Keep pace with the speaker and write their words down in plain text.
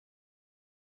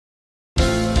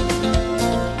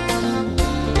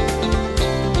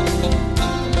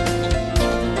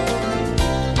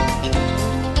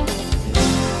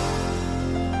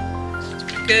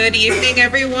Good evening,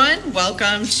 everyone.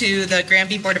 Welcome to the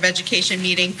Granby Board of Education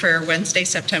meeting for Wednesday,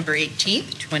 September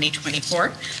 18th,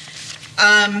 2024.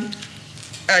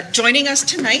 Joining us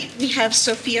tonight, we have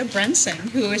Sophia Brenson,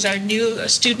 who is our new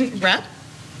student rep.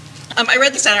 I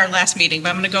read this at our last meeting, but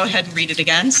I'm going to go ahead and read it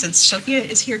again since Sophia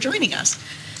is here joining us.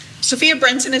 Sophia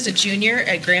Brenson is a junior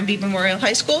at Granby Memorial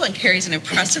High School and carries an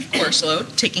impressive course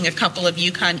load, taking a couple of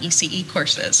UConn ECE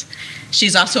courses.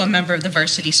 She's also a member of the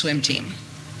varsity swim team.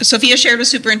 Sophia shared with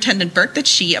Superintendent Burke that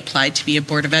she applied to be a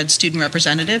Board of Ed student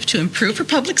representative to improve her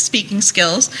public speaking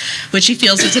skills, which she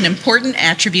feels is an important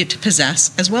attribute to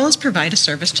possess, as well as provide a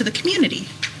service to the community.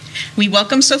 We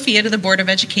welcome Sophia to the Board of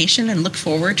Education and look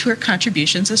forward to her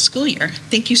contributions this school year.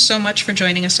 Thank you so much for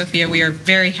joining us, Sophia. We are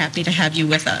very happy to have you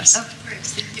with us. Of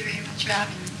course. Thank you very much for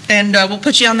having me. And we'll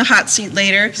put you on the hot seat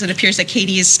later because it appears that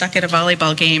Katie is stuck at a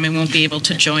volleyball game and won't be able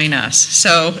to join us.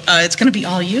 So it's going to be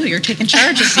all you. You're taking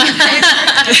charge this evening. Can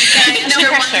I ask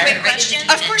you one quick question?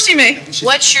 Of course you may.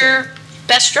 What's your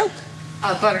best stroke?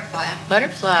 Butterfly.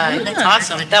 Butterfly. That's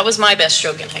awesome. That was my best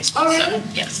stroke in high school. Oh, really?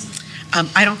 So, yes.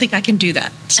 I don't think I can do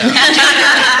that. So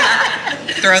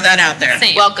throw that out there.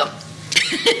 Same. Welcome.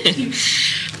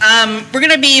 We're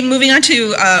going to be moving on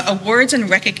to awards and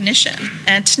recognition.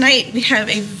 And tonight we have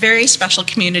a very special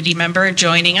community member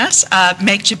joining us,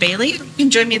 Meg Jabali. You can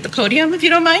join me at the podium if you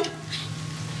don't mind.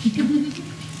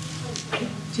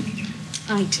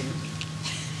 I do.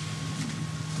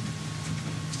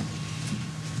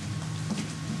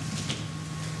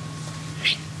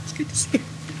 It's good to see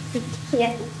you.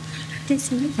 Yeah.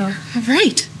 All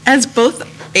right. As both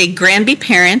a Granby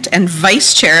parent and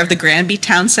vice chair of the Granby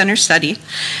Town Center Study,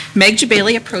 Meg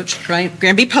Jabali approached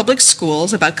Granby Public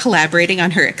Schools about collaborating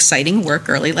on her exciting work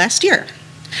early last year.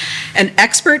 An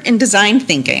expert in design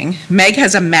thinking, Meg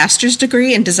has a master's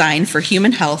degree in design for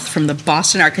human health from the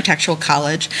Boston Architectural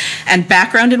College and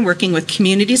background in working with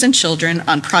communities and children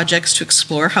on projects to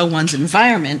explore how one's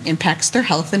environment impacts their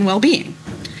health and well-being.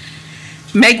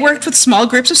 Meg worked with small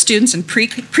groups of students in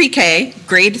pre-K,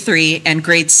 grade 3, and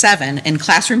grade 7 in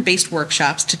classroom-based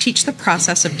workshops to teach the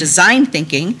process of design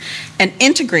thinking and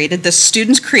integrated the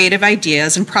students' creative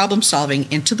ideas and problem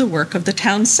solving into the work of the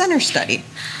Town Center Study.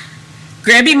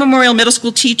 Granby Memorial Middle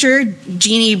School teacher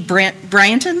Jeannie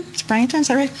Bryanton, is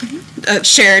that right?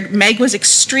 Shared, Meg was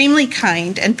extremely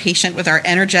kind and patient with our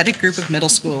energetic group of middle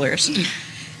schoolers.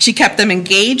 She kept them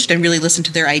engaged and really listened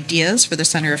to their ideas for the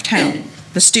center of town.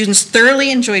 The students thoroughly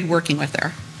enjoyed working with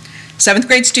her. 7th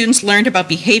grade students learned about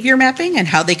behavior mapping and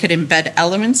how they could embed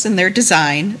elements in their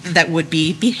design that would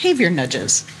be behavior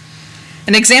nudges.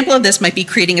 An example of this might be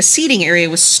creating a seating area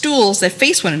with stools that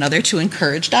face one another to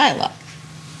encourage dialogue.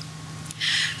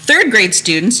 3rd grade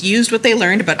students used what they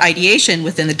learned about ideation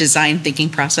within the design thinking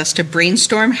process to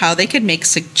brainstorm how they could make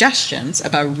suggestions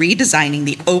about redesigning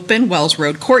the open Wells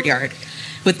Road courtyard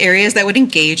with areas that would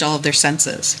engage all of their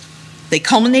senses. They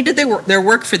culminated their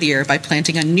work for the year by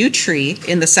planting a new tree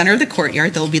in the center of the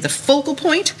courtyard that will be the focal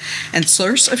point and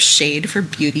source of shade for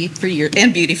beauty for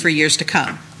years to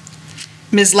come.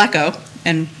 Ms. Lecco,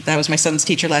 and that was my son's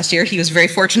teacher last year, he was very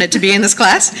fortunate to be in this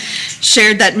class,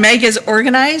 shared that Meg is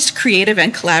organized, creative,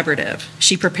 and collaborative.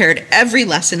 She prepared every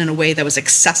lesson in a way that was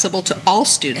accessible to all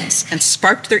students and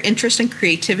sparked their interest and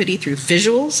creativity through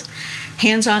visuals,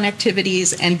 hands-on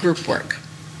activities, and group work.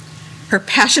 Her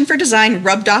passion for design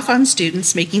rubbed off on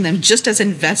students, making them just as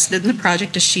invested in the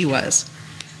project as she was.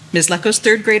 Ms. Lecco's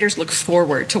 3rd graders look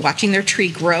forward to watching their tree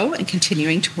grow and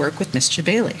continuing to work with Ms.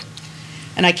 Jabali.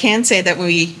 And I can say that when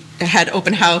we had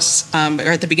open house or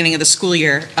at the beginning of the school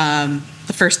year,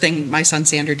 the first thing my son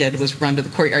Sander did was run to the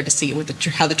courtyard to see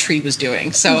how the tree was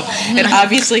doing. So it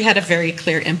obviously had a very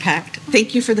clear impact.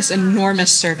 Thank you for this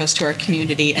enormous service to our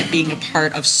community and being a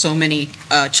part of so many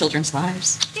children's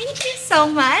lives. Thank you so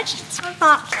much. It's so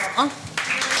thoughtful.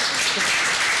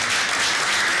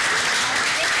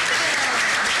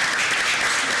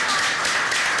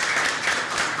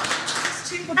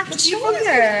 Sure.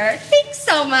 Thanks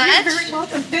so much. You're very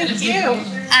welcome. Thank you.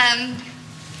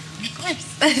 Of course.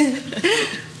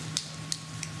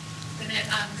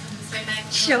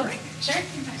 Sure. Sure.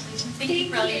 Congratulations. Thank you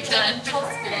for all you've done.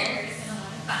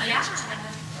 Yeah.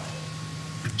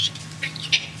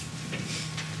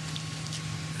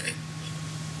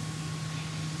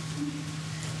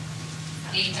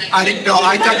 I didn't know.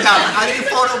 I took that. I didn't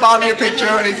photobomb your picture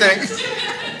or anything.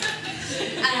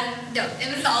 No,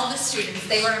 it was all the students.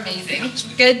 They were amazing.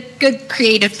 Good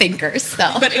creative thinkers.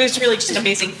 So. But it was really just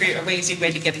amazing for you, amazing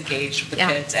way to get engaged with the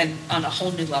kids and on a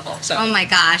whole new level. So. Oh my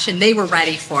gosh, and they were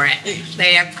ready for it.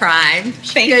 They have prime.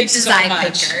 Thank Good you so design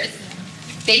much. thinkers.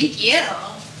 Thank you.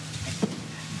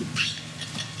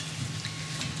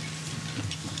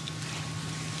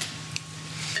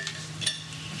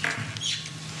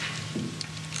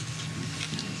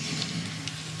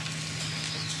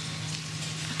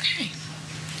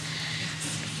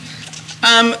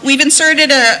 We've inserted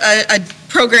a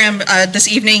program this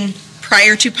evening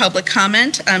prior to public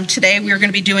comment. Today, we're going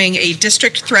to be doing a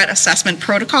district threat assessment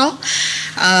protocol.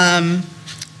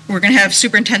 We're going to have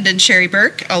Superintendent Sherry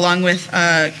Burke along with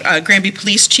Granby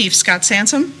Police Chief Scott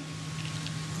Sansom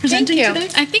presenting Thank you.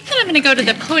 today. I think that I'm going to go to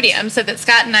the podium so that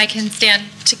Scott and I can stand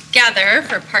together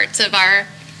for parts of our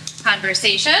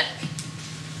conversation.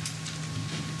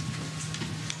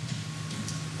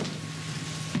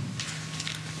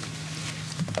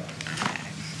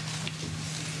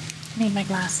 I need my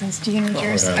glasses. Do you need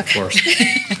yours? yeah, of course.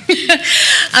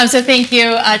 So thank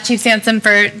you, Chief Sansom,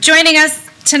 for joining us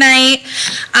tonight.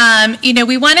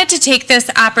 We wanted to take this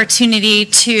opportunity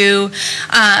to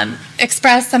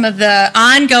express some of the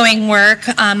ongoing work,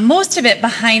 most of it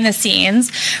behind the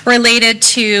scenes, related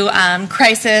to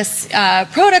crisis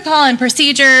protocol and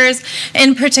procedures,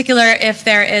 in particular if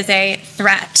there is a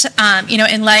threat.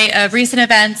 In light of recent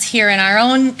events here in our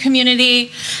own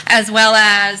community, as well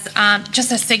as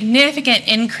just a significant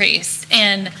increase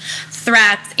in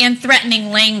threats and threatening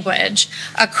language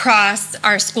across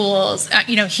our schools,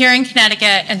 here in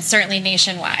Connecticut and certainly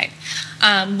nationwide.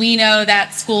 We know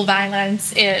that school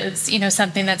violence is,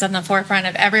 something that's on the forefront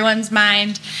of everyone's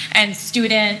mind, and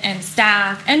student and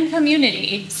staff and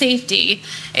community safety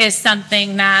is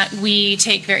something that we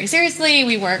take very seriously.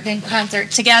 We work in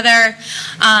concert together,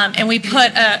 and we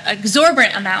put an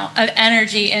exorbitant amount of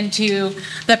energy into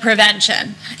the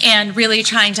prevention and really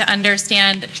trying to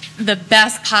understand the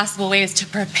best possible ways to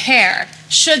prepare,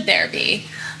 should there be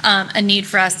a need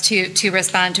for us to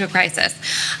respond to a crisis.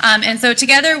 And so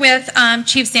together with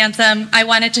Chief Sansom, I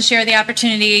wanted to share the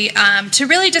opportunity to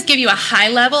really just give you a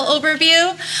high-level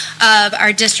overview of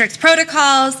our district's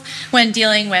protocols when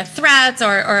dealing with threats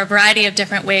or a variety of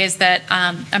different ways that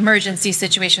emergency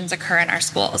situations occur in our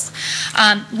schools.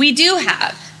 We do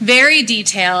have very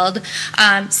detailed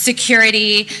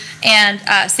security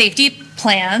and safety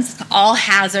plans, all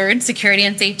hazard security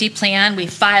and safety plan. We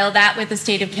file that with the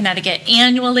state of Connecticut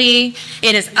annually.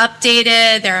 It is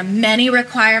updated. There are many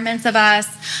requirements of us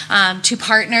to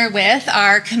partner with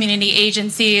our community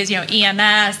agencies,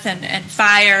 EMS and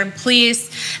fire and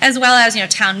police, as well as,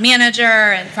 town manager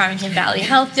and Farmington Valley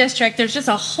Health District. There's just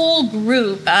a whole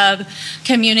group of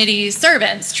community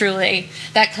servants, truly,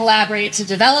 that collaborate to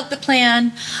develop the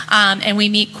plan, and we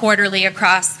meet quarterly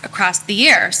across the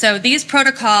year. So these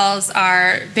protocols are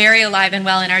very alive and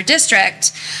well in our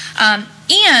district.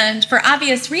 And for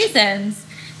obvious reasons,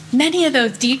 many of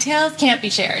those details can't be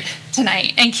shared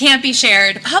tonight and can't be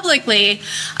shared publicly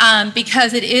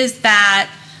because it is that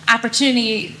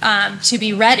opportunity to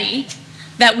be ready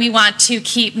that we want to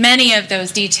keep many of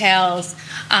those details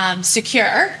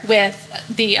secure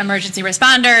with the emergency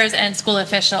responders and school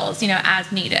officials,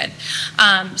 as needed.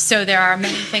 So there are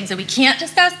many things that we can't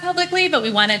discuss publicly, but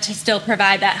we wanted to still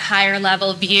provide that higher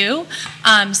level view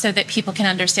so that people can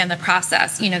understand the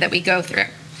process, that we go through.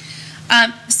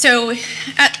 So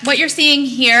what you're seeing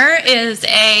here is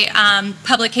a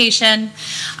publication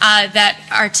that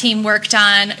our team worked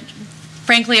on,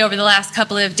 frankly, over the last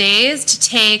couple of days to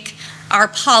take our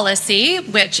policy,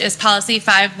 which is policy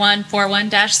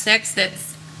 5141-6,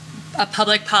 that's a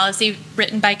public policy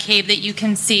written by CABE that you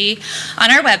can see on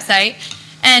our website.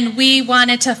 And we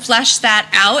wanted to flesh that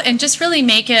out and just really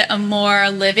make it a more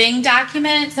living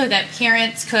document so that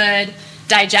parents could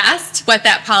digest what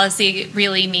that policy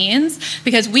really means,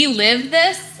 because we live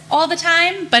this all the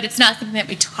time, but it's not something that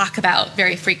we talk about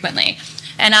very frequently.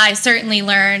 And I certainly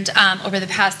learned over the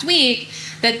past week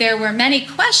that there were many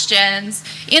questions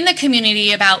in the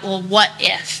community about, well, what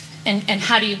if? And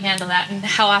how do you handle that? And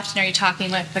how often are you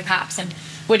talking with the cops? And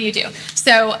what do you do?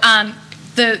 So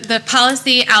the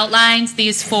policy outlines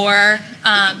these four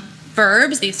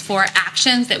verbs, these four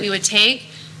actions that we would take: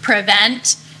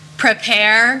 prevent,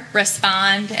 prepare,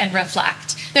 respond, and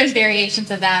reflect. There's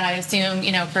variations of that, I assume,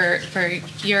 for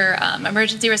your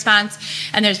emergency response,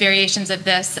 and there's variations of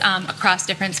this across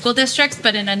different school districts,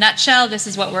 but in a nutshell, this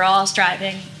is what we're all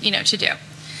striving, to do.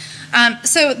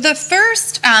 So the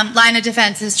first line of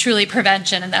defense is truly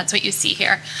prevention, and that's what you see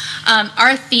here.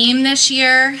 Our theme this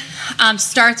year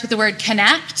starts with the word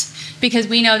connect, because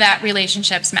we know that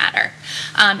relationships matter.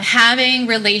 Having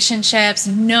relationships,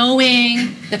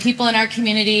 knowing the people in our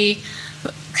community,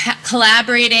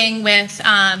 collaborating with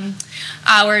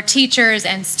our teachers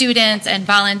and students and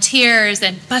volunteers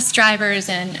and bus drivers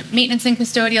and maintenance and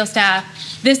custodial staff.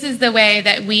 This is the way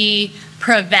that we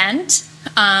prevent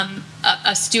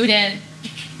a student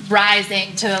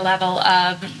rising to the level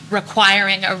of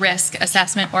requiring a risk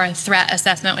assessment or a threat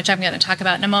assessment, which I'm going to talk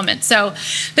about in a moment. So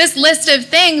this list of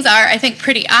things are, I think,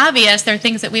 pretty obvious. They're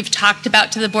things that we've talked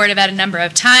about to the board about a number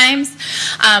of times.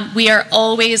 We are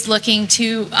always looking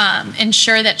to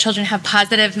ensure that children have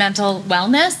positive mental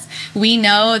wellness. We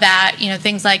know that,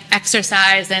 things like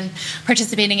exercise and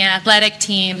participating in athletic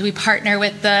teams, we partner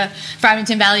with the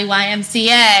Farmington Valley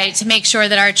YMCA to make sure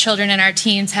that our children and our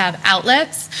teens have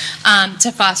outlets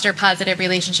to foster positive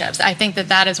relationships. I think that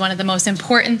that is one of the most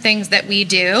important things that we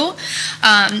do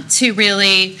to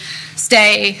really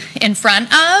stay in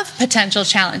front of potential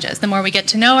challenges. The more we get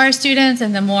to know our students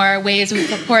and the more ways we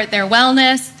support their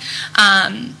wellness,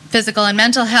 physical and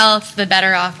mental health, the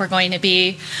better off we're going to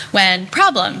be when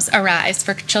problems arise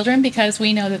for children, because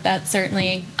we know that that's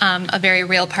certainly a very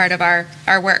real part of our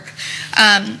work.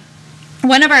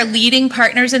 One of our leading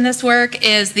partners in this work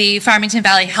is the Farmington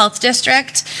Valley Health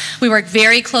District. We work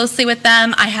very closely with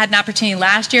them. I had an opportunity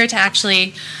last year to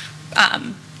actually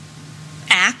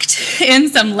act in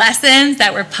some lessons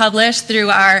that were published through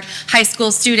our high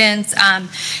school students,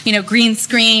 green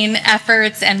screen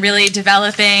efforts, and really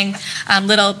developing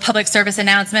little public service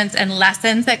announcements and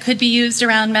lessons that could be used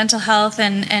around mental health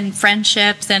and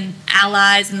friendships and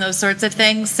allies and those sorts of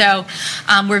things. So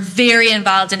we're very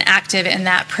involved and active in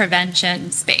that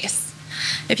prevention space.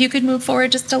 If you could move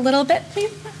forward just a little bit,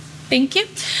 please. Thank you.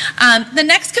 The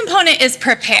next component is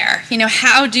prepare.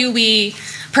 How do we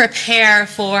prepare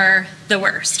for the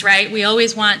worst, right? We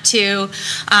always want to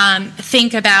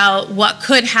think about what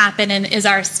could happen, and is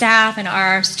our staff and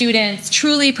our students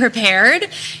truly prepared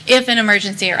if an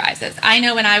emergency arises? I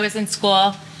know when I was in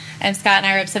school, and Scott and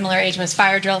I are of similar age, was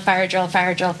fire drill, fire drill,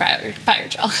 fire drill, fire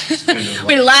drill.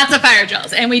 We had lots of fire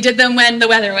drills, and we did them when the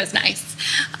weather was nice.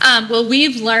 Well,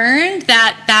 we've learned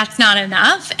that that's not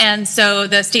enough, and so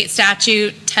the state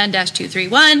statute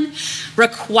 10-231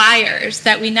 requires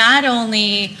that we not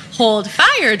only hold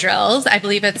fire drills, I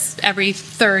believe it's every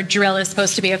third drill is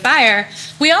supposed to be a fire,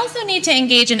 we also need to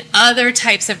engage in other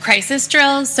types of crisis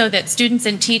drills so that students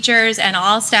and teachers and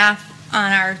all staff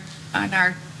on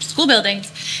our school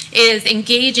buildings is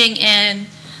engaging in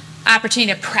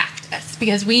opportunity to practice,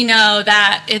 because we know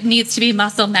that it needs to be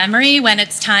muscle memory when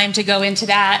it's time to go into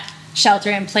that shelter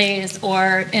in place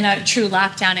or in a true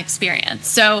lockdown experience.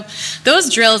 So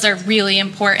those drills are really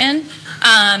important,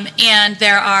 and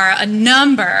there are a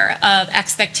number of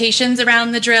expectations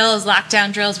around the drills,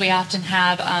 lockdown drills. We often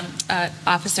have an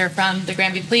officer from the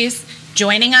Granby Police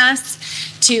joining us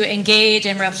to engage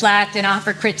and reflect and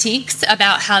offer critiques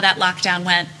about how that lockdown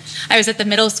went. I was at the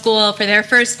middle school for their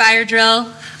first fire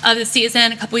drill of the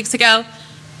season a couple weeks ago.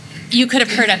 You could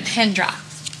have heard a pin drop.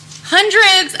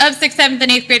 Hundreds of 6th, 7th, and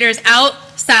 8th graders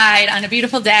outside on a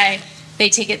beautiful day. They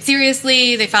take it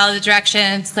seriously, they follow the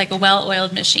directions like a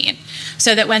well-oiled machine,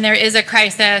 so that when there is a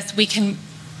crisis, we can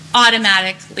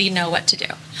automatically know what to do.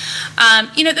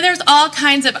 There's all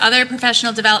kinds of other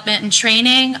professional development and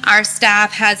training. Our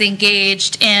staff has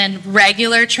engaged in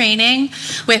regular training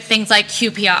with things like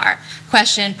QPR,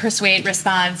 question, persuade,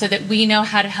 respond, so that we know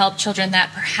how to help children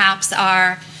that perhaps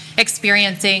are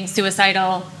experiencing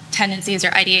suicidal tendencies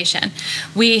or ideation.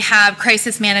 We have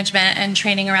crisis management and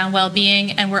training around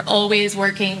well-being, and we're always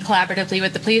working collaboratively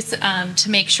with the police to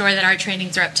make sure that our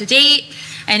trainings are up to date,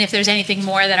 and if there's anything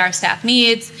more that our staff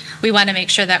needs, we want to make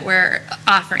sure that we're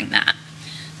offering that.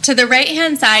 To the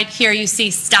right-hand side here, you see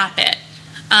Stop It.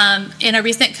 In a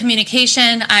recent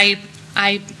communication,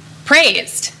 I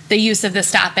praised the use of the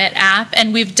Stop It app,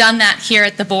 and we've done that here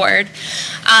at the board.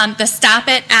 The Stop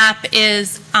It app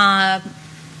is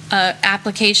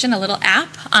application, a little app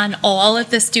on all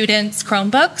of the students'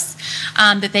 Chromebooks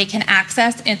that they can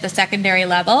access at the secondary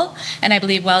level, and I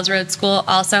believe Wells Road School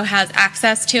also has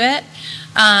access to it.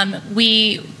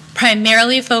 We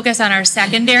primarily focus on our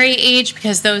secondary age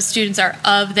because those students are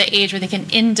of the age where they can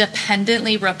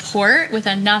independently report with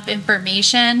enough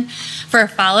information for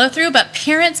follow-through, but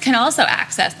parents can also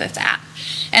access this app.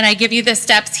 And I give you the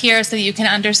steps here so you can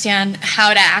understand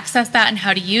how to access that and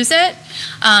how to use it.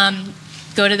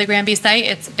 Go to the Granby site,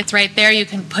 it's right there. You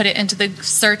can put it into the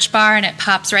search bar and it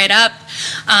pops right up.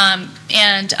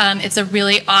 It's a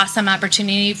really awesome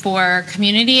opportunity for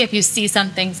community. If you see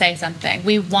something, say something.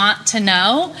 We want to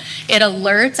know. It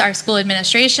alerts our school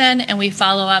administration, and we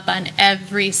follow up on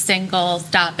every single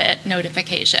Stop It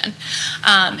notification.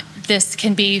 This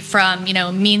can be from,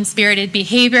 mean-spirited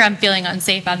behavior. I'm feeling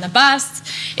unsafe on the bus.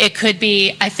 It could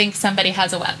be, I think somebody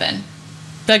has a weapon.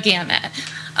 The gamut.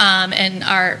 And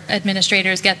our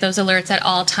administrators get those alerts at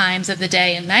all times of the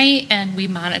day and night, and we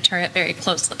monitor it very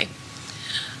closely.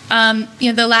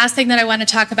 The last thing that I want to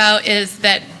talk about is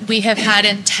that we have had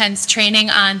intense training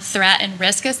on threat and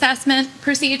risk assessment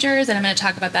procedures, and I'm going to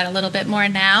talk about that a little bit more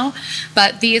now.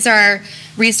 But these are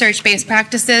research-based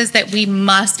practices that we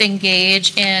must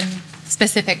engage in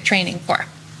specific training for.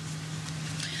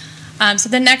 So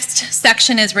the next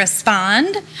section is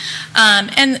respond.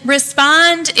 And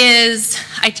respond is,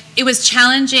 it was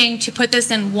challenging to put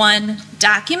this in one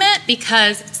document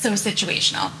because it's so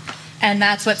situational. And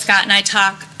that's what Scott and I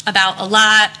talk about a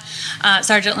lot.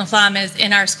 Sergeant Laflamme is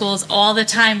in our schools all the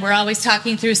time. We're always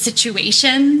talking through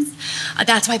situations.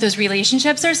 That's why those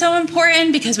relationships are so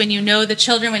important, because when you know the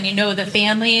children, when you know the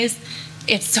families,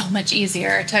 it's so much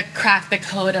easier to crack the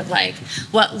code of like,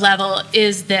 what level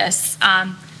is this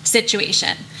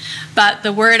situation. But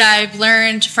the word I've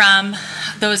learned from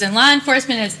those in law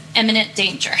enforcement is imminent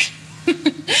danger.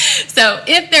 So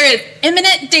if there is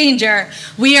imminent danger,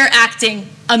 we are acting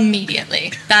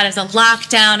immediately. That is a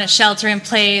lockdown, a shelter in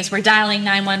place. We're dialing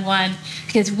 911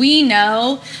 because we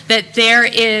know that there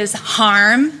is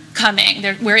harm coming.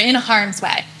 We're in harm's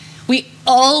way. We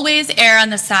always err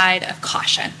on the side of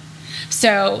caution.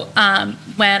 So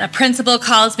when a principal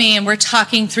calls me and we're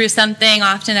talking through something,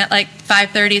 often at like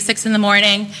 5:30, 6 in the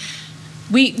morning,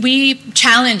 we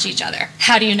challenge each other.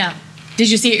 How do you know? Did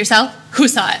you see it yourself? Who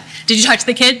saw it? Did you talk to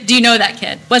the kid? Do you know that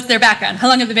kid? What's their background? How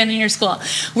long have they been in your school?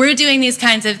 We're doing these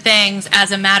kinds of things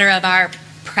as a matter of our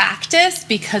practice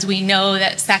because we know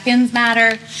that seconds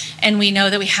matter and we know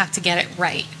that we have to get it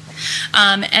right.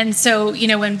 And so,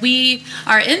 when we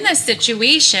are in this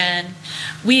situation,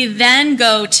 we then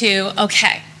go to,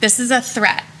 okay, this is a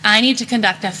threat. I need to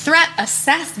conduct a threat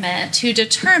assessment to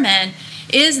determine,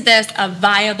 is this a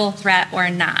viable threat or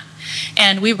not?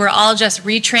 And we were all just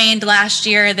retrained last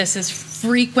year. This is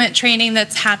frequent training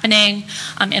that's happening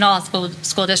in all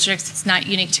school districts. It's not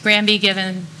unique to Granby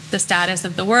given the status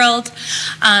of the world.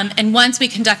 And once we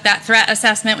conduct that threat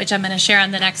assessment, which I'm going to share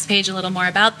on the next page a little more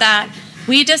about that,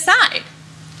 we decide,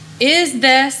 is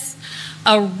this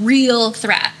a real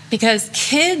threat? Because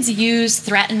kids use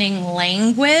threatening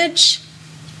language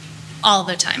all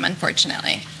the time,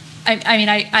 unfortunately.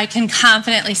 I can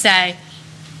confidently say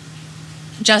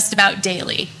just about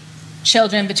daily,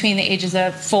 children between the ages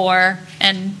of 4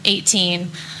 and 18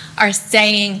 are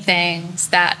saying things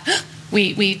that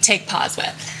we take pause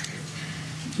with.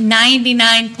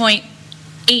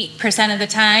 99.8% of the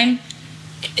time,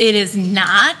 it is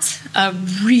not a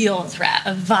real threat,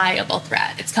 a viable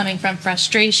threat. It's coming from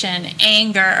frustration,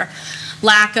 anger,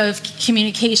 lack of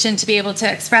communication to be able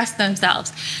to express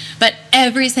themselves. But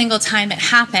every single time it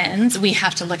happens, we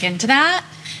have to look into that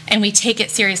and we take it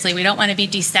seriously. We don't want to be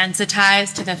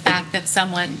desensitized to the fact that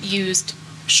someone used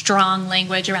strong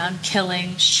language around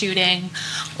killing, shooting,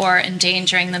 or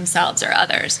endangering themselves or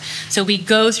others. So we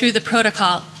go through the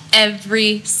protocol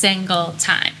every single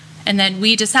time. And then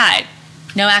we decide,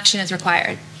 no action is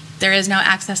required. There is no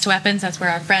access to weapons. That's where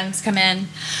our friends come in.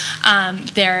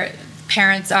 Their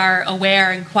parents are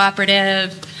aware and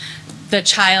cooperative. The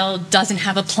child doesn't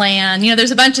have a plan.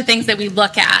 There's a bunch of things that we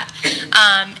look at.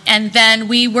 And then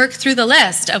we work through the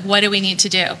list of what do we need to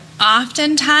do.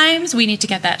 Oftentimes, we need to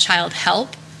get that child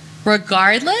help,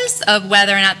 regardless of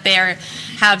whether or not they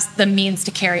have the means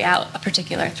to carry out a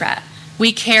particular threat.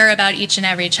 We care about each and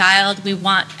every child. We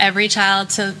want every child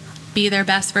to be their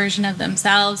best version of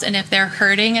themselves, and if they're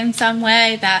hurting in some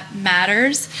way, that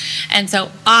matters. And so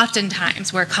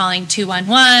oftentimes we're calling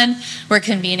 211, we're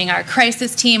convening our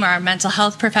crisis team or our mental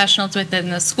health professionals within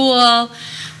the school.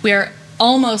 We're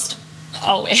almost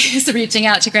always reaching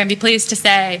out to Granby Police to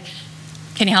say,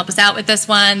 can you help us out with this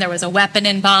one? There was a weapon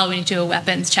involved, we need to do a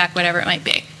weapons check, whatever it might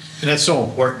be. And that's so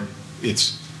important.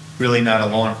 It's really not a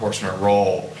law enforcement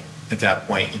role at that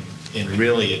point, and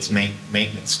really it's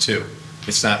maintenance too.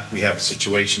 It's not, we have a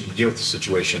situation, we deal with the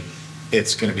situation.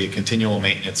 It's going to be a continual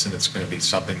maintenance, and it's going to be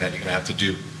something that you're going to have to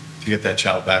do to get that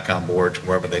child back on board to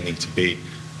wherever they need to be.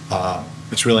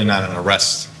 It's really not an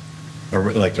arrest,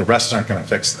 or like arrests aren't going to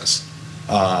fix this.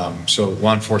 So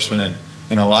law enforcement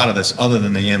and a lot of this, other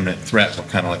than the imminent threat, we're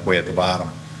kind of like way at the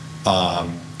bottom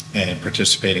and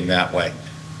participating that way.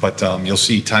 But you'll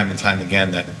see time and time again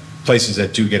that places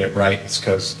that do get it right, it's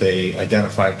because they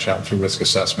identify a child through risk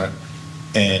assessment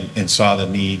and saw the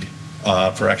need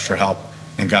for extra help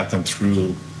and got them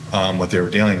through what they were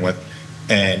dealing with,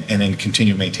 and then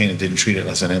continue to maintain it, didn't treat it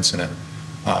as an incident,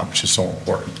 which is so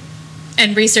important.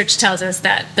 And research tells us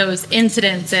that those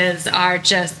incidences are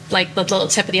just like the little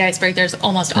tip of the iceberg. There's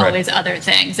almost always other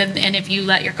things. And if you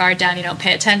let your guard down, you don't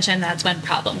pay attention, that's when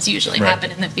problems usually happen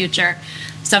in the future,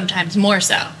 sometimes more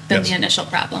so than the initial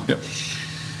problem. Yep.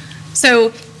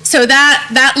 So So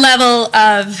that level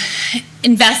of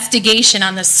investigation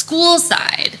on the school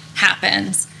side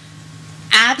happens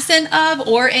absent of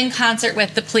or in concert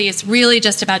with the police, really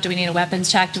just about, do we need a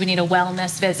weapons check? Do we need a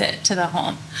wellness visit to the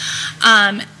home?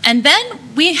 And then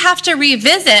we have to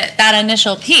revisit that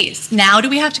initial piece. Now do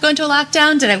we have to go into a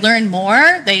lockdown? Did I learn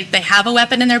more? They have a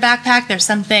weapon in their backpack. There's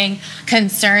something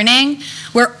concerning.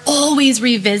 We're always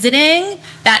revisiting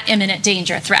that imminent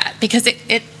danger threat because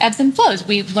it ebbs and flows.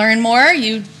 We learn more,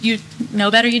 you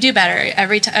know better, you do better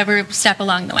every step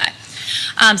along the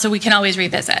way. So we can always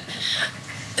revisit.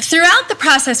 Throughout the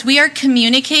process, we are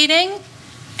communicating,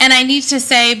 and I need to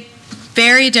say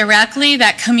very directly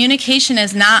that communication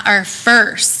is not our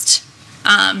first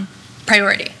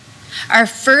priority. Our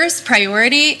first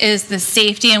priority is the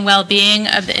safety and well-being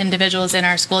of the individuals in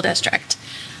our school district.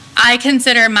 I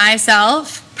consider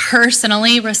myself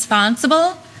personally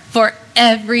responsible for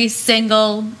every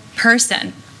single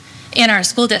person in our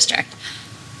school district.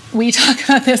 We talk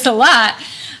about this a lot.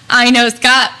 I know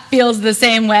Scott feels the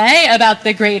same way about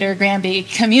the greater Granby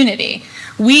community.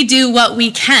 We do what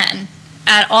we can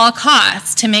at all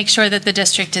costs to make sure that the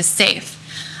district is safe.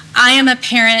 I am a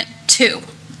parent too,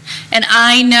 and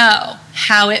I know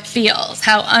how it feels,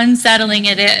 how unsettling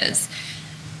it is,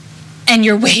 and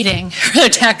you're waiting for the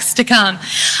text to come.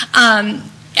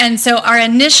 And so our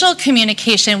initial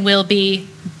communication will be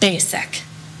basic.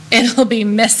 It'll be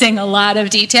missing a lot of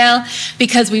detail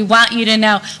because we want you to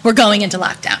know we're going into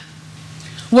lockdown.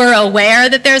 We're aware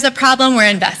that there's a problem, we're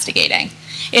investigating.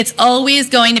 It's always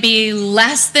going to be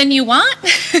less than you want,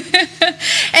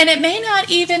 and it may not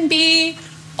even be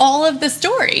all of the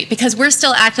story because we're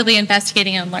still actively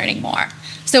investigating and learning more.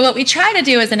 So what we try to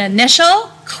do is an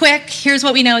initial, quick, here's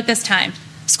what we know at this time.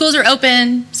 Schools are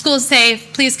open, school's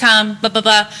safe, please come, blah, blah,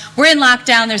 blah. We're in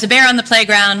lockdown, there's a bear on the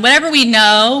playground. Whatever we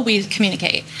know, we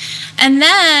communicate. And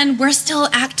then we're still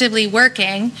actively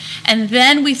working, and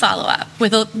then we follow up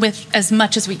with as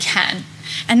much as we can.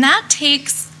 And that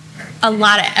takes a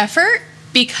lot of effort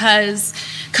because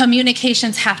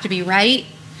communications have to be right,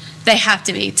 they have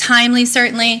to be timely,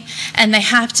 certainly, and they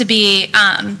have to be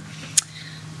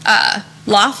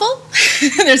lawful.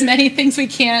 There's many things we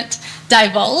can't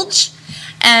divulge.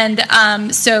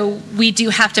 And so we do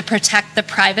have to protect the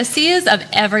privacies of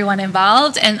everyone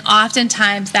involved, and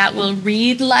oftentimes that will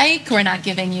read like we're not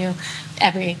giving you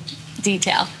every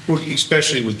detail. Well,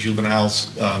 especially with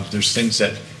juveniles, there's things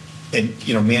that, and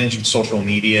managing social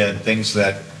media and things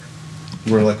that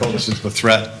we're like, oh, this is the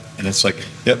threat, and it's like,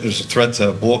 yep, there's a threat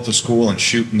to blow up the school and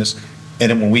shoot and this,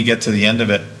 and then when we get to the end of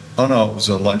it, oh no, it was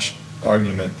a lunch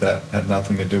argument that had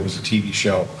nothing to do, it was a TV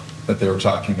show that they were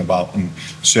talking about. And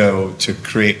so to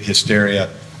create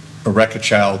hysteria or wreck a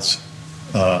child's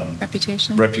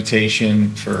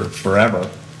reputation for forever,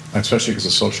 especially because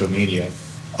of social media,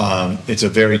 it's a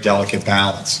very delicate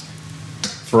balance.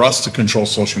 For us to control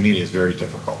social media is very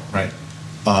difficult, right?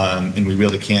 And we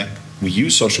really can't. We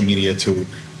use social media to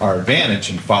our advantage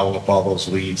and follow up all those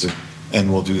leads,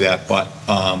 and we'll do that, but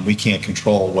we can't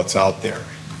control what's out there.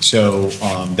 So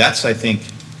that's, I think,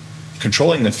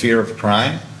 controlling the fear of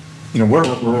crime. We're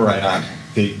right on.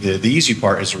 The easy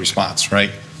part is the response, right?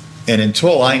 And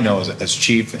until I know, as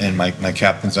chief, and my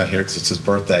captain's not here because it's his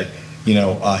birthday,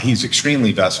 he's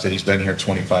extremely vested. He's been here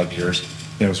 25 years.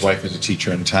 His wife is a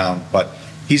teacher in town, but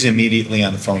he's immediately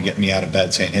on the phone getting me out of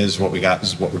bed saying, here's what we got,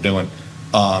 this is what we're doing.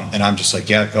 And I'm just like,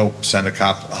 yeah, go send a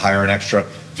cop, hire an extra,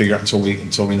 figure out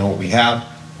until we know what we have.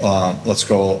 Let's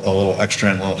go a little extra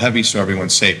and a little heavy so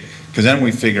everyone's safe. Because then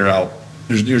we figure out,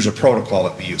 there's a protocol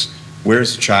that we use.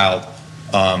 Where's the child?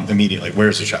 Immediately,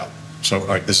 where's the child? So, all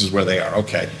right, this is where they are.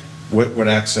 Okay. What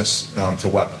access to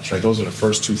weapons, right? Those are the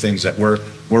first two things that we're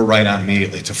right on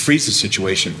immediately to freeze the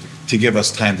situation, to give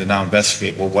us time to now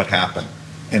investigate, well, what happened?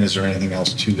 And is there anything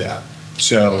else to that?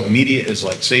 So immediate is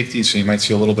like safety. So you might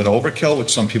see a little bit of overkill,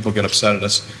 which some people get upset at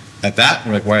us at that.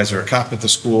 We're like, why is there a cop at the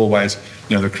school? Why is,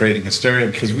 they're creating hysteria?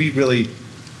 Because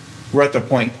we're at the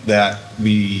point that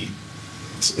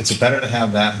it's better to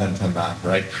have that than to not,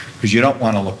 right? Because you don't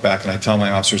want to look back, and I tell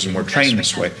my officers, and we're trained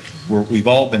this way. We've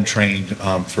all been trained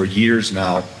for years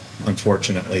now,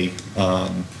 unfortunately.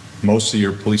 Most of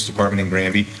your police department in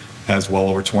Granby has well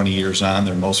over 20 years on.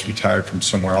 They're most retired from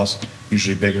somewhere else,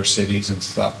 usually bigger cities and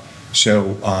stuff.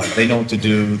 So they know what to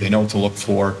do, they know what to look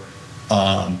for.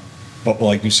 But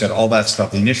like you said, all that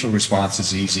stuff, the initial response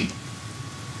is easy.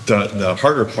 The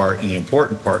harder part and the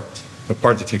important part, the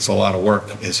part that takes a lot of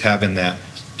work, is having that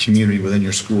community within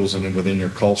your schools and within your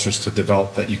cultures to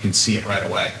develop that you can see it right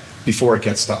away before it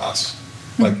gets to us.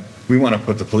 Like, we want to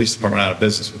put the police department out of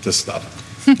business with this stuff.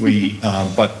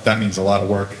 But that means a lot of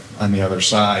work on the other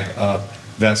side of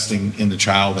investing in the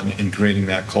child and creating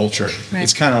that culture.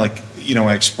 It's kind of like,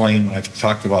 I explained when I've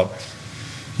talked about,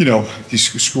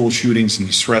 these school shootings and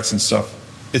these threats and stuff.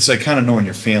 It's like kind of knowing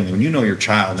your family. When you know your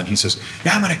child and he says,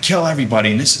 yeah, I'm going to kill everybody,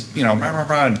 and this is, rah, rah,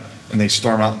 rah, and they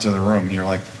storm out into the room, and you're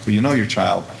like, well, you know your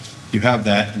child. You have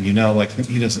that, and like,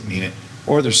 he doesn't mean it.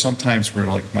 Or there's sometimes where,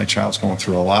 like, my child's going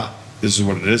through a lot. This is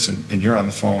what it is, and you're on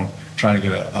the phone trying to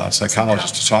get a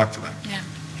psychologist to talk to them. Yeah.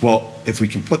 Well, if we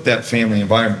can put that family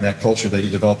environment, that culture that you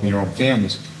develop in your own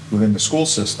families within the school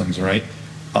systems, right?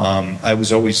 I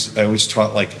always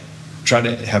taught, like, try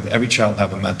to have every child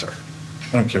have a mentor.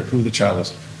 I don't care who the child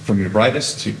is, from your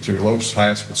brightest to your lowest,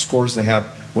 highest, what scores they have,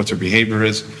 what their behavior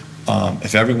is.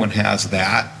 If everyone has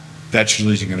that, that's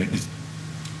usually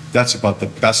that's about the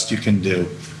best you can do,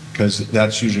 because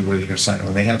that's usually where you're going to sign.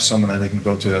 When they have someone that they can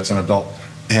go to that's an adult,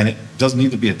 and it doesn't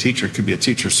need to be a teacher. It could be a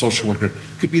teacher, social worker,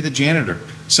 it could be the janitor,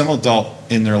 some adult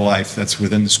in their life that's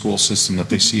within the school system that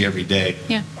they see every day.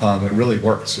 Yeah. It really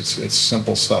works. It's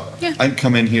simple stuff. Yeah. I can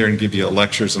come in here and give you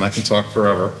lectures, and I can talk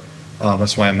forever.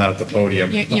 That's why I'm not at the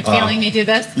podium. You're feeling me do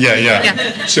this?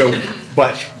 Yeah. So,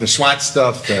 but the SWAT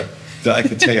stuff, I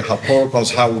can tell you how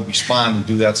protocols, how we respond and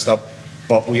do that stuff,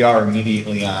 but we are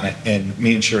immediately on it, and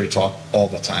me and Sherry talk all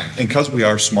the time. And because we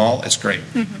are small, it's great,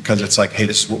 because it's like, hey,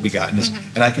 this is what we got.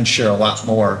 And I can share a lot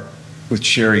more with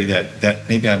Sherry that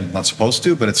maybe I'm not supposed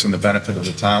to, but it's in the benefit of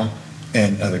the town.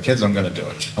 And the kids, I'm going to do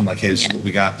it. I'm like, hey, this is what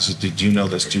we got. This is, did you know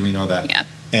this? Do we know that? Yeah.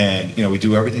 And, we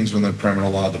do everything within the perimeter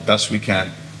law the best we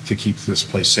can to keep this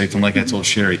place safe. And like I told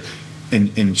Sherry,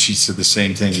 and she said the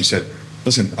same thing. She said,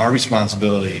 listen, our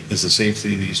responsibility is the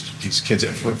safety of these kids.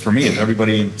 For me, it's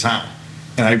everybody in town.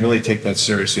 And I really take that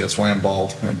seriously. That's why I'm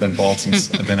bald. I've been bald since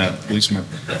I've been a policeman.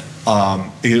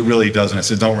 It really does. And I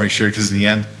said, don't worry, Sherry, because in the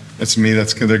end, it's me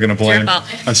they're going to blame.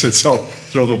 I said, so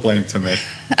throw the blame to me.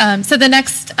 So the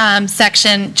next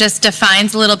section just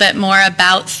defines a little bit more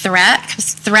about threat.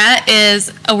 'Cause threat is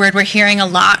a word we're hearing a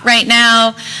lot right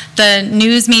now. The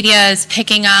news media is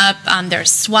picking up.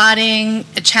 There's swatting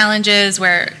challenges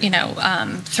where,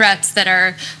 threats that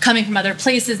are coming from other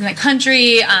places in the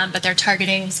country, but they're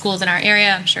targeting schools in our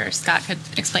area. I'm sure Scott could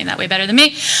explain that way better than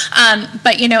me.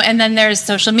 And then there's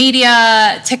social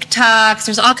media, TikToks.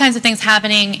 There's all kinds of things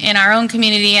happening in our own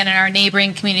community and in our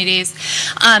neighboring communities.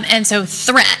 And so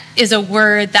threat is a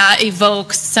word that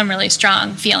evokes some really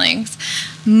strong feelings.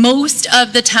 Most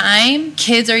of the time,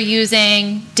 kids are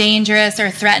using dangerous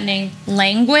or threatening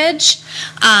language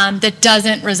that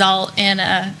doesn't result in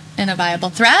a viable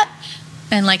threat.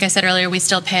 And like I said earlier, we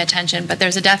still pay attention, but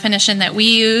there's a definition that we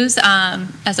use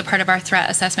as a part of our threat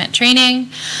assessment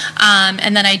training.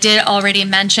 And then I did already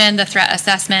mention the threat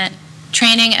assessment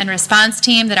training and response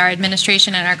team that our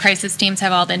administration and our crisis teams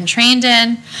have all been trained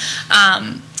in.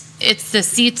 It's the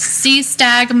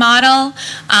CSTAG model.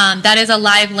 That is a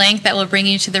live link that will bring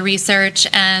you to the research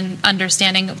and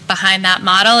understanding behind that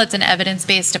model. It's an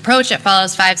evidence-based approach. It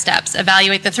follows 5 steps.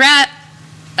 Evaluate the threat.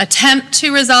 Attempt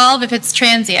to resolve if it's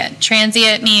transient.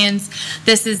 Transient means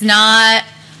this is not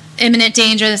imminent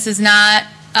danger. This is not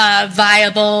a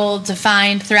viable,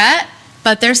 defined threat.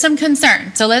 But there's some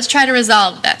concern. So let's try to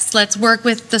resolve this. Let's work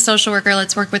with the social worker.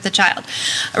 Let's work with the child.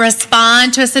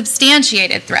 Respond to a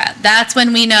substantiated threat. That's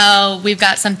when we know we've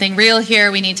got something real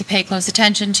here. We need to pay close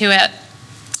attention to it.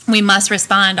 We must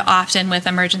respond often with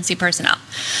emergency personnel.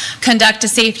 Conduct a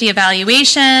safety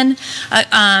evaluation.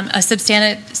 A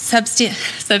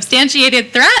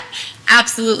substantiated threat.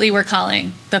 Absolutely, we're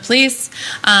calling the police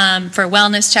for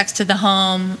wellness checks to the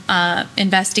home,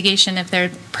 investigation if there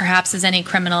perhaps is any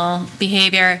criminal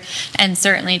behavior, and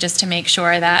certainly just to make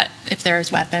sure that if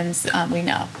there's weapons, we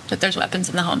know that there's weapons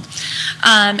in the home.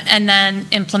 And then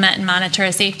implement and monitor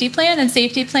a safety plan, and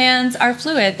safety plans are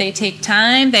fluid. They take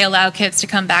time. They allow kids to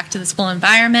come back to the school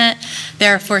environment.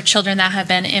 They're for children that have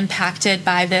been impacted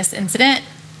by this incident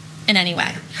in any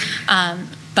way.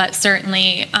 But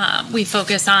certainly we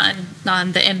focus on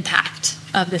the impact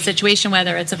of the situation,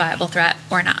 whether it's a viable threat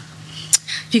or not.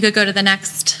 If you could go to the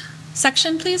next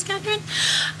section, please, Catherine.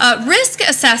 Risk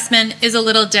assessment is a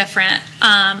little different.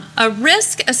 A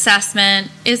risk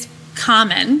assessment is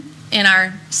common in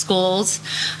our schools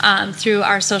through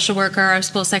our social worker, our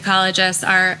school psychologists,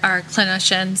 our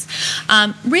clinicians,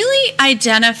 really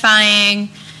identifying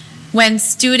when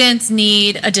students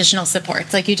need additional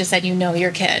supports. Like you just said,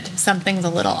 your kid, something's a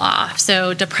little off.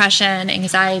 So depression,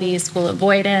 anxiety, school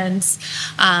avoidance,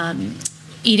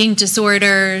 eating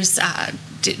disorders,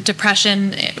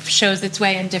 depression shows its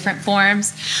way in different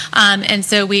forms. And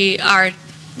so we are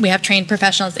We have trained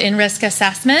professionals in risk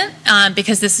assessment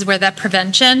because this is where that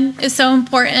prevention is so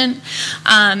important.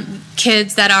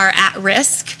 Kids that are at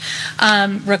risk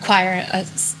require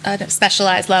a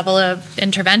specialized level of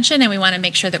intervention, and we want to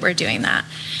make sure that we're doing that.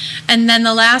 And then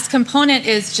the last component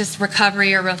is just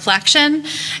recovery or reflection.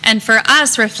 And for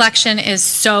us, reflection is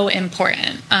so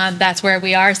important. That's where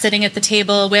we are sitting at the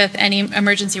table with any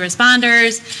emergency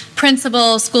responders,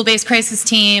 principals, school-based crisis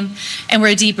team, and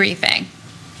we're debriefing.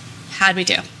 How'd we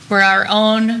do? We're our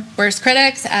own worst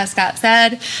critics, as Scott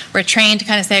said. We're trained to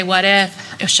kind of say, what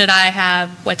if, should I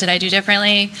have, what did I do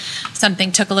differently?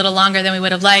 Something took a little longer than we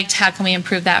would have liked. How can we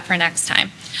improve that for next time?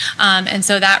 And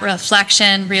so that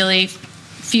reflection really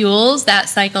fuels that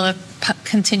cycle of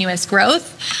continuous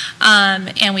growth,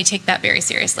 and we take that very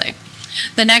seriously.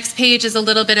 The next page is a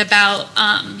little bit about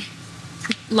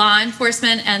law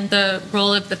enforcement and the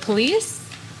role of the police.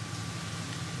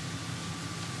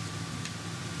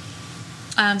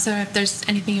 So if there's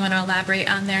anything you want to elaborate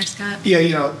on there, Scott?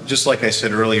 Yeah, just like I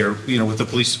said earlier, with the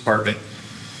police department,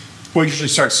 we usually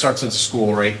starts at the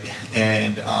school, right?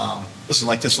 And listen,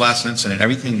 like this last incident,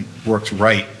 everything worked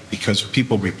right because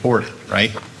people reported,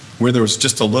 right? Where there was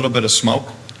just a little bit of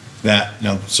smoke, that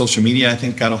social media I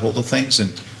think got a hold of things,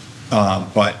 and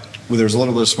but where there was a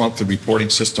little bit of smoke, the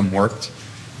reporting system worked,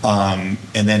 and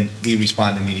then we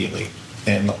respond immediately.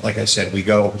 And like I said, we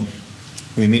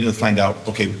immediately find out,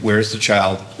 okay, where's the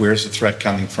child? Where's the threat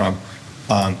coming from?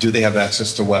 Do they have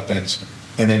access to weapons?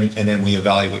 And then we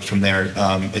evaluate from there.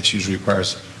 It usually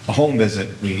requires a home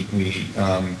visit. We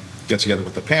get together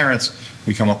with the parents.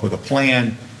 We come up with a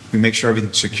plan. We make sure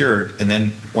everything's secured. And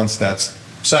then once that's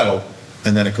settled,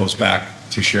 and then it goes back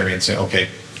to Sherry and say, okay,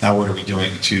 now what are we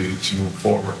doing to move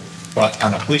forward? But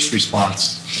on a police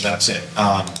response, that's it.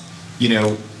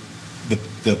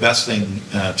 The best thing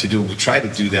to do, we try to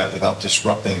do that without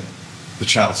disrupting the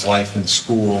child's life in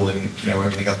school and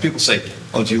everything else. People say,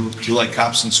 oh, do you like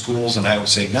cops in schools? And I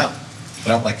always say, no, I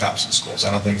don't like cops in schools.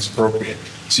 I don't think it's appropriate.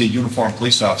 See a uniformed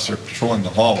police officer patrolling the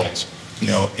hallways,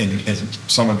 and as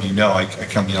some of you know, I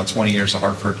come, 20 years at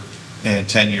Hartford and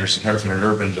 10 years in Hartford in an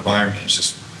urban environment. It's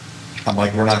just, I'm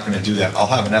like, we're not going to do that. I'll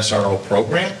have an SRO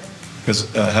program,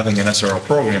 because having an SRO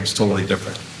program is totally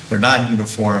different. They're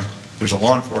non-uniform. There's a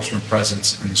law enforcement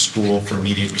presence in the school for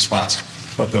immediate response.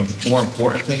 But the more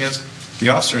important thing is the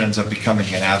officer ends up becoming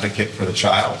an advocate for the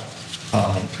child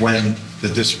when the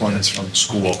discipline is from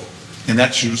school. And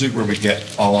that's usually where we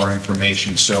get all our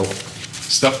information. So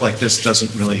stuff like this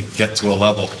doesn't really get to a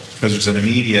level because there's an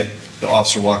immediate, the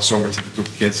officer walks over to the group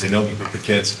of kids, they know the group of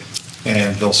kids,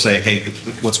 and they'll say, hey,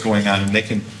 what's going on? And they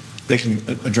can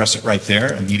address it right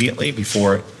there immediately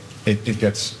before it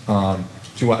gets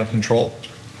too out of control.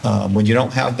 When you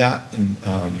don't have that, and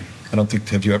I don't think,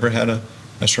 have you ever had a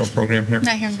SRO program here?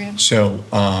 Not here in Granby. So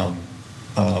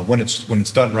when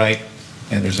it's done right,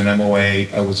 and there's an MOA,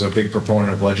 I was a big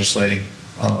proponent of legislating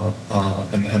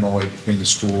an MOA between the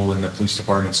school and the police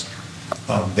departments.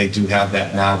 They do have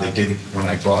that now. They did when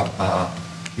I brought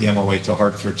the MOA to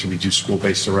Hartford to reduce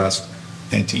school-based arrest,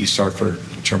 and to East Hartford,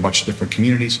 which are much different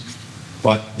communities.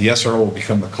 But the SRO will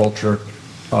become the culture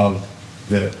of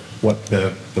what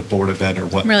the Board of Ed or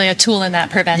what. Really a tool in that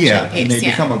prevention piece.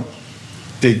 And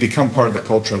they become part of the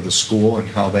culture of the school and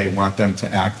how they want them to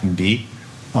act and be.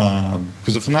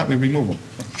 Because if not, we remove them.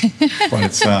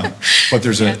 But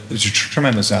there's a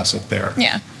tremendous asset there.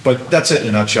 Yeah. But that's it in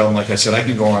a nutshell. And like I said, I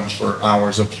can go on for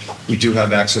hours. We do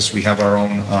have access. We have our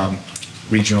own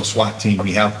regional SWAT team.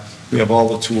 We have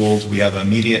all the tools. We have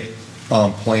immediate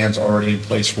plans already in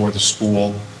place for the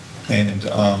school, and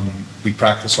we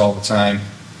practice all the time.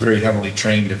 Very heavily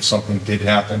trained if something did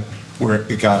happen where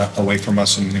it got away from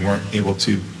us and we weren't able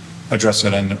to address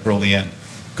it on the early end.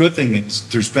 Good thing is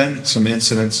there's been some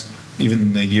incidents, even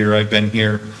in the year I've been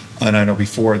here, and I know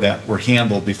before that, were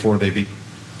handled before they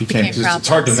became it's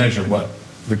hard to measure what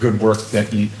the good work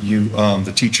that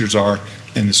the teachers are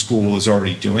and the school is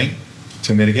already doing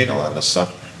to mitigate a lot of this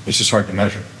stuff. It's just hard to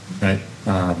measure, right?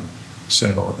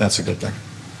 So that's a good thing.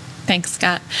 Thanks,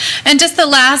 Scott. And just the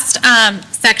last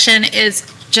section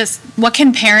is just what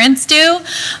can parents do?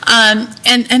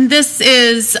 And this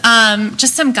is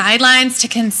just some guidelines to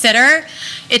consider.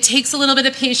 It takes a little bit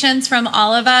of patience from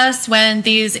all of us when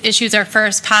these issues are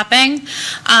first popping.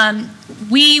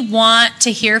 We want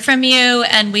to hear from you,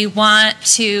 and we want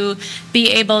to be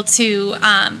able to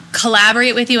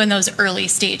collaborate with you in those early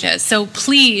stages. So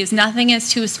please, nothing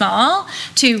is too small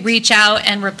to reach out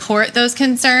and report those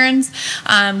concerns.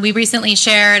 We recently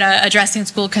shared addressing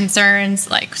school concerns,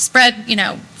 like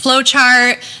flow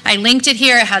chart. I linked it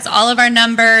here. It has all of our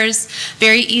numbers.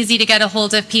 Very easy to get a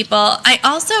hold of people. I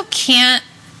also can't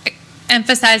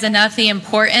emphasize enough the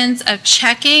importance of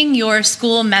checking your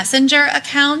school messenger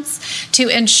accounts to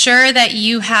ensure that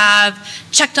you have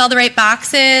checked all the right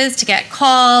boxes to get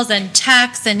calls and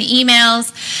texts and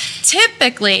emails.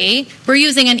 Typically, we're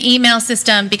using an email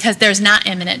system because there's not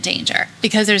imminent danger,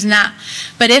 because there's not.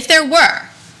 But if there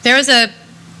was a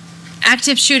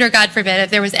active shooter, God forbid, if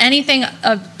there was anything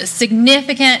of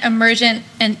significant emergent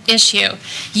an issue,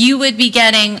 you would be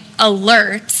getting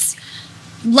alerts,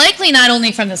 likely not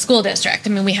only from the school district.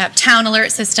 I mean, we have town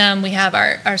alert system, we have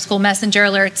our school messenger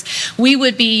alerts. We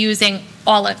would be using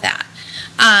all of that.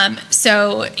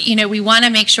 So, we want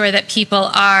to make sure that people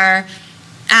are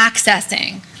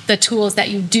accessing the tools that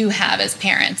you do have as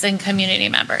parents and community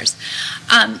members.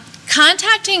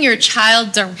 Contacting your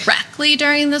child directly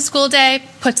during the school day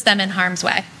puts them in harm's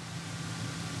way.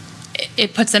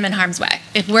 It puts them in harm's way.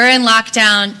 If we're in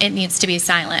lockdown, it needs to be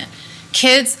silent.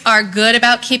 Kids are good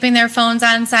about keeping their phones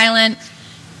on silent,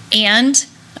 and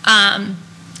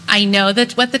I know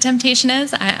that what the temptation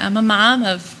is. I'm a mom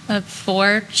of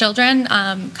 4 children,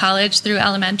 college through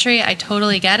elementary. I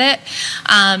totally get it,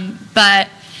 but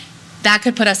that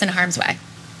could put us in harm's way.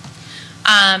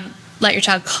 Let your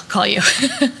child call you.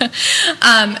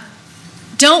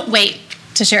 Don't wait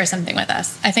to share something with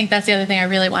us. I think that's the other thing I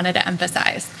really wanted to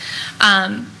emphasize.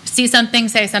 See something,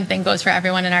 say something goes for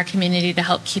everyone in our community to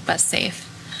help keep us safe.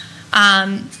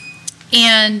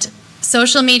 And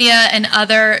social media and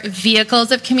other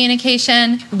vehicles of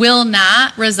communication will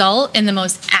not result in the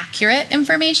most accurate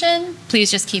information.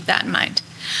 Please just keep that in mind.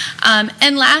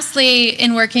 And lastly,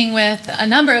 in working with a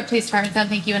number of police departments, I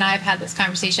think you and I have had this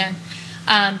conversation,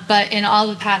 but in all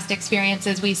the past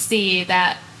experiences, we see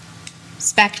that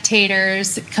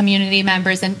spectators, community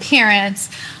members, and parents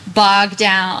bog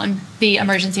down the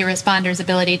emergency responders'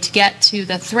 ability to get to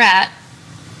the threat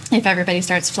if everybody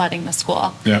starts flooding the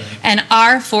school. Yeah. And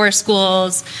our 4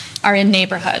 schools are in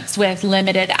neighborhoods with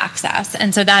limited access.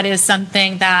 And so that is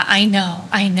something that I know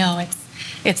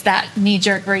it's that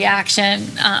knee-jerk reaction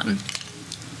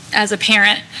as a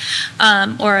parent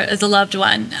or as a loved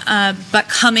one. But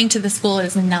coming to the school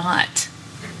is not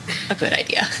a good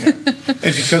idea. And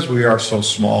because we are so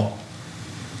small,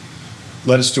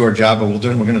 let us do our job, but we're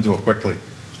going to do it quickly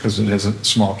because it is a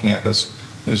small campus,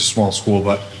 it's a small school,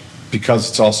 but because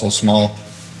it's also small,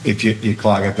 if you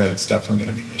clog it, then it's definitely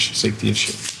going to be an issue, safety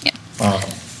issue. Yeah.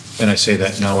 And I say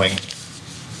that knowing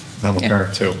I'm a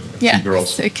parent too, Yeah, 2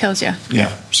 girls. so it kills you.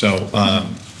 Yeah, so,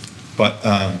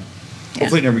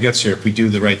 hopefully it never gets here if we do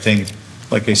the right thing,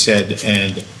 like I said,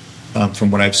 and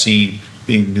from what I've seen,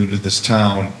 being new to this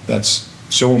town, that's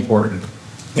so important.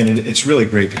 And it's really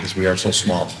great because we are so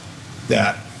small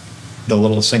that the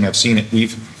littlest thing I've seen it,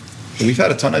 we've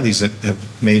had a ton of these that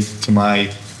have made to my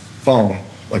phone,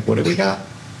 like, what do we got?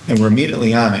 And we're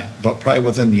immediately on it, but probably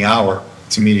within the hour,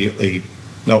 it's immediately,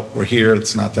 no, we're here,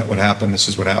 it's not that what happened, this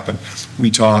is what happened. We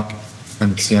talk,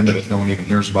 and it's the end of it, no one even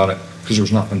hears about it, because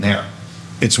there's nothing there.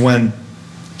 It's when,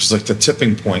 it's like the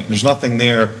tipping point, there's nothing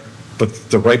there, but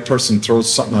the right person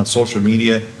throws something on social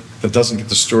media that doesn't get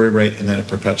the story right, and then it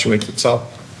perpetuates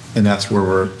itself, and that's where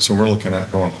we're looking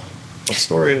at going, what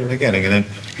story are they getting? And then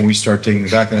when we start digging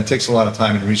back, and it takes a lot of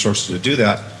time and resources to do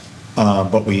that,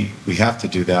 but we have to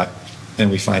do that, and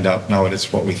we find out, no, it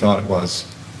is what we thought it was.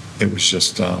 It was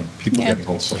just people getting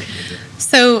hold of social media.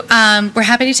 So we're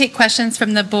happy to take questions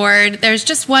from the board. There's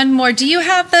just one more. Do you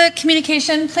have the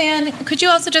communication plan? Could you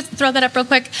also just throw that up real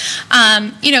quick?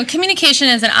 Communication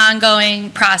is an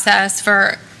ongoing process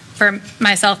for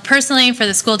myself personally, for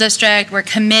the school district. We're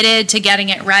committed to getting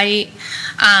it right.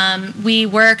 We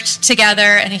worked together,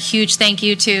 and a huge thank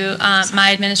you to my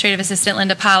administrative assistant,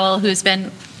 Linda Powell, who's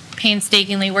been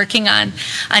painstakingly working on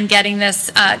getting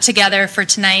this together for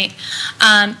tonight.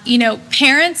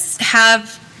 Parents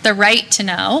have the right to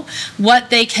know what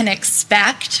they can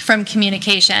expect from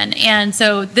communication. And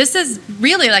so this is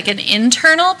really like an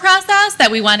internal process that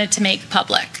we wanted to make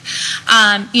public.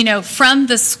 From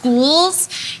the schools,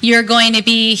 you're going to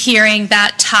be hearing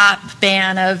that top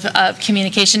band of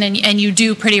communication, and you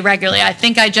do pretty regularly. I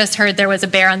think I just heard there was a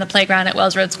bear on the playground at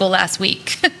Wells Road School last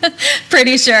week.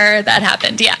 Pretty sure that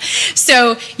happened, yeah.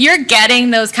 So you're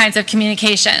getting those kinds of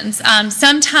communications.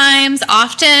 Sometimes,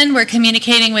 often, we're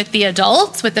communicating with the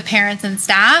adults, with the parents and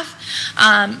staff.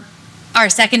 Our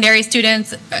secondary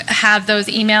students have those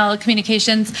email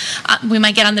communications. We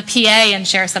might get on the PA and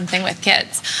share something with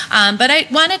kids. But I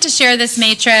wanted to share this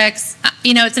matrix.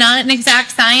 It's not an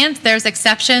exact science. There's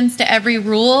exceptions to every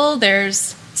rule.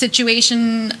 There's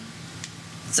situation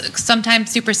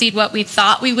sometimes supersede what we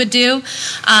thought we would do.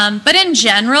 But in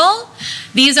general,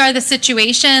 these are the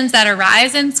situations that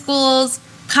arise in schools.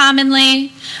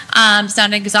 commonly. It's not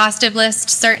an exhaustive list,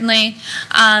 certainly.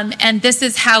 And this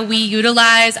is how we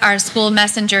utilize our school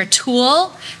messenger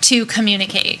tool to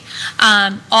communicate.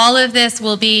 All of this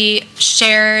will be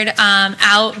shared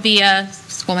out via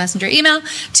school messenger email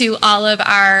to all of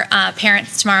our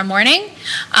parents tomorrow morning,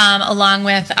 along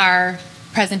with our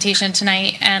presentation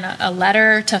tonight and a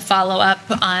letter to follow up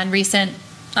on recent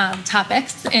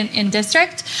topics in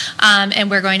district. And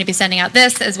we're going to be sending out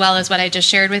this as well as what I just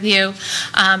shared with you.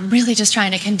 Really just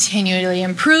trying to continually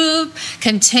improve,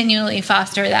 continually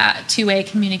foster that two-way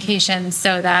communication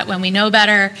so that when we know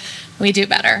better, we do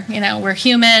better. You know, we're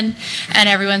human and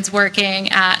everyone's working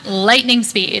at lightning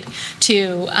speed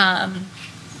to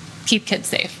keep kids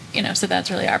safe. You know, so that's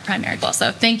really our primary goal.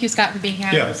 So thank you, Scott, for being here.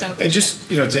 Yeah, So and just,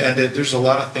 to end it, there's a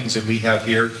lot of things that we have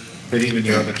here that even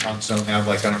your other towns don't have.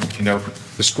 Like, I don't know if you know,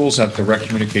 the schools have direct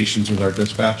communications with our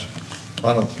dispatch.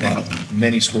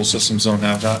 Many school systems don't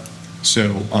have that. So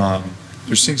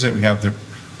there's things that we have, there,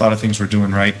 a lot of things we're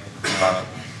doing right.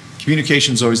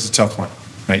 Communication is always the tough one,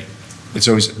 right? It's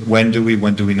always, when do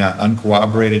we not?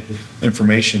 Uncorroborated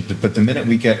information, but the minute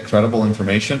we get credible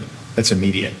information, it's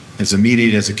immediate. As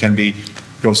immediate as it can be,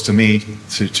 goes to me,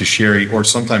 to Sherry, or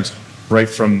sometimes right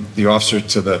from the officer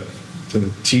to the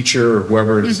teacher or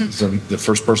whoever it is, the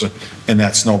first person, and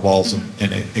that snowballs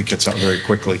and it gets out very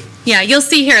quickly. yeah, you'll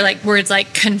see here like words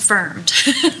like confirmed,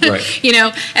 Right. you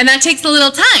know, and that takes a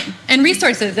little time and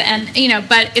resources and, you know,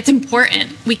 but it's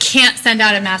important. We can't send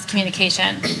out a mass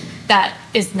communication that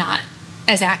is not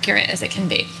as accurate as it can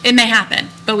be. It may happen,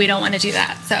 but we don't want to do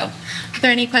that. So are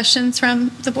there any questions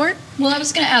from the board? Well, I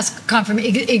was going to ask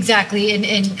exactly,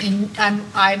 and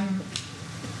I'm,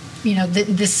 you know,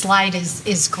 this slide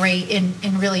is great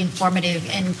and really informative,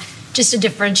 and just to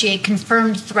differentiate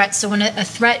confirmed threats. So when a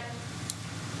threat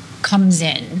comes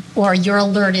in, or you're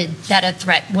alerted that a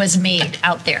threat was made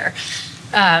out there,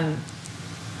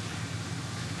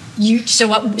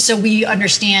 so we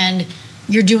understand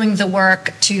you're doing the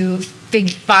work to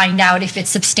find out if it's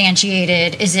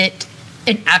substantiated. Is it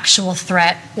an actual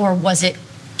threat, or was it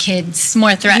kids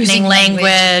More threatening using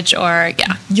language or,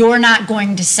 yeah. You're not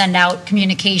going to send out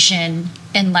communication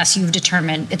unless you've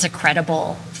determined it's a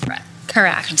credible threat.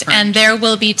 Correct. Confirmed. And there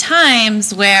will be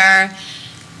times where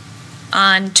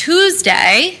on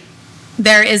Tuesday,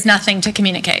 there is nothing to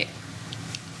communicate.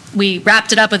 We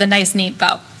wrapped it up with a nice, neat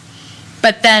bow.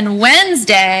 But then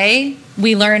Wednesday,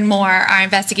 we learn more, our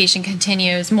investigation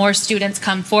continues, more students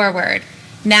come forward.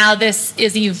 Now this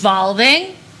is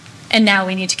evolving, and now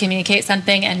we need to communicate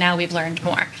something, and now we've learned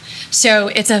more. So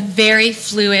it's a very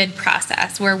fluid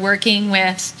process. We're working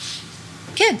with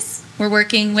kids. We're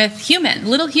working with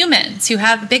little humans who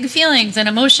have big feelings and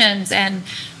emotions and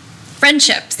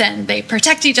friendships, and they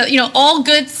protect each other, you know, all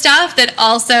good stuff that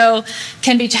also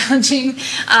can be challenging,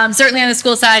 certainly on the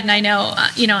school side, and I know,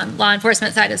 you know, on law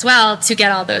enforcement side as well, to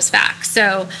get all those facts.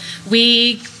 So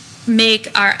we make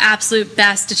our absolute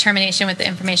best determination with the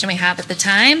information we have at the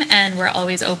time, and we're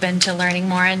always open to learning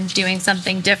more and doing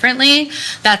something differently.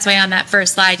 That's why on that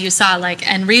first slide you saw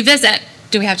and revisit.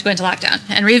 Do we have to go into lockdown?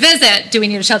 And revisit, do we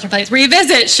need a shelter in place?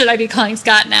 Revisit, should I be calling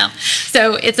Scott now?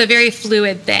 So it's a very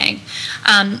fluid thing.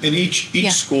 In each Yeah.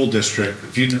 school district,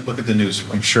 if you look at the news,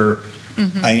 I'm sure,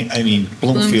 I mean, Bloomfield,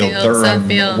 Bloomfield, Durham,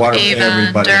 Suffield, Waterford, Avon,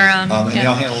 everybody. Durham, And they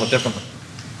all handle it differently,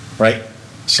 right?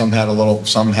 Some had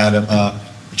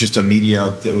just a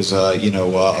media, it was a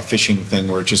phishing thing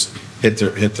where it just hit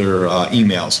their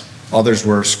emails. Others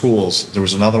were schools. There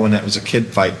was another one that was a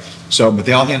kid fight. So, but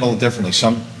they all handled it differently.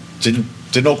 Some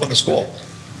didn't open the school.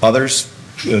 Others,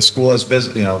 the school as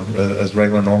business, as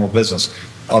regular normal business.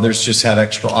 Others just had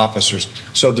extra officers.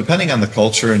 So depending on the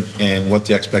culture and what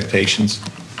the expectations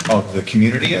of the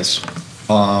community is,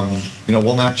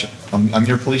 we'll match it. I'm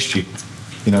your police chief,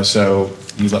 so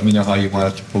you let me know how you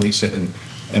want to police it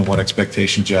and what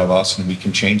expectations you have of us, and we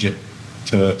can change it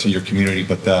to your community.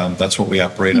 But that's what we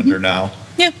operate under now.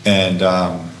 Yeah. And,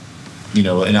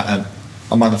 and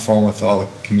I'm on the phone with all the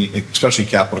community, especially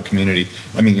Capital community.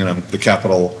 I mean, the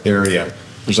Capital area.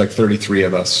 There's like 33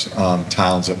 of us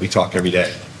towns that we talk every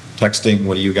day. Texting,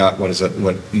 what do you got? What is it?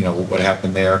 What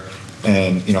happened there?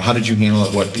 And, how did you handle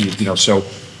it? So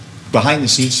behind the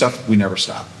scenes stuff, we never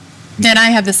stop. And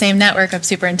I have the same network of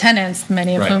superintendents,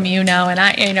 many of Right. whom you know,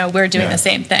 and we're doing Yeah. the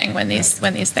same thing when these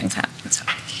things happen. So.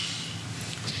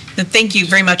 Thank you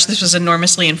very much. This was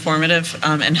enormously informative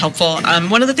and helpful.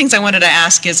 One of the things I wanted to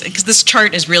ask is, because this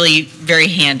chart is really very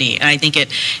handy, and I think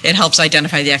it helps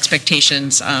identify the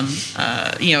expectations,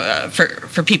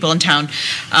 for people in town.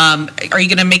 Are you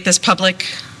going to make this public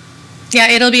Yeah,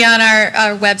 it'll be on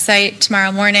our website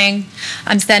tomorrow morning.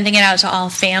 I'm sending it out to all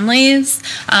families,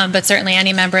 but certainly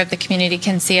any member of the community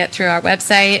can see it through our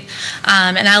website.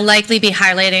 And I'll likely be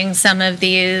highlighting some of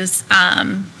these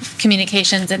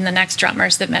communications in the next drummer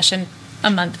submission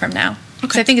a month from now.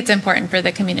 Because I think it's important for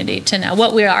the community to know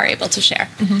what we are able to share.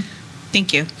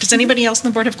 Thank you. Does anybody else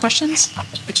on the board have questions?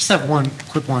 I just have one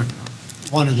quick one.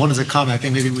 One is a comment. I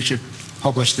think maybe we should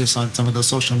publish this on some of those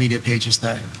social media pages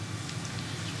that.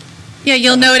 Yeah,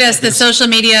 you'll notice the social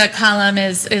media column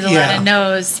is a lot Yeah. of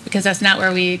no's because that's not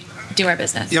where we do our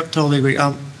business. Yep, totally agree.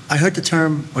 I heard the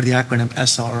term or the acronym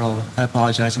SRO. I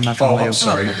apologize. I'm not Oh, familiar. I'm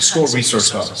sorry, the school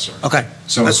resource officer. Okay,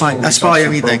 So that's a school fine. That's probably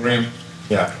resource everything. program,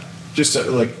 yeah, just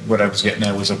like what I was getting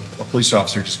at was a police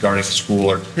officer just guarding a school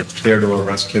or there to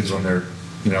arrest kids when they're,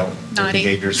 their Naughty.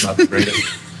 behavior's not the greatest.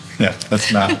 Yeah,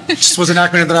 that's not. Just was an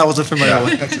acronym that I wasn't familiar Yeah.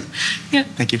 with. That's it. Yeah.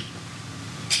 Thank you.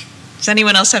 Does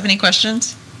anyone else have any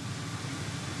questions?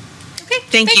 Okay,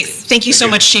 thank you. thanks. Thank you so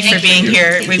much, Chief, for being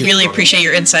here. We really appreciate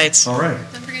your insights. All right.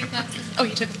 Don't forget your glasses. Oh,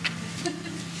 you took them.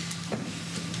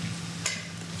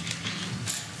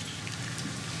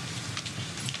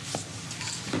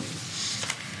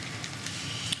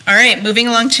 All right, moving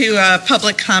along to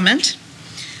public comment.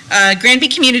 Granby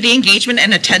community engagement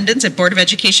and attendance at Board of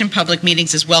Education public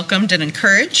meetings is welcomed and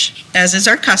encouraged. As is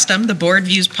our custom, the board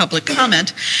views public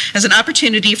comment as an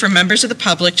opportunity for members of the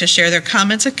public to share their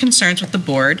comments and concerns with the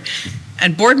board,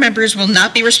 and board members will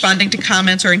not be responding to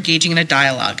comments or engaging in a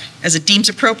dialogue. As it deems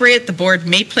appropriate, the board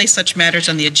may place such matters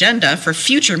on the agenda for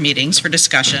future meetings for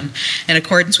discussion in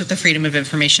accordance with the Freedom of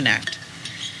Information Act.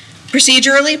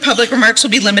 Procedurally, public remarks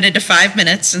will be limited to 5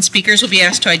 minutes, and speakers will be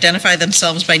asked to identify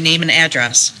themselves by name and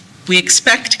address. We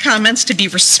expect comments to be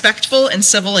respectful and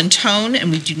civil in tone,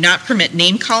 and we do not permit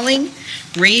name-calling,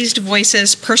 raised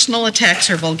voices, personal attacks,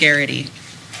 or vulgarity.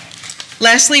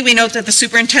 Lastly, we note that the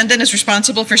superintendent is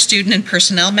responsible for student and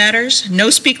personnel matters. No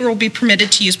speaker will be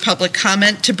permitted to use public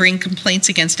comment to bring complaints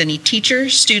against any teacher,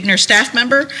 student, or staff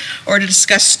member, or to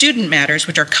discuss student matters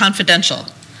which are confidential.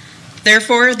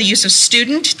 Therefore, the use of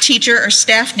student, teacher, or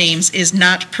staff names is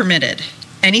not permitted.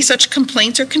 Any such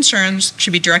complaints or concerns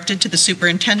should be directed to the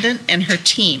superintendent and her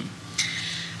team.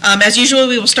 As usual,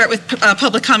 we will start with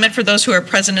public comment for those who are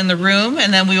present in the room,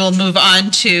 and then we will move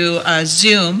on to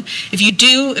Zoom. If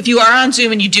you are on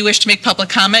Zoom and you do wish to make public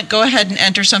comment, go ahead and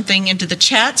enter something into the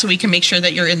chat so we can make sure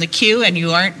that you're in the queue and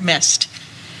you aren't missed.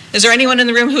 Is there anyone in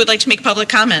the room who would like to make public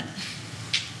comment?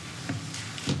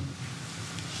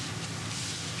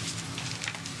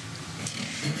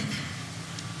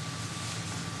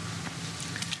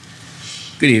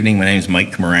 Good evening. My name is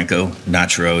Mike Komarenko,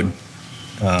 Notch Road.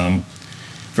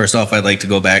 First off, I'd like to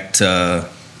go back to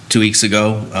 2 weeks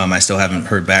ago. I still haven't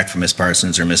heard back from Ms.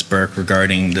 Parsons or Ms. Burke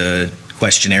regarding the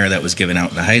questionnaire that was given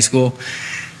out in the high school.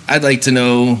 I'd like to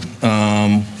know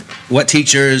what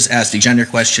teachers asked the gender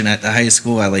question at the high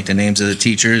school. I'd like the names of the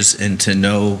teachers and to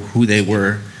know who they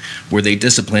were. Were they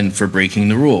disciplined for breaking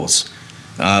the rules?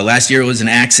 Last year it was an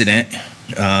accident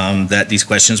that these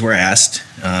questions were asked.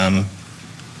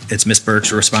 It's Ms.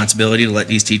 Burke's responsibility to let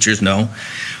these teachers know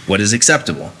what is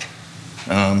acceptable.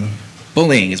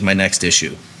 Bullying is my next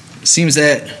issue. It seems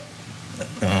that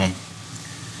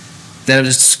if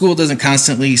the school doesn't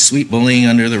constantly sweep bullying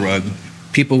under the rug,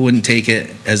 people wouldn't take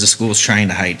it as the school's trying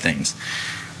to hide things.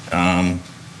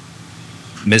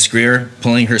 Ms. Greer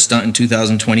pulling her stunt in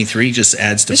 2023 just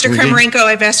adds to Mr. Kremarenko,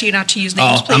 I've asked you not to use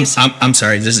names, please. I'm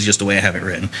sorry, this is just the way I have it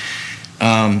written.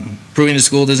 Proving the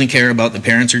school doesn't care about the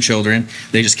parents or children,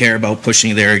 they just care about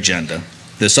pushing their agenda.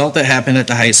 The assault that happened at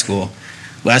the high school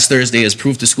last Thursday has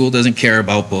proved the school doesn't care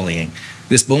about bullying.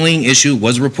 This bullying issue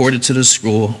was reported to the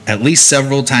school at least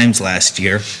several times last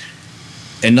year,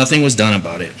 and nothing was done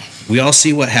about it. We all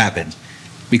see what happened.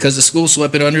 Because the school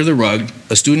swept it under the rug,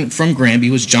 a student from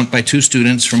Granby was jumped by 2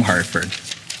 students from Hartford.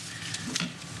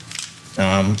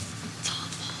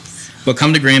 But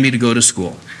come to Granby to go to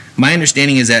school. My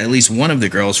understanding is that at least one of the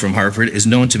girls from Hartford is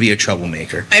known to be a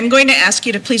troublemaker. I'm going to ask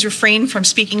you to please refrain from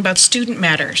speaking about student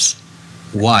matters.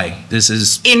 Why? This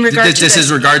is In regard to this the-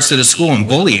 is regards to the school and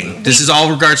bullying. This is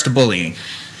all regards to bullying.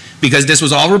 Because this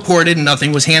was all reported and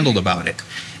nothing was handled about it.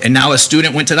 And now a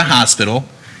student went to the hospital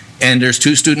and there's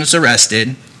 2 students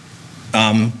arrested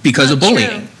because of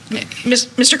bullying.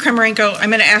 Mr. Kremarenko, I'm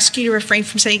going to ask you to refrain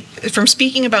from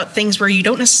speaking about things where you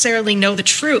don't necessarily know the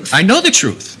truth. I know the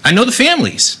truth. I know the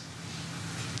families.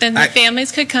 Then the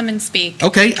families could come and speak.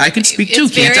 Okay, I can speak too,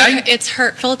 can't I? It's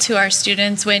hurtful to our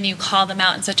students when you call them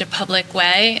out in such a public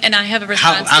way, and I have a I'm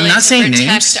responsibility not to saying protect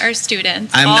names. our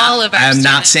students, I'm all of our I'm students.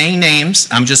 not saying names.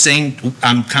 I'm just saying,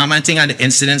 I'm commenting on the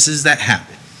incidences that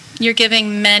happen. You're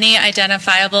giving many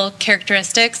identifiable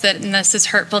characteristics and this is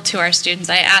hurtful to our students.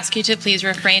 I ask you to please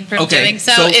refrain from Okay, doing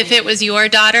so. so- If it was your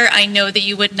daughter, I know that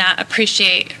you would not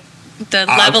appreciate the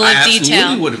level of I detail.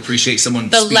 absolutely would appreciate someone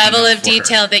The speaking level up of for her.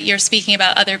 detail that you're speaking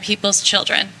about other people's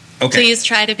children. Okay. Please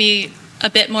try to be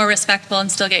a bit more respectful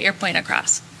and still get your point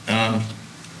across. My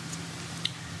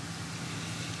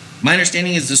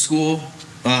understanding is the school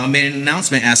made an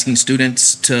announcement asking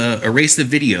students to erase the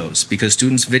videos because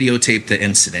students videotaped the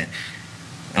incident.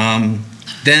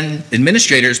 Then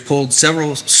administrators pulled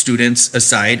several students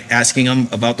aside, asking them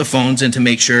about the phones and to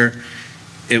make sure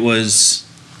it was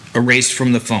erased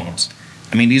from the phones.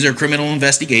 I mean, these are criminal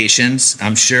investigations.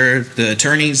 I'm sure the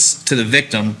attorneys to the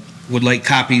victim would like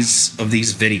copies of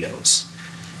these videos.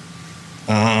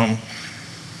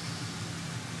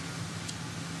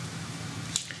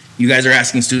 You guys are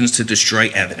asking students to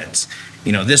destroy evidence.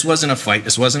 You know, this wasn't a fight.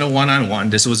 This wasn't a one-on-one.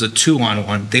 This was a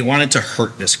two-on-one. They wanted to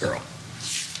hurt this girl.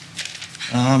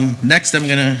 Next,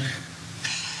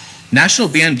 National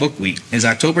Banned Book Week is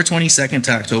October 22nd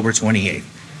to October 28th.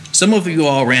 Some of you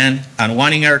all ran on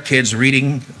wanting our kids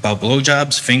reading about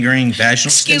blowjobs, fingering,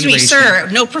 vaginal Excuse me, stimulation. sir,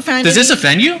 no profanity. Does this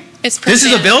offend you? It's This is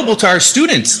profanity. available to our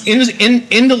students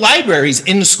in the libraries,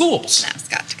 in the schools. That's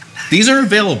got to come back. These are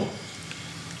available.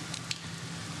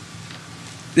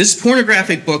 This is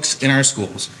pornographic books in our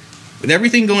schools. With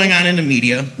everything going on in the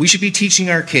media, we should be teaching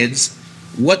our kids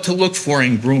what to look for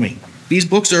in grooming. These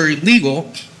books are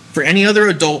illegal for any other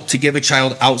adult to give a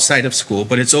child outside of school,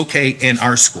 but it's okay in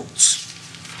our schools.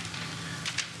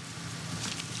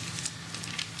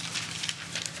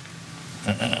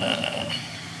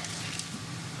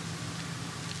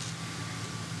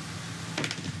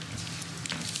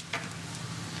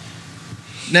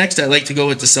 Next, I'd like to go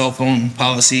with the cell phone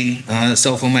policy. The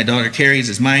cell phone my daughter carries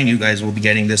is mine. You guys will be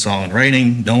getting this all in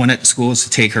writing. No one at the school is to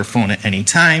take her phone at any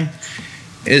time.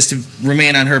 It is to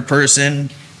remain on her person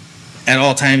at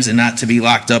all times and not to be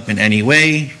locked up in any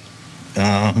way.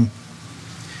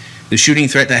 The shooting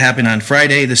threat that happened on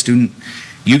Friday,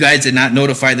 you guys did not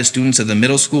notify the students of the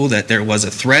middle school that there was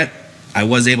a threat. I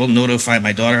was able to notify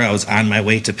my daughter. I was on my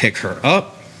way to pick her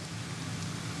up.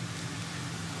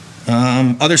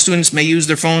 Other students may use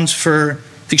their phones to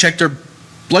check their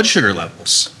blood sugar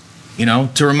levels,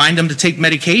 to remind them to take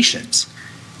medications.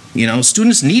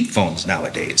 Students need phones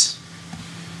nowadays.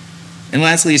 And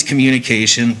lastly is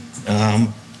communication.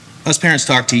 Us parents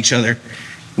talk to each other.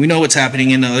 We know what's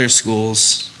happening in the other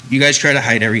schools. You guys try to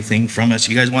hide everything from us.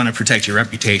 You guys want to protect your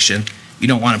reputation. You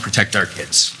don't want to protect our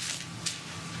kids.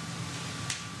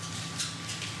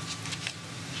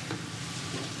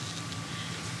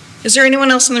 Is there anyone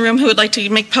else in the room who would like to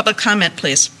make public comment,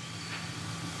 please?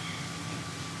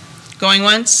 Going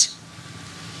once?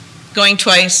 Going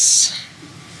twice?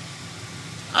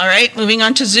 All right, moving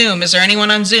on to Zoom. Is there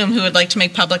anyone on Zoom who would like to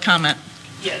make public comment?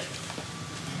 Yes.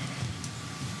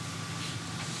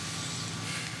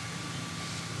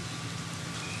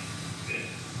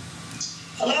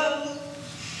 Hello?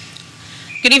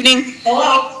 Good evening.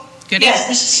 Hello? Good Yes, evening.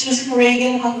 this is Susan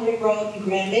Reagan, Hungary Road in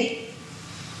Granby.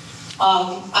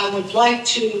 I would like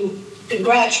to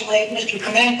congratulate Mr.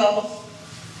 Kremenko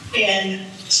in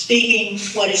speaking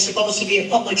what is supposed to be a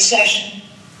public session,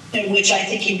 in which I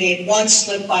think he made one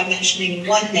slip by mentioning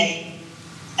one name,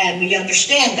 and we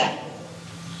understand that.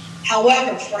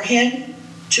 However, for him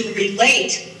to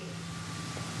relate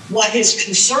what his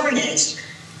concern is,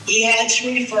 he had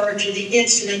to refer to the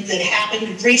incident that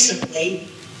happened recently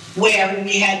where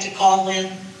we had to call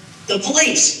in the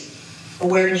police, or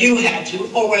where you had to,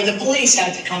 or where the police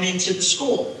had to come into the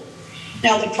school.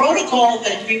 Now, the protocol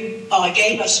that you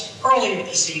gave us earlier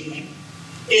this evening,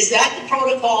 is that the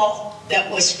protocol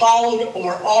that was followed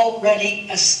or already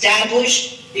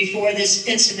established before this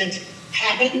incident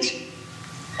happened?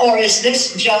 Or is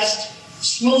this just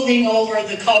smoothing over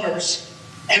the covers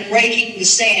and raking the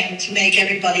sand to make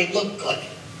everybody look good?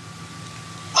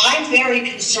 I'm very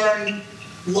concerned,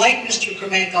 like Mr.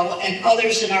 Kremenko and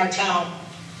others in our town,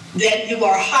 that you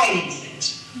are hiding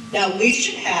things. Now, we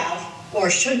should have, or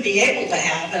should be able to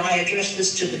have, and I address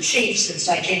this to the chief since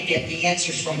I can't get the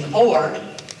answers from the board,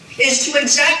 is to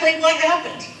exactly what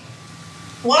happened.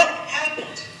 What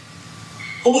happened?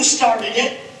 Who started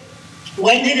it?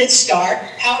 When did it start?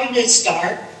 How did it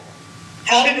start?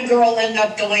 How did a girl end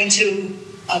up going to,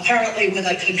 apparently with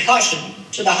a concussion,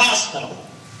 to the hospital?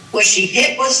 Was she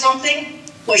hit with something?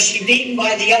 Was she beaten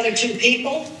by the other two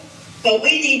people? But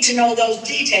we need to know those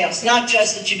details, not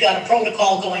just that you've got a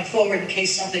protocol going forward in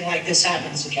case something like this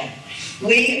happens again.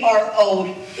 We are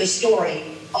owed the story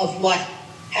of what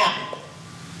happened.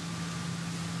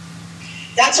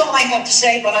 That's all I have to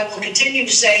say, but I will continue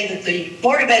to say that the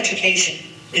Board of Education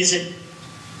is a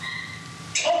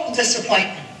total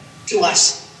disappointment to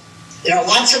us. There are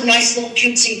lots of nice little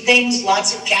cutesy things,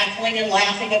 lots of cackling and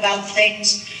laughing about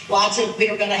things, lots of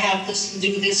we're going to have this and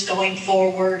do this going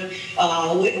forward.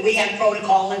 We have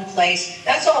protocol in place.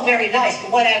 That's all very nice,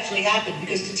 but what actually happened?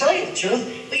 Because to tell you the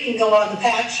truth, we can go on the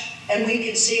patch and we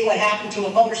can see what happened to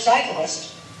a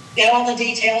motorcyclist, get all the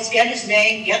details, get his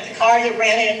name, get the car that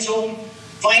ran into him,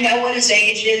 find out what his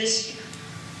age is,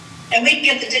 and we can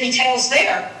get the details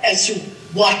there as to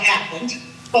what happened,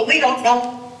 but we don't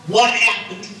know what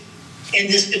happened in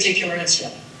this particular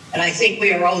incident. And I think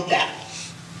we are owed that.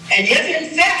 And if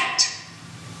in fact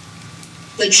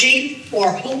the chief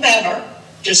or whomever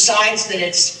decides that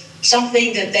it's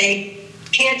something that they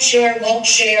can't share, won't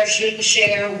share, shouldn't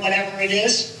share, whatever it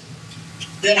is,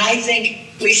 then I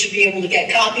think we should be able to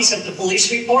get copies of the police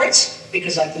reports,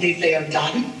 because I believe they are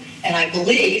done. And I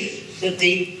believe that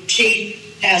the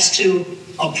chief has to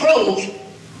approve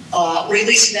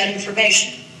releasing that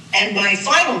information. And my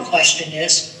final question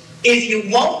is, if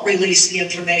you won't release the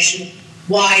information,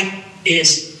 why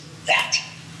is that?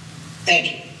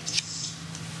 Thank you.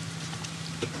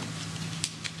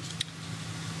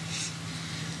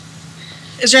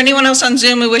 Is there anyone else on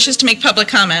Zoom who wishes to make public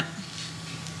comment?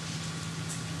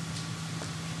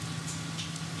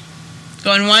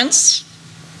 Going once?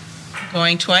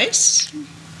 Going twice?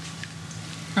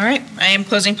 All right, I am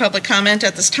closing public comment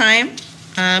at this time.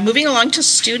 Moving along to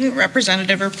student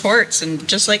representative reports, and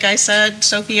just like I said,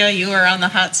 Sophia, you are on the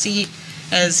hot seat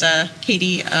as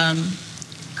Katie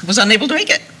was unable to make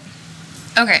it.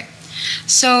 Okay,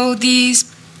 so these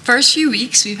first few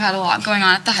weeks we've had a lot going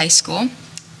on at the high school,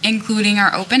 including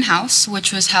our open house,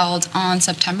 which was held on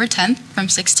September 10th from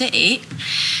 6 to 8,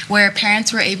 where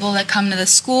parents were able to come to the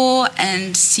school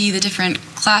and see the different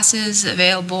classes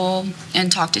available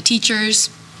and talk to teachers.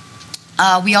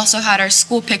 We also had our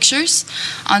school pictures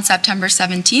on September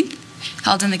 17th,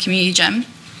 held in the community gym.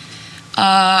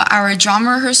 Our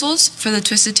drama rehearsals for the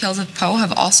Twisted Tales of Poe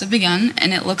have also begun,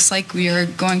 and it looks like we are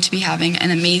going to be having an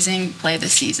amazing play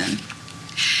this season.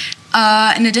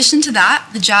 In addition to that,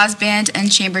 the jazz band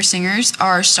and chamber singers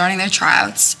are starting their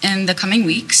tryouts in the coming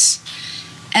weeks.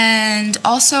 And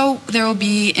also, there will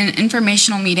be an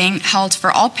informational meeting held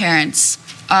for all parents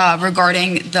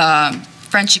regarding the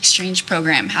French exchange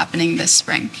program happening this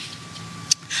spring.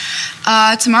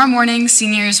 Tomorrow morning,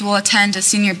 seniors will attend a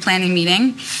senior planning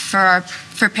meeting for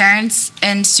parents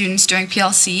and students during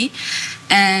PLC,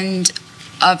 and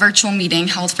a virtual meeting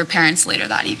held for parents later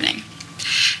that evening.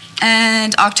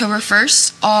 And October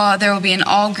 1st, there will be an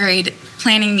all-grade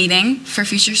planning meeting for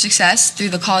future success through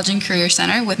the College and Career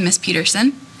Center with Ms.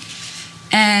 Peterson.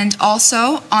 And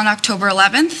also, on October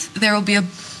 11th, there will be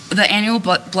the annual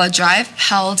blood drive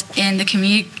held in the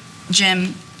community gym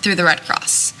through the Red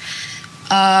Cross.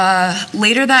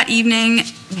 Later that evening,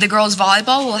 the girls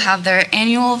volleyball will have their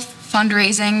annual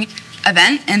fundraising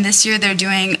event, and this year they're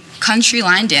doing country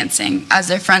line dancing as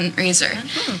their fundraiser.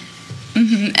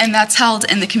 And that's held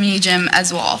in the community gym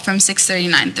as well from 6:30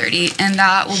 to 9:30, and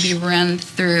that will be run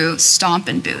through Stomp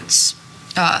and Boots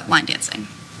line dancing.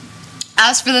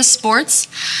 As for the sports,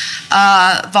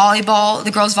 volleyball,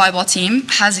 the girls volleyball team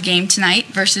has a game tonight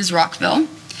versus Rockville.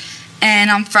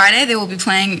 And on Friday, they will be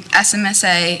playing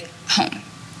SMSA home.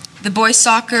 The boys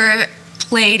soccer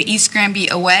played East Granby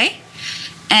away,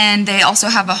 and they also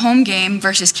have a home game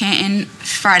versus Canton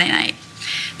Friday night.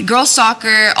 The girls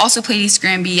soccer also played East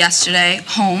Granby yesterday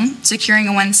home, securing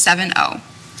a win 7-0.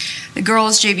 The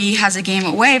girls JV has a game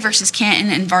away versus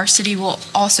Canton, and varsity will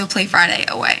also play Friday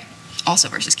away, also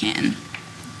versus Canton.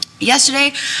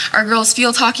 Yesterday, our girls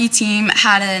field hockey team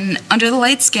had an under the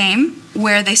lights game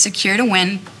where they secured a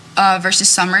win versus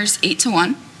Summers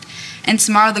 8-1. And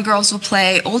tomorrow the girls will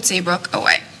play Old Saybrook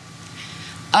away.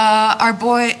 Our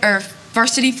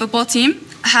varsity football team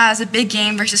has a big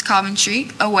game versus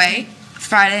Coventry away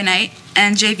Friday night,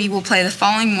 and JV will play the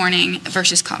following morning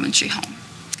versus Coventry home.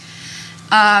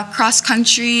 Cross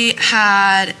country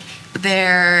had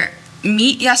their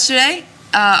meet yesterday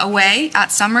away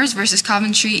at Summers versus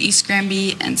Coventry, East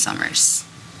Granby, and Summers.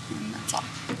 And that's all.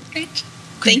 Great.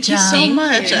 Thank you so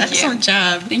much. Excellent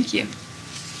job. Thank you.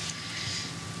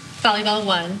 Volleyball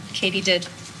won. Katie did.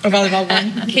 Oh, volleyball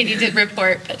won. Katie did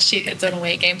report, but it's an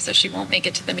away game, so she won't make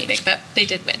it to the meeting, but they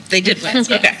did win. They did win.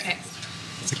 Okay.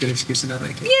 It's a good excuse to not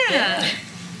make it. Yeah.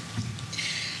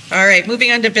 All right,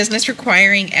 moving on to business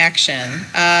requiring action.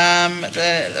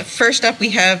 The first up, we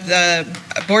have the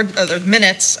board the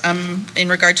minutes in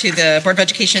regard to the Board of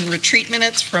Education retreat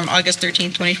minutes from August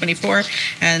 13th, 2024,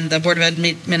 and the Board of Ed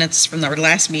minutes from our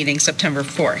last meeting, September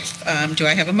 4th. Do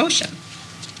I have a motion?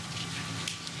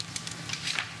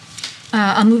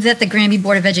 I'll move that the Granby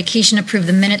Board of Education approve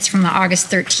the minutes from the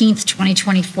August 13th,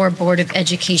 2024 Board of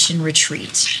Education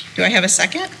retreat. Do I have a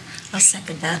second? I'll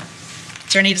second that.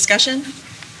 Is there any discussion?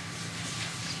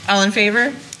 All in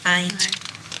favor? Aye.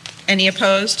 Any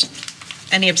opposed?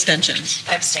 Any abstentions?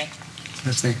 I abstain.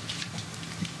 Let's see.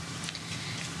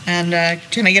 And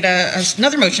can I get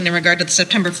another motion in regard to the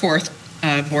September 4th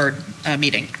board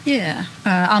meeting? Yeah.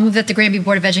 I'll move that the Granby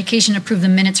Board of Education approve the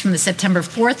minutes from the September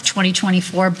 4th,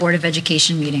 2024 Board of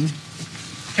Education meeting. Do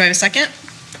I have a second?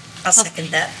 I'll second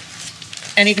that.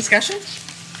 Any discussion?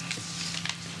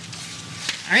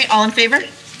 All right, all in favor?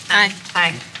 Aye.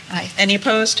 Aye. Aye. Any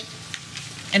opposed?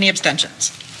 Any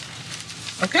abstentions?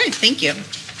 Okay, thank you.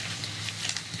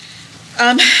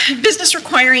 Business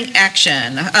requiring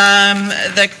action.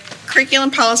 The Curriculum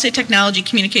Policy Technology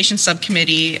Communication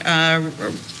Subcommittee,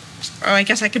 I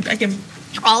guess I can.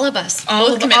 All of us.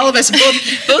 All of us,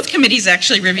 both committees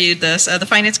actually reviewed this. The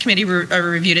Finance Committee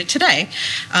reviewed it today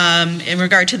in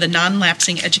regard to the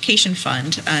non-lapsing education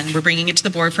fund, and we're bringing it to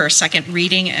the board for a second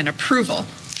reading and approval.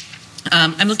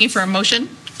 I'm looking for a motion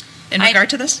in regard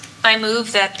to this. I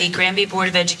move that the Granby Board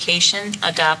of Education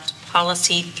adopt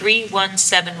Policy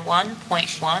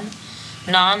 3171.1,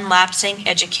 Non-Lapsing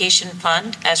Education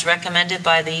Fund, as recommended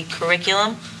by the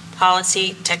Curriculum,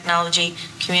 Policy, Technology,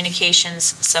 Communications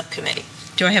Subcommittee.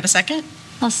 Do I have a second?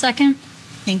 I'll second.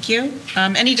 Thank you.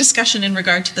 Any discussion in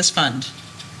regard to this fund?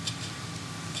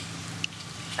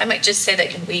 I might just say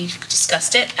that we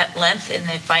discussed it at length in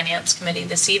the Finance Committee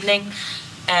this evening,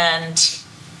 and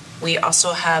we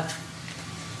also have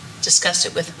discussed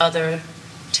it with other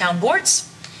town boards,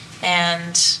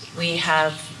 and we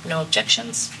have no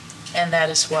objections, and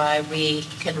that is why we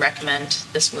can recommend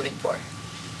this moving forward.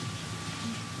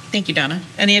 Thank you, Donna.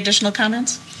 Any additional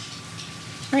comments?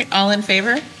 All right, all in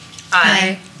favor?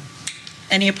 Aye.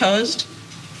 Any opposed?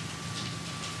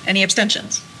 Any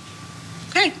abstentions?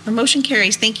 Okay, the motion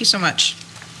carries. Thank you so much.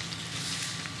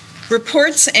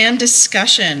 Reports and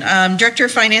discussion. Director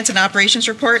of Finance and Operations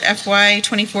Report,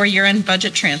 FY24 year-end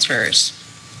budget transfers.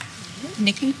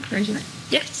 Nikki, raise your hand.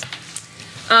 Yes.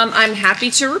 I'm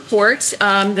happy to report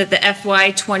that the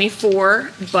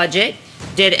FY24 budget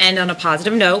did end on a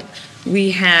positive note.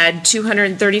 We had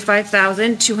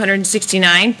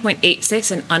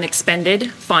 $235,269.86 in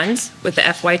unexpended funds with the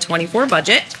FY24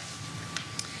 budget.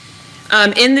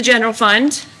 In the general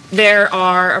fund, there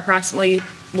are approximately,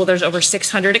 well, there's over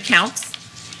 600 accounts.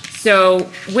 So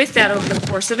with that, over the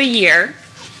course of a year,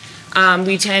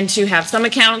 we tend to have some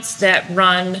accounts that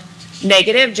run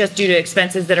negative just due to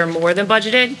expenses that are more than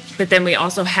budgeted, but then we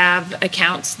also have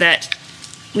accounts that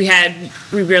we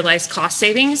realized cost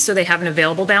savings, so they have an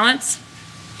available balance.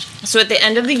 So at the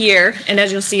end of the year, and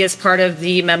as you'll see as part of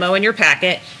the memo in your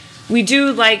packet, we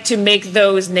do like to make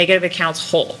those negative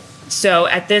accounts whole. So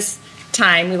at this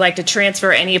time, we like to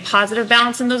transfer any positive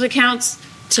balance in those accounts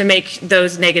to make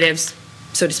those negatives,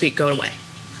 so to speak, go away.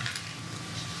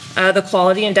 The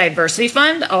Quality and Diversity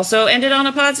Fund also ended on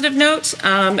a positive note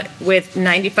with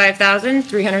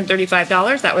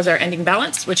 $95,335. That was our ending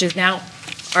balance, which is now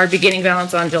our beginning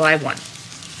balance on July 1.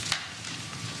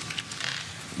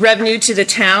 Revenue to the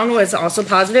town was also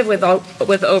positive with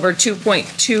over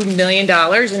 $2.2 million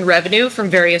in revenue from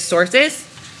various sources.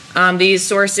 These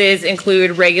sources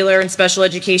include regular and special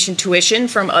education tuition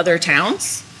from other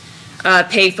towns,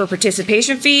 pay for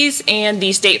participation fees, and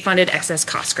the state-funded excess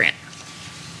cost grant.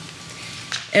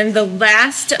 And the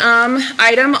last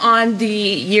item on the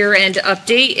year-end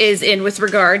update is with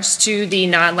regards to the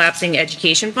non-lapsing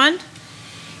education fund.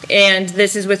 And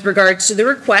this is with regards to the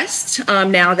request,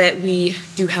 now that we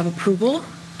do have approval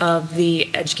of the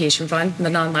education fund, the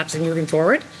non-lapsing moving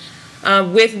forward.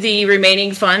 With the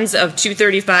remaining funds of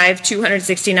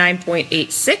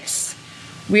 $235,269.86,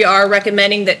 we are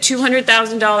recommending that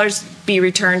 $200,000 be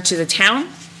returned to the town,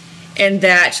 and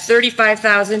that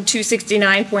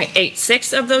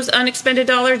 $35,269.86 of those unexpended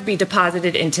dollars be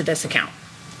deposited into this account.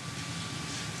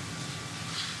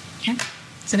 Okay.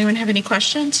 Does anyone have any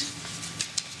questions?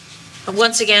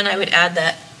 Once again, I would add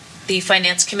that the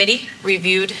Finance Committee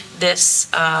reviewed this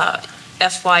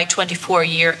FY24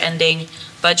 year-ending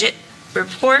budget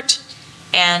report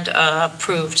and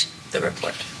approved the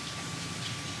report.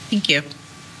 Thank you.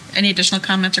 Any additional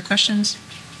comments or questions?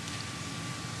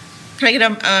 Can I get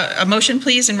a motion,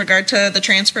 please, in regard to the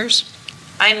transfers?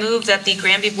 I move that the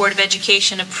Granby Board of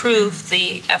Education approve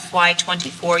the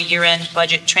FY24 year-end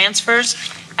budget transfers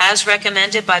as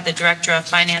recommended by the Director of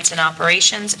Finance and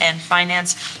Operations and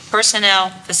Finance Personnel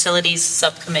Facilities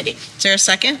Subcommittee. Is there a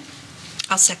second?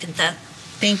 I'll second that.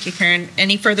 Thank you, Karen.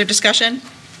 Any further discussion?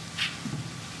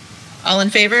 All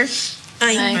in favor?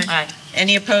 Aye.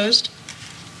 Any opposed?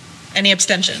 Any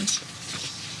abstentions?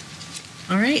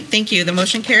 All right, thank you. The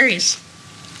motion carries.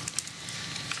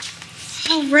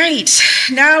 All right,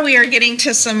 now we are getting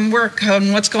to some work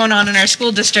on what's going on in our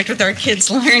school district with our kids'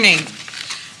 learning.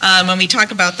 When we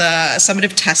talk about the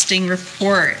summative testing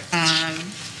report,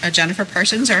 Jennifer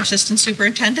Parsons, our assistant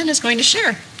superintendent, is going to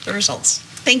share the results.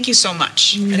 Thank you so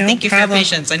much. And thank you for your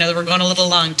patience. I know that we're going a little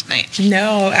long tonight.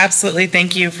 No, absolutely.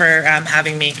 Thank you for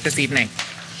having me this evening.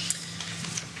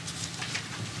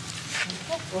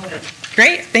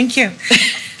 Great, thank you.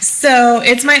 So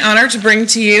it's my honor to bring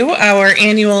to you our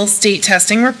annual state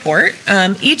testing report.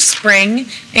 Each spring,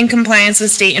 in compliance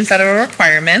with state and federal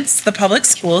requirements, the public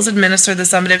schools administer the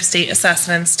summative state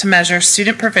assessments to measure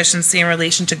student proficiency in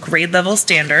relation to grade level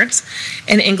standards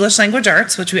in English language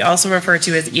arts, which we also refer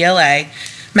to as ELA,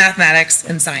 mathematics,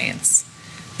 and science.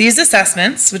 These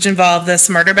assessments, which involve the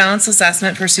Smarter Balance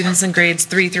assessment for students in grades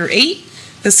 3 through 8,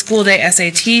 the school day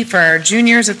SAT for our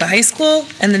juniors at the high school,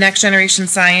 and the Next Generation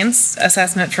Science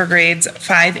assessment for grades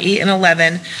 5, 8, and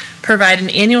 11 provide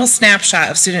an annual snapshot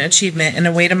of student achievement and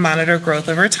a way to monitor growth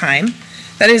over time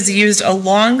that is used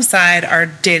alongside our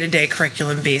day-to-day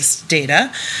curriculum-based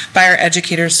data by our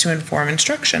educators to inform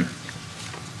instruction.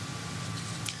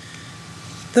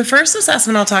 The first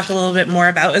assessment I'll talk a little bit more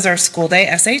about is our school day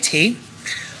SAT.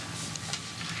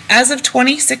 As of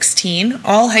 2016,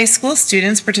 all high school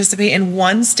students participate in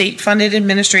one state-funded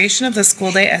administration of the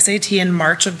school day SAT in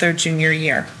March of their junior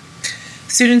year.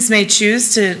 Students may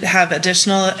choose to have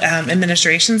additional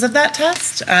administrations of that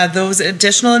test. Those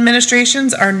additional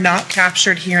administrations are not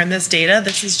captured here in this data.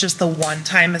 This is just the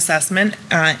one-time assessment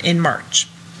in March.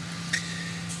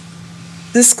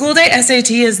 The school day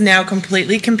SAT is now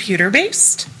completely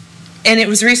computer-based. And it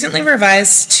was recently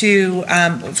revised to,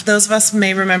 for those of us who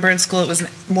may remember in school, it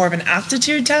was more of an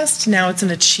aptitude test. Now it's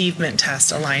an achievement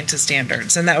test aligned to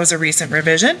standards. And that was a recent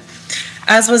revision,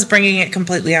 as was bringing it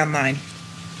completely online.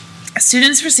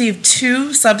 Students receive 2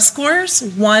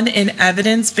 subscores, one in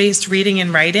evidence-based reading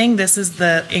and writing. This is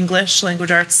the English language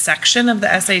arts section of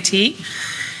the SAT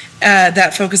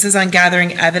that focuses on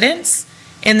gathering evidence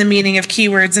and the meaning of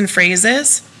keywords and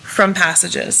phrases from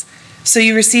passages. So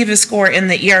you receive a score in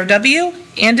the ERW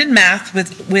and in math,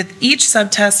 with each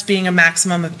subtest being a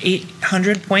maximum of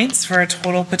 800 points for a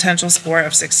total potential score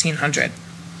of 1,600.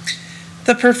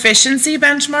 The proficiency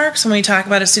benchmarks, when we talk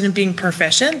about a student being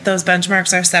proficient, those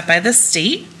benchmarks are set by the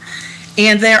state,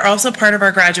 and they are also part of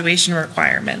our graduation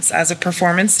requirements as a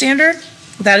performance standard.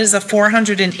 That is a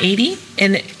 480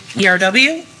 in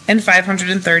ERW and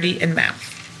 530 in math.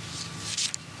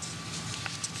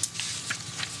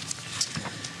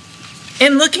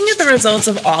 In looking at the results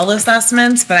of all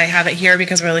assessments, but I have it here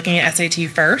because we're looking at SAT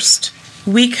first,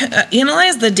 we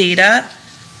analyze the data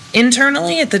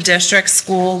internally at the district,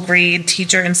 school, grade,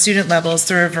 teacher, and student levels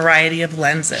through a variety of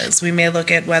lenses. We may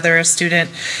look at whether a student,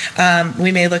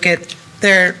 we may look at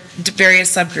their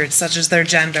various subgroups, such as their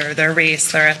gender, their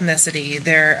race, their ethnicity,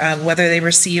 their whether they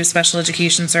receive special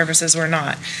education services or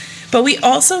not. But we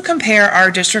also compare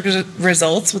our district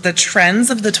results with the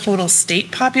trends of the total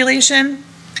state population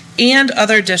and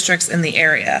other districts in the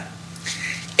area.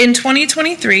 In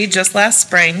 2023, just last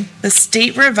spring, the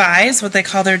state revised what they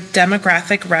call their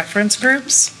demographic reference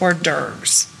groups, or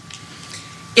DERGs.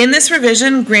 In this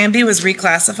revision, Granby was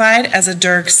reclassified as a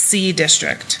DERG C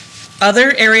district.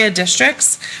 Other area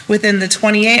districts within the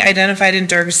 28 identified in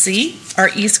DERG C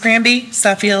are East Granby,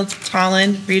 Suffield,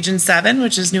 Tolland, Region 7,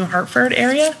 which is New Hartford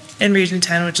area, and Region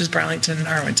 10, which is Burlington and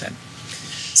Harwinton.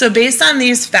 So based on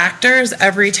these factors,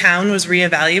 every town was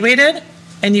reevaluated,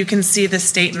 and you can see the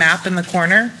state map in the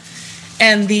corner.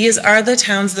 And these are the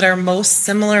towns that are most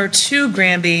similar to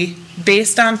Granby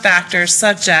based on factors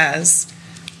such as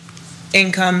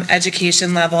income,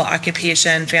 education level,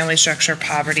 occupation, family structure,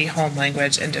 poverty, home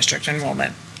language, and district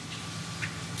enrollment.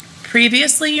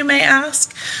 Previously, you may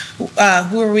ask,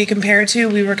 who are we compared to?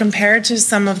 We were compared to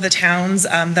some of the towns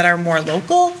that are more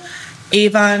local: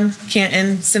 Avon,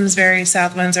 Canton, Simsbury,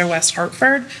 South Windsor, West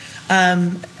Hartford.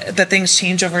 But things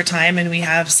change over time, and we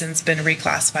have since been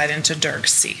reclassified into DERG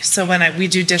C. So when we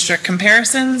do district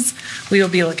comparisons, we will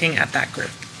be looking at that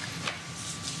group.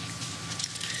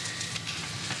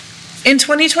 In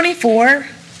 2024,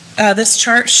 this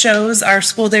chart shows our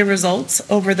school day results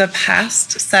over the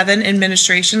past 7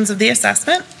 administrations of the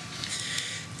assessment.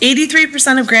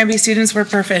 83% of Granby students were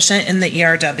proficient in the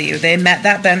ERW. They met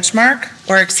that benchmark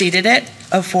or exceeded it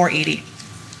of 480.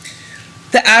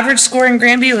 The average score in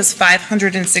Granby was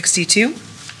 562.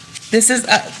 This is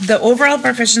the overall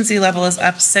proficiency level is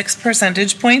up 6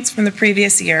 percentage points from the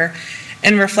previous year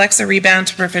and reflects a rebound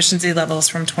to proficiency levels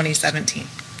from 2017.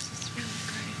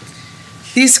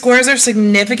 These scores are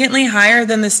significantly higher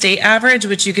than the state average,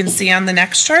 which you can see on the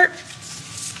next chart.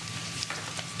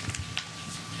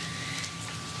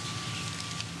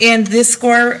 And this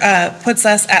score puts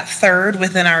us at third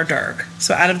within our DIRG.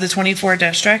 So out of the 24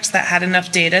 districts that had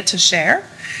enough data to share,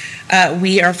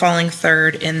 we are falling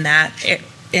third in that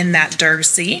DIRG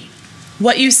C.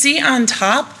 What you see on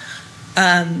top,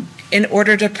 in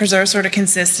order to preserve sort of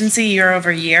consistency year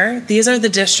over year, these are the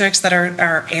districts that are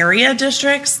our area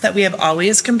districts that we have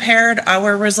always compared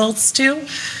our results to.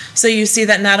 So you see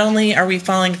that not only are we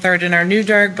falling third in our new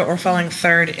DIRG, but we're falling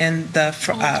third in the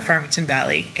Farmington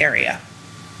Valley area.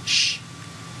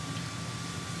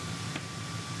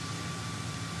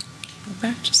 Go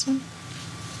back just one.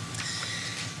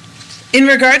 In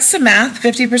regards to math,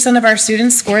 50% of our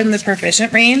students scored in the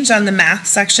proficient range on the math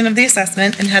section of the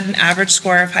assessment and had an average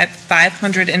score of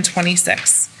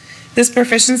 526. This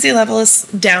proficiency level is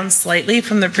down slightly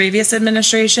from the previous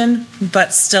administration,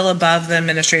 but still above the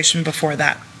administration before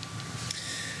that.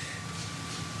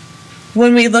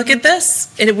 When we look at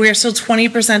this, we're still 20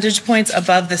 percentage points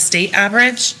above the state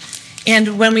average.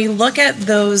 And when we look at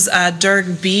those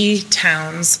DIRG B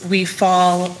towns, we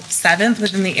fall 7th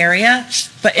within the area,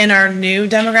 but in our new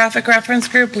demographic reference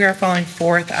group, we are falling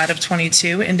 4th out of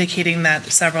 22, indicating that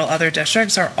several other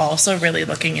districts are also really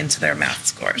looking into their math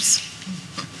scores.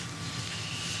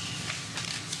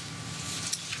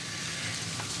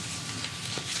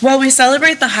 While we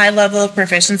celebrate the high level of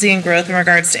proficiency and growth in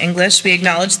regards to English, we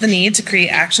acknowledge the need to create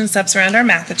action steps around our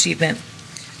math achievement.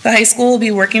 The high school will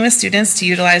be working with students to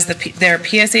utilize their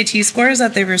PSAT scores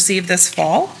that they received this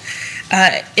fall.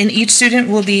 And each student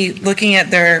will be looking at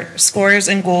their scores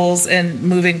and goals and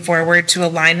moving forward to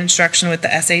align instruction with the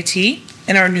SAT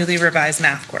in our newly revised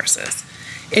math courses.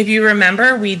 If you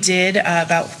remember, we did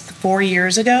about 4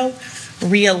 years ago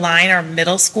realign our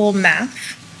middle school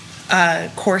math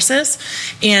courses,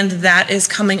 and that is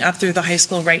coming up through the high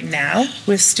school right now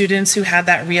with students who have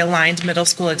that realigned middle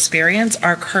school experience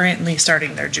are currently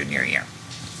starting their junior year.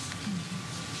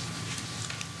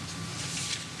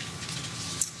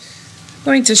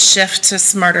 Going to shift to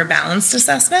smarter balanced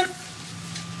assessment.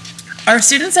 Our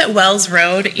students at Wells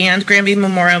Road and Granby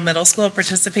Memorial Middle School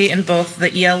participate in both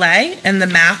the ELA and the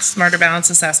Math Smarter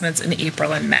Balanced assessments in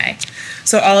April and May.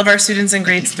 So all of our students in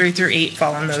grades 3 through 8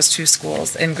 fall in those two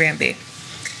schools in Granby.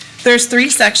 There's 3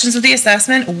 sections of the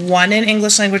assessment, one in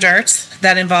English language arts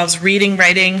that involves reading,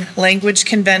 writing, language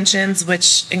conventions,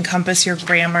 which encompass your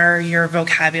grammar, your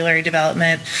vocabulary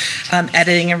development,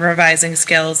 editing and revising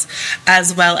skills,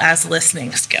 as well as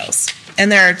listening skills.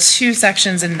 And there are 2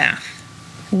 sections in math.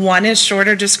 One is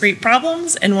shorter discrete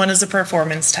problems and one is a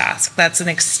performance task. That's an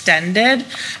extended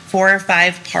 4 or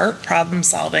 5 part problem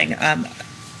solving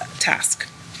task.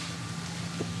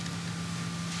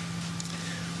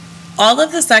 All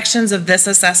of the sections of this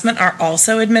assessment are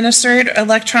also administered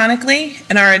electronically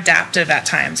and are adaptive at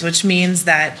times, which means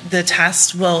that the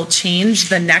test will change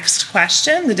the next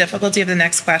question, the difficulty of the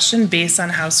next question, based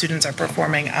on how students are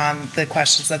performing on the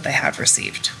questions that they have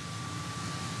received.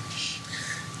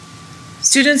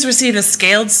 Students receive a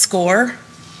scaled score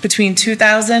between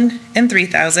 2,000 and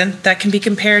 3,000 that can be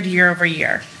compared year over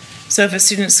year. So if a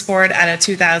student scored at a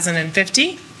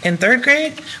 2,050 in 3rd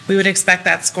grade, we would expect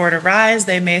that score to rise.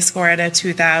 They may score at a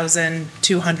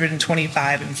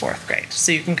 2,225 in 4th grade.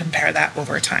 So you can compare that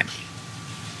over time.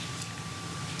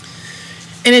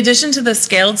 In addition to the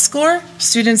scaled score,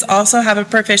 students also have a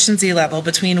proficiency level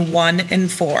between 1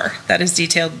 and 4 that is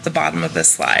detailed at the bottom of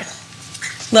this slide.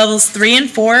 Levels 3 and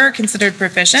 4 are considered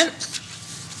proficient,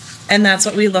 and that's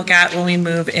what we look at when we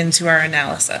move into our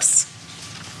analysis.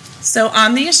 So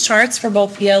on these charts for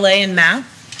both ELA and math,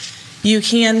 you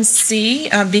can see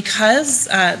because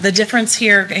the difference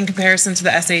here in comparison to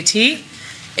the SAT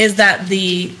is that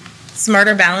the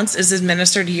Smarter Balance is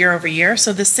administered year over year.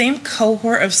 So the same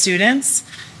cohort of students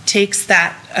takes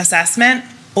that assessment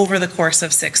over the course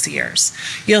of 6 years.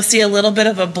 You'll see a little bit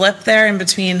of a blip there in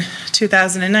between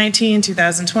 2019,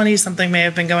 2020, something may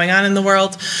have been going on in the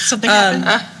world. Something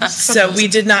happened. So we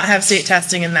did not have state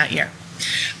testing in that year.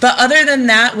 But other than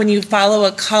that, when you follow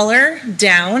a color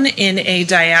down in a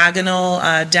diagonal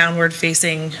downward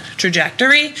facing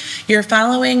trajectory, you're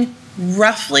following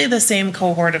roughly the same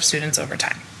cohort of students over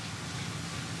time.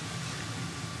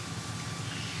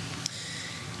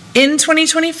 In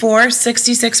 2024,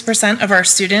 66% of our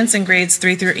students in grades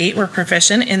 3 through 8 were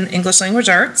proficient in English language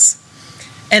arts,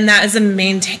 and that is a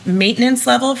maintenance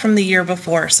level from the year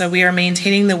before. So we are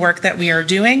maintaining the work that we are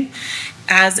doing,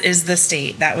 as is the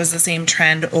state. That was the same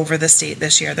trend over the state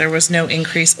this year. There was no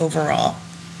increase overall.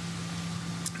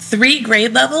 3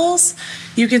 grade levels,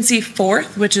 you can see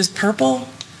 4th, which is purple,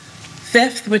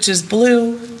 fifth, which is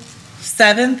blue,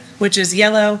 seventh, which is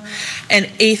yellow, and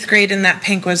eighth grade in that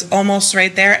pink was almost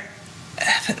right there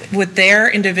with their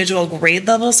individual grade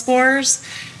level scores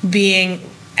being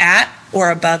at or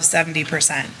above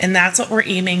 70%. And that's what we're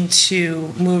aiming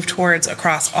to move towards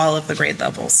across all of the grade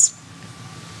levels.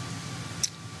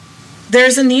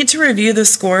 There's a need to review the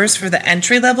scores for the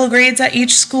entry-level grades at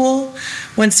each school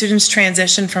when students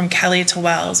transition from Kelly to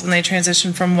Wells. When they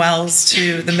transition from Wells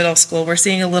to the middle school, we're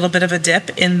seeing a little bit of a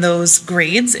dip in those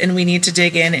grades, and we need to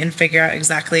dig in and figure out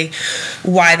exactly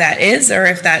why that is, or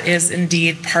if that is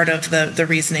indeed part of the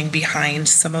reasoning behind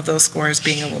some of those scores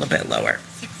being a little bit lower.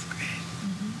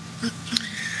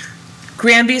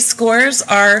 Granby's scores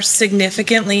are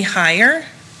significantly higher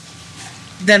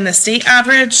than the state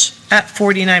average at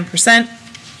 49%.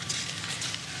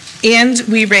 And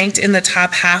we ranked in the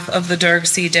top half of the Durg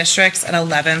C districts at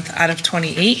 11th out of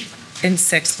 28 and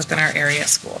 6th within our area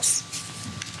schools.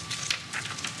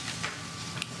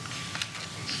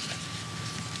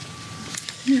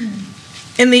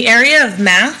 In the area of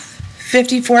math,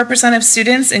 54% of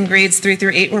students in grades 3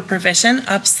 through 8 were proficient,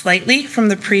 up slightly from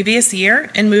the previous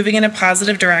year and moving in a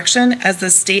positive direction as the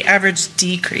state average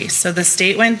decreased. So the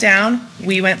state went down,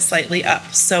 we went slightly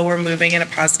up. So we're moving in a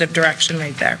positive direction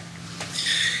right there.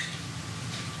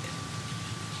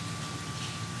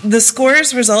 The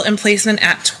scores result in placement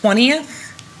at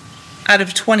 20th out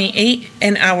of 28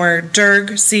 in our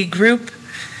Durg C group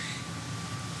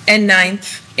and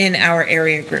 9th in our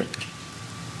area group.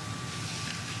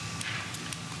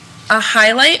 A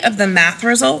highlight of the math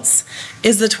results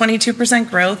is the 22%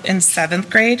 growth in 7th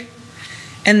grade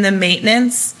and the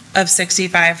maintenance of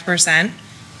 65%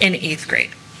 in 8th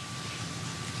grade.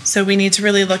 So we need to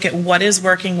really look at what is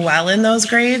working well in those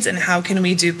grades and how can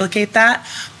we duplicate that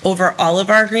over all of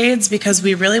our grades, because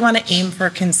we really want to aim for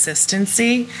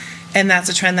consistency. And that's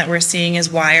a trend that we're seeing is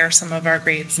why are some of our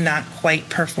grades not quite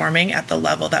performing at the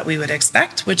level that we would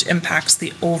expect, which impacts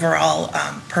the overall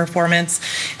performance.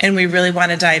 And we really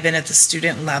want to dive in at the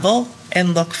student level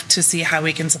and look to see how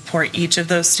we can support each of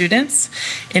those students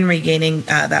in regaining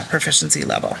that proficiency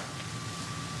level.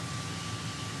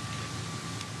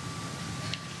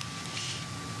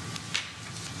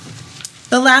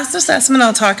 The last assessment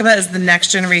I'll talk about is the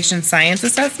Next Generation Science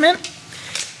Assessment.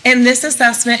 And this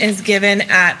assessment is given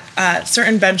at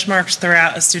certain benchmarks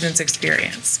throughout a student's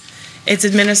experience. It's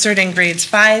administered in grades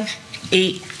 5,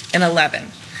 8, and 11.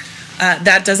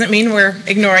 That doesn't mean we're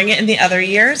ignoring it in the other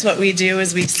years. What we do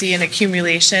is we see an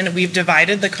accumulation. We've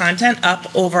divided the content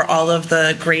up over all of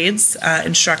the grades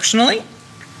instructionally.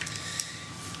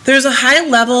 There's a high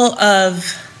level of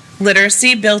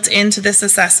literacy built into this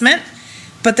assessment,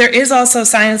 but there is also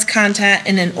science content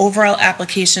and an overall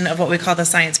application of what we call the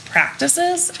science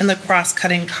practices and the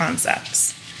cross-cutting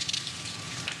concepts.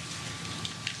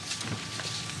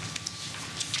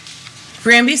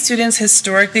 Granby students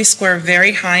historically score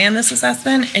very high on this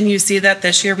assessment, and you see that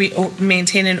this year we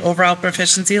maintain an overall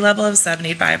proficiency level of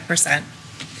 75%.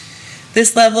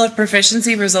 This level of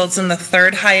proficiency results in the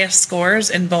third highest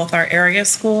scores in both our area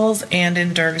schools and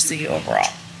in Durg C overall.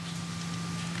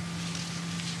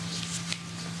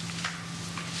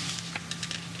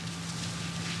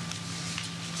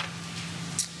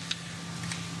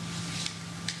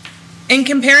 In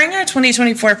comparing our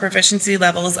 2024 proficiency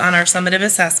levels on our summative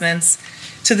assessments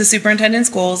to the superintendent's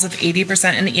goals of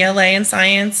 80% in ELA and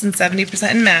science and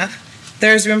 70% in math,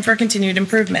 there is room for continued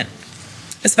improvement,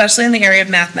 especially in the area of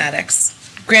mathematics.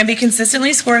 Granby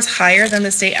consistently scores higher than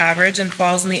the state average and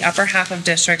falls in the upper half of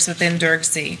districts within Durg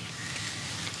C.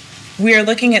 We are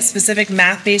looking at specific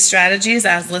math-based strategies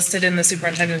as listed in the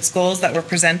superintendent's goals that were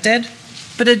presented.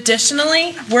 But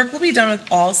additionally, work will be done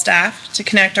with all staff to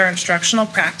connect our instructional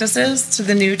practices to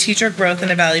the new teacher growth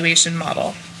and evaluation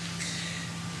model.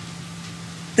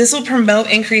 This will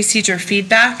promote increased teacher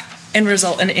feedback and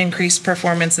result in increased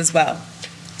performance as well.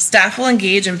 Staff will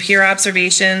engage in peer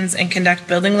observations and conduct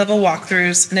building level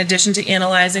walkthroughs in addition to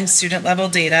analyzing student level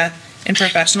data in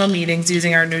professional meetings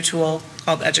using our new tool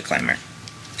called EduClimber.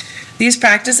 These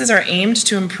practices are aimed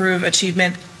to improve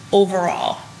achievement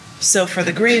overall. So for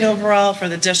the grade overall, for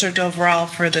the district overall,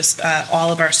 for this,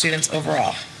 all of our students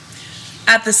overall.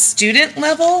 At the student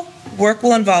level, work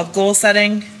will involve goal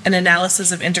setting and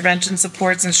analysis of intervention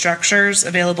supports and structures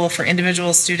available for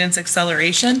individual students'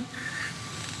 acceleration.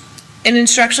 And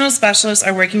instructional specialists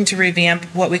are working to revamp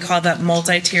what we call the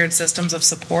multi-tiered systems of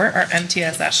support, or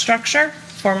MTSS structure,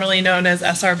 formerly known as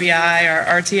SRBI or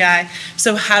RTI.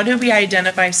 So how do we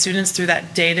identify students through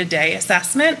that day-to-day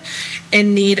assessment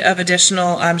in need of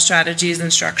additional strategies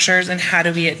and structures, and how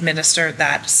do we administer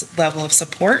that level of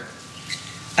support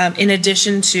in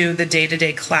addition to the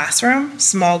day-to-day classroom,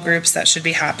 small groups that should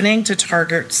be happening to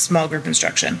target small group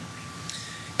instruction.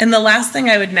 And the last thing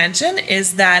I would mention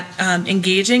is that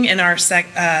engaging in our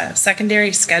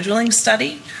secondary scheduling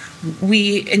study,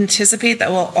 we anticipate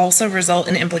that will also result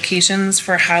in implications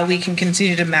for how we can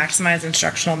continue to maximize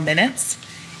instructional minutes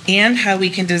and how we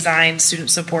can design student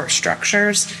support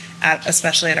structures,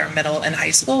 especially at our middle and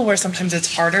high school, where sometimes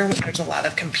it's harder when there's a lot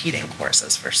of competing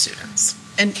courses for students.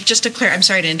 And just to clear, I'm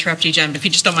sorry to interrupt you, Jen, but if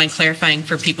you just don't mind clarifying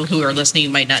for people who are listening,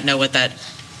 who might not know what that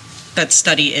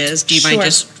study is, do you mind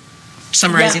just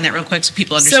summarizing that real quick so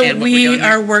people understand what we're doing? So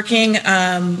we are working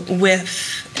with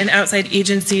an outside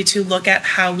agency to look at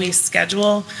how we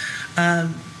schedule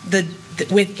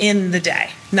within the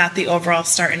day, not the overall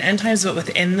start and end times, but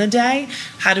within the day.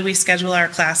 How do we schedule our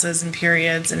classes and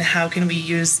periods, and how can we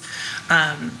use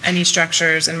any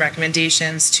structures and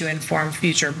recommendations to inform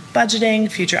future budgeting,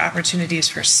 future opportunities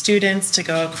for students to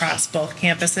go across both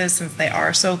campuses since they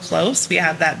are so close. We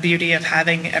have that beauty of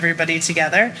having everybody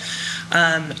together,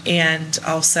 and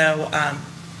also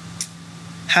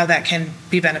how that can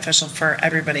be beneficial for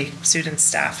everybody, students,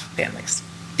 staff, families.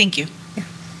 Thank you.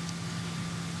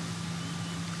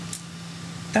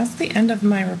 That's the end of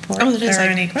my report. Oh, If there are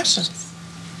any questions?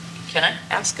 Can I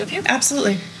ask of you?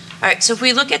 Absolutely. All right, so if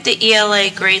we look at the ELA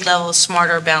grade level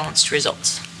smarter balanced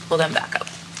results, pull them back up.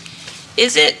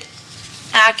 Is it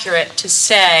accurate to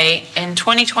say in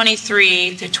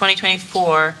 2023 through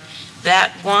 2024,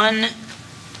 that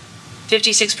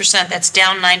 56%, that's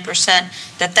down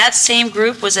 9%, that same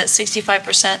group was at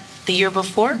 65% the year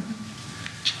before?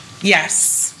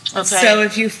 Yes. Okay. So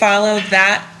if you follow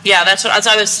that. Yeah, that's what I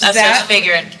was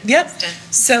figuring. Yep.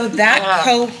 So that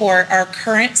cohort, our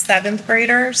current 7th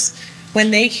graders,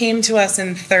 when they came to us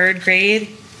in 3rd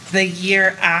grade, the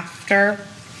year after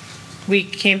we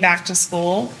came back to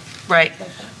school. Right.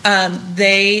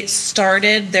 They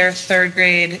started their 3rd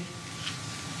grade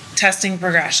testing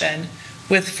progression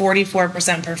with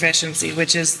 44% proficiency,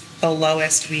 which is the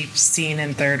lowest we've seen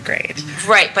in 3rd grade.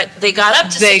 Right, but they got up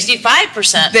to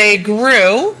 65%. They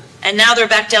grew. And now they're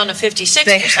back down to 56%.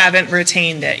 They haven't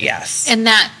retained it, yes. And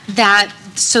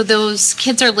so those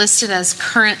kids are listed as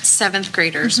current 7th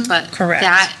graders, but Correct.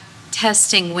 that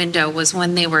testing window was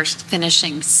when they were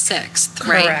finishing 6th,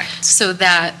 right? Correct. So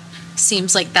that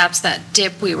seems like that's that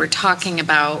dip we were talking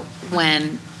about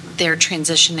when they're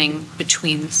transitioning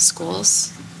between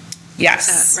schools. Yes.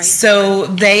 Is that right? So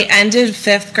they ended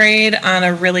 5th grade on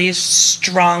a really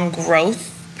strong growth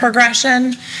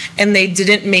progression, and they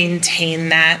didn't maintain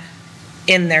that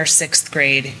in their 6th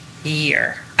grade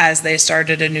year as they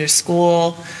started a new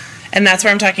school. And that's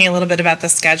where I'm talking a little bit about the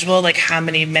schedule, like how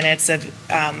many minutes of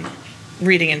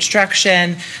reading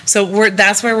instruction. So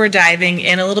that's where we're diving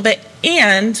in a little bit,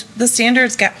 and the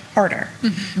standards get harder.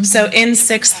 Mm-hmm. So in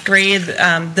 6th grade,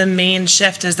 the main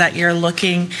shift is that you're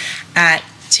looking at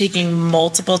taking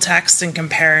multiple texts and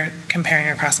comparing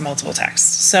across multiple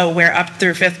texts. So where up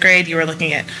through 5th grade, you were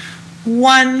looking at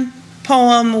one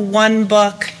poem, one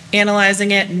book,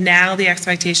 analyzing it. Now the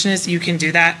expectation is you can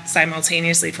do that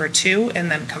simultaneously for 2 and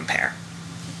then compare.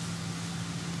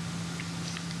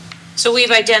 So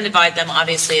we've identified them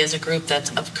obviously as a group that's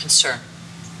of concern.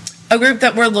 A group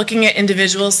that we're looking at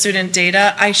individual student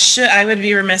data. I would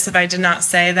be remiss if I did not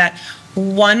say that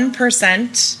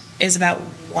 1% is about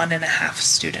 1.5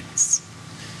 students.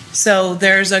 So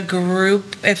there's a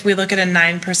group, if we look at a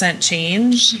 9%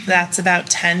 change, that's about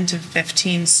 10 to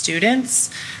 15 students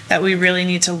that we really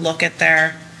need to look at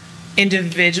their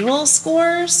individual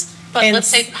scores. But let's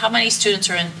say, how many students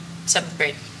are in 7th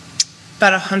grade?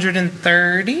 About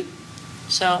 130.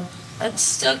 So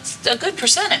that's a good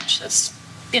percentage. That's,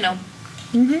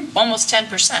 almost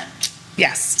 10%.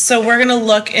 Yes. So we're going to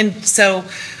look, and so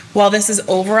while this is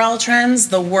overall trends,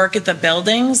 the work at the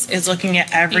buildings is looking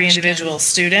at every individual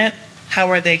student. How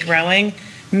are they growing?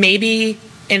 Maybe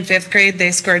in 5th grade,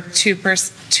 they scored 2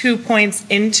 points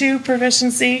into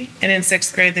proficiency, and in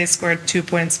 6th grade, they scored 2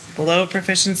 points below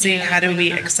proficiency. How do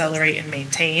we accelerate and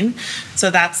maintain?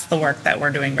 So that's the work that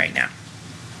we're doing right now.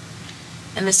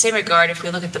 In the same regard, if we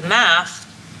look at the math,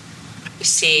 we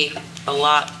see a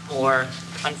lot more,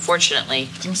 unfortunately,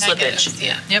 slippage.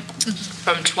 Yeah. Yep.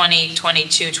 From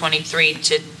 2022, 23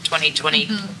 to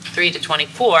 2023 to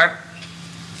 24.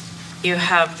 You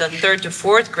have the 3rd to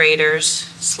 4th graders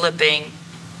slipping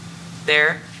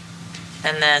there,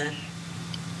 and then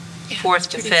 4th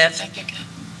to 5th,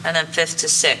 and then 5th to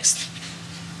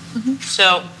 6th.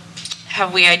 So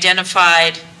have we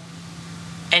identified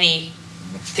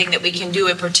anything that we can do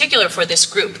in particular for this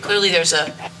group? Clearly there's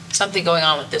something going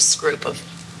on with this group of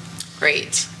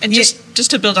Great. And just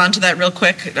to build onto that real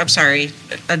quick, I'm sorry,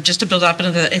 just to build up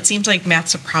into that, it seems like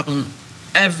math's a problem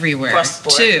everywhere Across the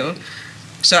board. too.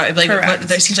 So like, Correct.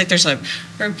 there seems like there's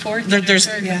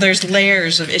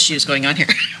layers of issues going on here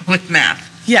with math.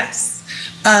 Yes.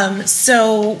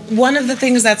 So one of the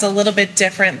things that's a little bit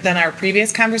different than our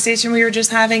previous conversation we were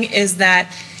just having is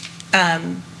that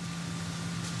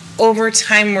over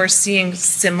time, we're seeing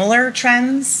similar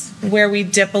trends where we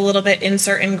dip a little bit in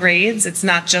certain grades. It's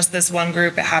not just this one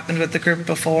group, it happened with the group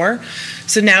before.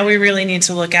 So now we really need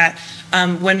to look at,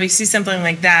 when we see something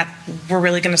like that, we're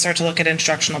really going to start to look at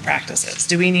instructional practices.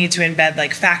 Do we need to embed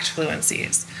like fact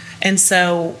fluencies? And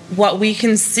so what we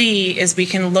can see is we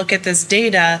can look at this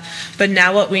data, but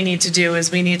now what we need to do is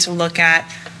we need to look at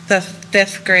the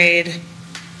 5th grade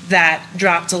that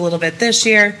dropped a little bit this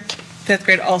year. 5th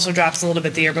grade also drops a little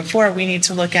bit the year before. We need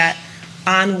to look at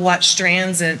on what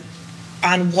strands and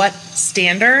on what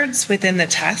standards within the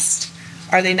test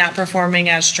are they not performing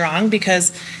as strong?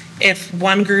 Because if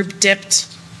one group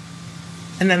dipped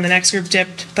and then the next group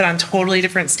dipped, but on totally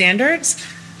different standards,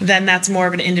 then that's more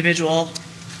of an individual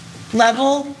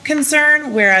level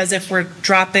concern. Whereas if we're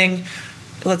dropping,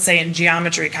 let's say in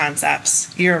geometry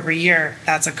concepts year over year,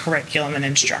 that's a curriculum and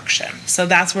instruction. So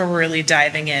that's where we're really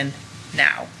diving in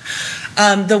now.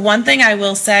 The one thing I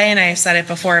will say, and I said it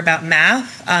before about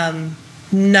math,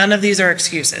 none of these are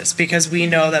excuses because we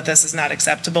know that this is not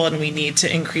acceptable and we need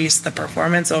to increase the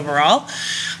performance overall.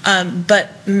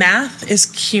 But math is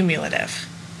cumulative.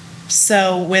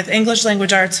 So with English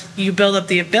language arts, you build up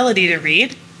the ability to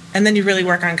read and then you really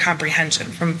work on comprehension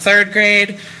from 3rd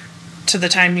grade to the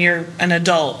time you're an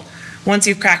adult. Once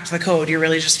you've cracked the code, you're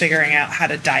really just figuring out how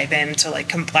to dive into like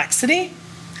complexity.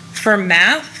 For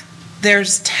math,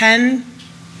 there's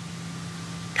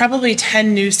probably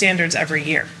 10 new standards every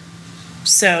year.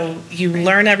 So you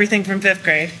learn everything from 5th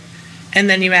grade, and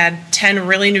then you add 10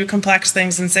 really new complex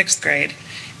things in 6th grade.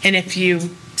 And if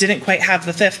you didn't quite have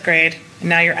the 5th grade, and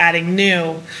now you're adding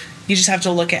new, you just have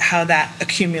to look at how that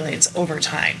accumulates over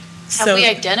time. Have we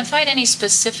identified any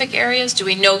specific areas? Do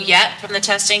we know yet from the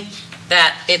testing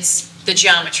that it's the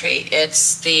geometry,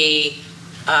 it's the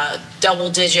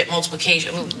double-digit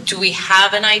multiplication? Do we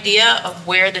have an idea of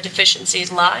where the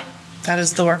deficiencies lie? That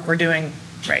is the work we're doing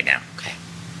right now. Okay.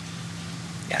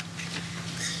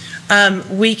 Yeah.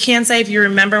 We can say, if you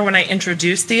remember when I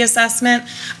introduced the assessment,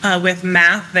 with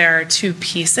math, there are 2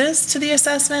 pieces to the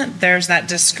assessment. There's that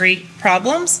discrete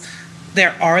problems.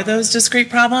 There are those discrete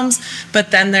problems,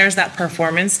 but then there's that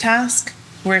performance task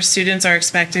where students are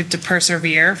expected to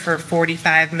persevere for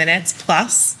 45 minutes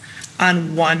plus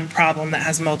on one problem that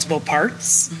has multiple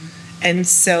parts. Mm-hmm. And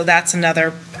so that's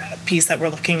another piece that we're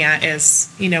looking at is,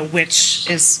 which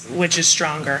is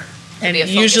stronger. And be a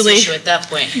focus issue at that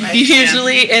point, right?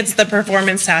 Usually it's the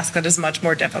performance task that is much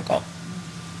more difficult.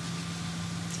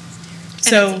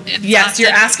 So yes,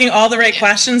 you're asking all the right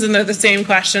questions, and they're the same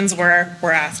questions we're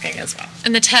asking as well.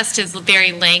 And the test is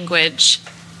very language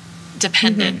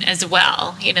dependent as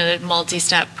well,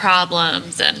 multi-step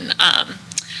problems and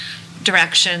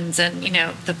directions, and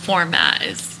the format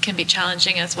can be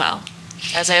challenging as well.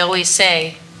 As I always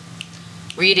say,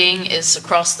 reading is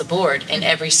across the board in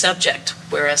every subject,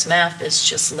 whereas math is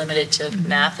just limited to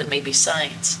math and maybe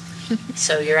science.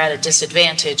 So you're at a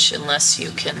disadvantage unless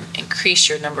you can increase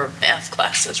your number of math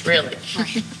classes, really.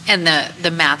 And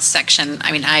the math section,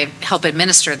 I help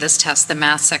administer this test. The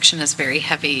math section is very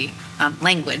heavy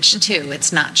language too.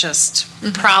 It's not just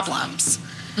problems.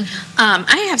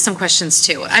 I have some questions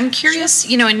too. I'm curious,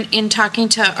 in talking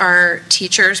to our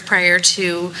teachers prior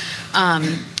to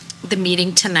the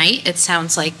meeting tonight, it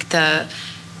sounds like the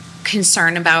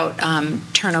concern about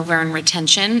turnover and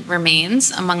retention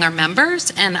remains among our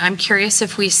members. And I'm curious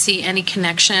if we see any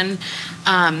connection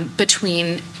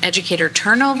between educator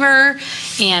turnover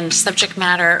and subject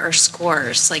matter or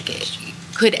scores. Like,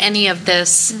 could any of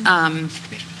this,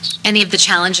 any of the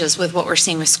challenges with what we're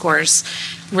seeing with scores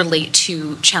relate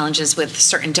to challenges with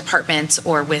certain departments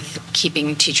or with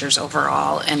keeping teachers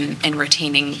overall and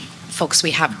retaining folks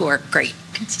we have who are great?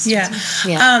 Yeah.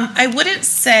 I wouldn't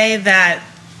say that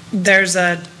there's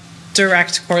a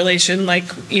direct correlation. Like,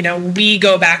 we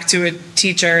go back to a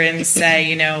teacher and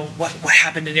say, what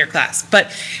happened in your class?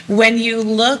 But when you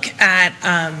look at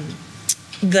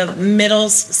the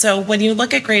middles, so when you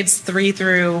look at grades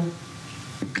 3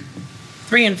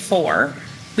 and 4,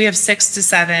 we have 6 to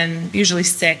 7, usually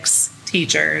 6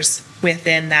 teachers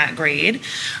within that grade,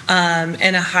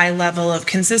 and a high level of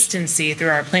consistency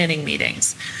through our planning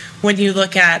meetings. When you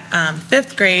look at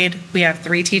 5th grade, we have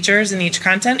 3 teachers in each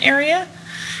content area.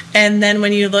 And then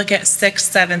when you look at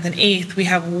 6th, 7th, and 8th, we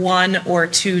have 1 or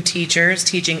 2 teachers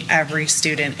teaching every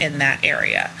student in that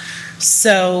area.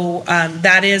 So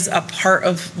that is a part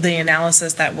of the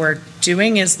analysis that we're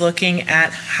doing, is looking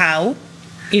at how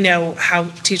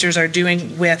teachers are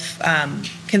doing with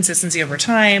consistency over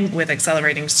time, with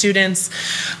accelerating students.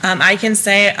 I can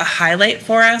say a highlight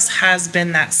for us has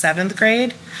been that 7th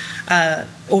grade.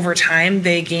 Over time,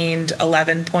 they gained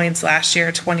 11 points last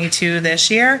year, 22 this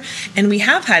year, and we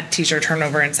have had teacher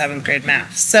turnover in 7th grade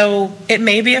math. So it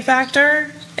may be a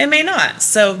factor, it may not.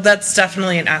 So that's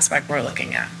definitely an aspect we're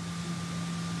looking at.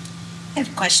 I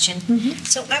have a question.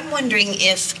 So I'm wondering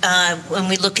if, when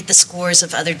we look at the scores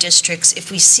of other districts,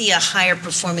 if we see a higher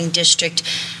performing district,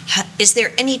 is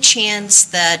there any chance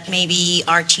that maybe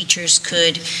our teachers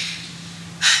could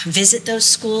visit those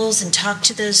schools and talk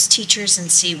to those teachers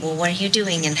and see, well, what are you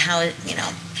doing, and how,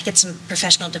 get some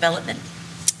professional development?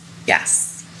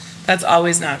 Yes, that's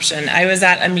always an option. I was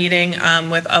at a meeting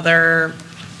with other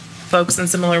folks in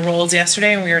similar roles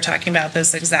yesterday, and we were talking about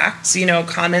this exact,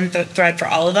 common thread for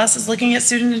all of us is looking at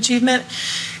student achievement.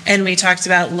 And we talked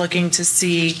about looking to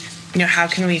see, how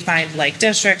can we find like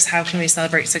districts, how can we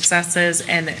celebrate successes,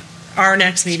 and our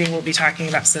next meeting will be talking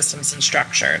about systems and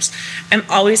structures. I'm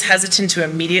always hesitant to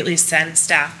immediately send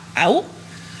staff out,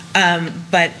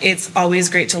 but it's always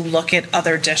great to look at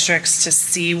other districts to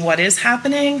see what is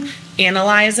happening,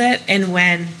 analyze it, and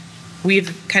when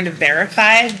we've kind of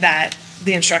verified that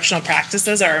the instructional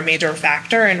practices are a major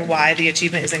factor and why the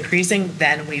achievement is increasing,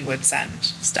 then we would send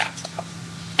staff out.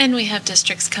 And we have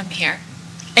districts come here.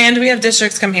 And we have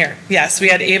districts come here. Yes, we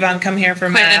had Avon come here for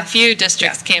math. Quite a few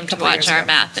districts came to watch our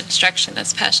math instruction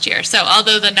this past year. So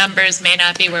although the numbers may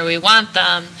not be where we want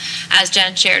them, as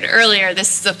Jen shared earlier,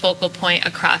 this is a focal point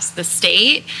across the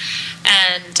state.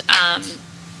 And,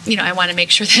 I want to make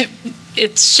sure that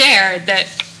it's shared that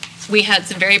we had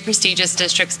some very prestigious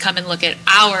districts come and look at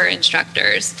our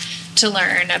instructors to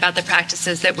learn about the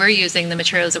practices that we're using, the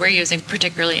materials that we're using,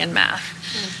 particularly in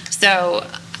math. So,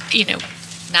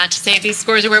 not to say these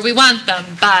scores are where we want them,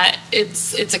 but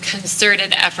it's a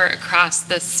concerted effort across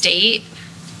the state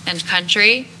and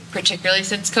country, particularly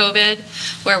since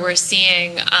COVID, where we're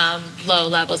seeing low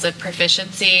levels of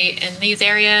proficiency in these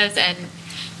areas, and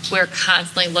we're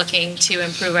constantly looking to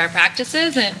improve our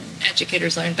practices, and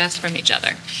educators learn best from each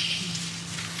other.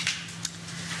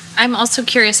 I'm also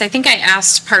curious, I think I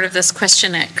asked part of this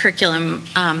question at curriculum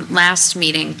last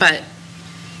meeting, but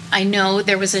I know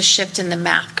there was a shift in the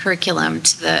math curriculum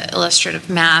to the illustrative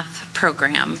math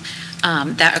program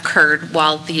that occurred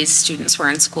while these students were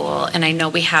in school. And I know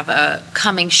we have a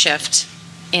coming shift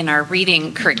in our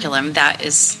reading curriculum that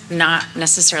is not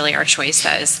necessarily our choice,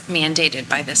 that is mandated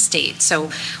by the state. So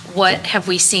what have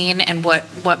we seen, and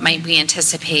what might we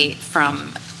anticipate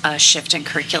from a shift in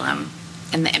curriculum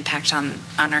and the impact on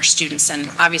our students? And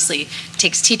obviously it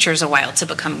takes teachers a while to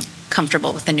become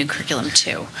comfortable with the new curriculum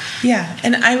too. Yeah,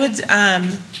 and I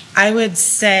would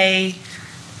say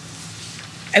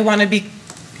I want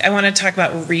to talk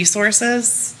about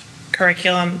resources,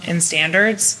 curriculum, and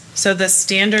standards. So the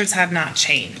standards have not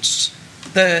changed.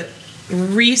 The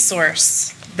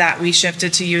resource that we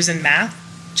shifted to use in math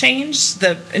changed.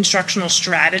 The instructional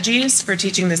strategies for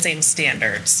teaching the same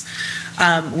standards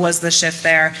was the shift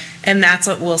there. And that's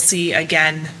what we'll see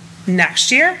again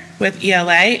next year with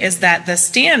ELA, is that the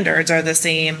standards are the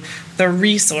same, the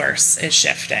resource is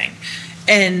shifting.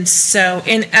 And so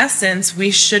in essence,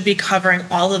 we should be covering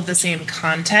all of the same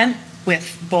content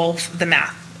with both the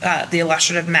math, the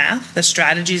illustrative math, the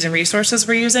strategies and resources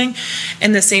we're using,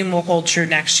 and the same will hold true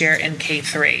next year in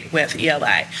K3 with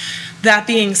ELA. That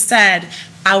being said,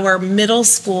 our middle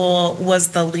school was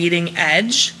the leading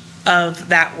edge of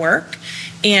that work.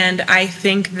 And I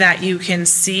think that you can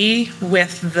see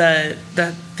with the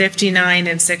 59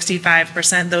 and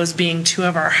 65%, those being two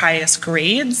of our highest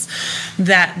grades,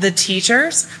 that the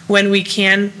teachers, when we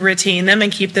can retain them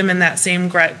and keep them in that same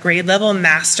grade level,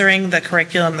 mastering the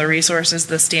curriculum, the resources,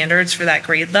 the standards for that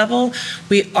grade level,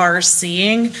 we are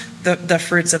seeing the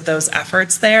fruits of those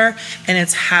efforts there. And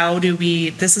it's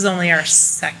this is only our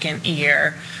second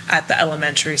year at the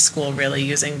elementary school really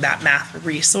using that math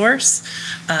resource.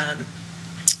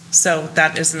 So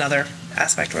that is another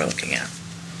aspect we're looking at.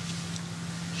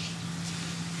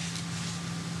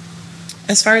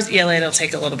 As far as ELA, it'll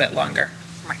take a little bit longer.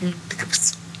 Right.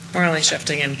 Because we're only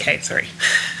shifting in K3.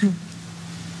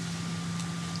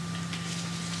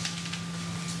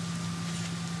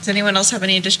 Does anyone else have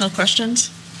any additional questions?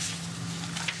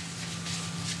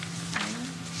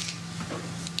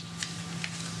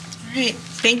 All right,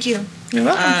 thank you. You're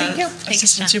welcome, thank you.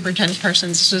 Assistant Superintendent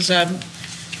Parsons, this was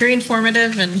very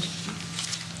informative, and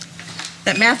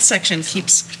That math section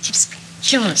keeps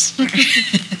killing us. We're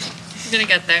gonna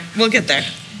get there. We'll get there.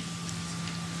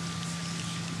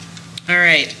 All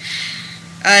right.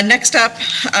 Next up,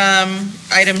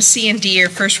 item C and D are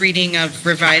first reading of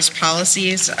revised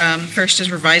policies. First is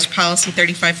revised policy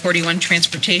 3541,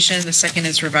 transportation. The second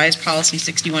is revised policy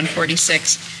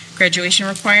 6146, graduation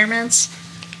requirements.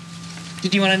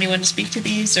 Did you want anyone to speak to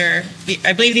these, or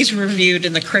I believe these were reviewed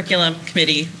in the curriculum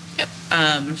committee? Yep.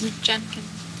 Jen can.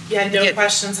 Yeah, no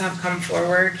questions have come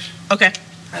forward. Okay.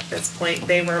 At this point,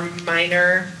 they were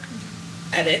minor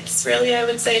edits, really, I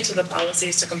would say, to the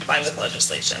policies to comply with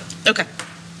legislation. Okay.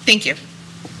 Thank you.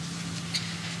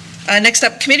 Next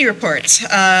up, committee reports.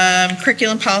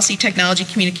 Curriculum, policy, technology,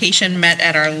 communication met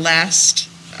at our last,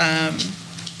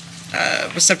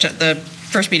 the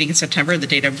first meeting in September, the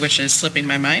date of which is slipping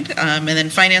my mind. And then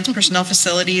finance, personnel,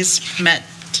 facilities met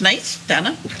tonight.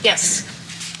 Donna? Yes.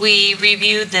 We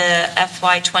reviewed the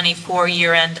FY24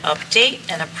 year-end update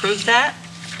and approved that.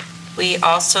 We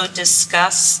also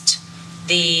discussed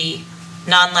the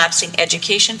non-lapsing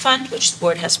education fund, which the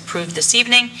board has approved this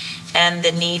evening, and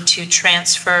the need to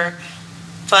transfer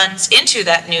funds into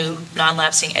that new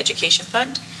non-lapsing education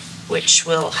fund, which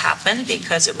will happen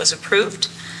because it was approved.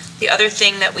 The other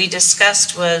thing that we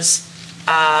discussed was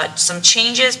some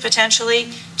changes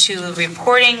potentially to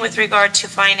reporting with regard to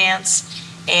finance,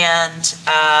 and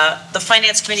the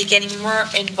finance committee getting more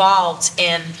involved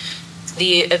in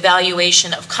the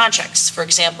evaluation of contracts. For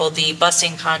example, the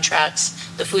busing contracts,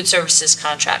 the food services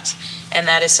contracts, and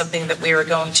that is something that we are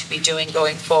going to be doing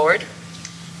going forward.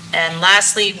 And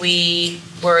lastly, we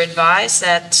were advised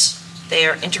that they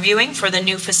are interviewing for the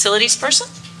new facilities person,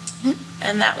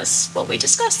 and that was what we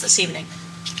discussed this evening.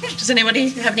 Okay. Does anybody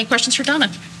have any questions for Donna?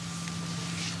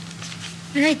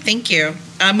 All right, thank you.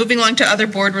 Moving along to other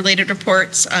board-related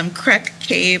reports, CREC,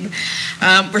 CABE.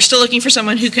 We're still looking for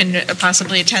someone who can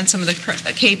possibly attend some of the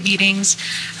CABE meetings.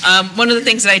 One of the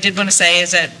things that I did want to say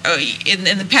is that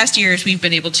in the past years, we've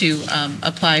been able to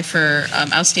apply for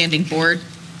outstanding board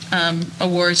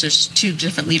awards. There's 2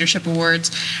 different leadership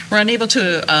awards. We're unable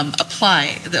to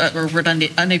apply, or we're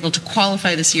unable to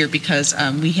qualify this year because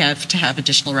we have to have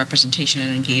additional representation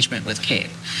and engagement with CABE.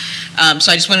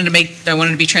 So I just wanted to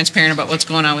be transparent about what's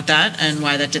going on with that and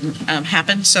why that didn't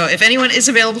happen. So if anyone is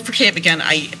available for CABE, again,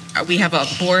 we have a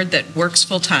board that works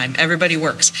full-time. Everybody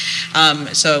works. And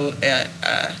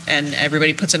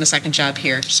everybody puts in a second job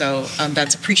here. So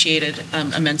that's appreciated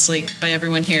immensely by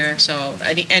everyone here. So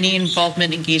any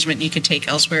involvement, engagement you can take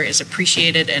elsewhere is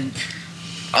appreciated and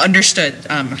understood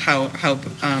how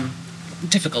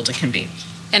difficult it can be.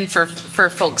 And for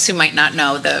folks who might not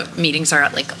know, the meetings are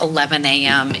at like 11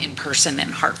 a.m. in person in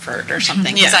Hartford or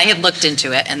something. Because I had looked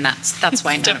into it, and that's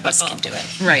why none of us can do it.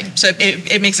 Right. So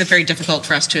it makes it very difficult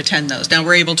for us to attend those. Now,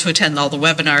 we're able to attend all the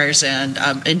webinars and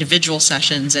individual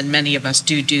sessions, and many of us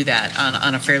do that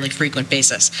on a fairly frequent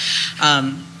basis.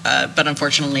 But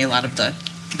unfortunately, a lot of them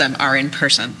are in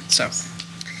person. So,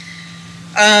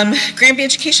 Granby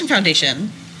Education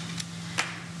Foundation.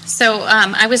 So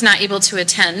I was not able to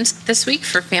attend this week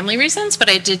for family reasons, but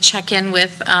I did check in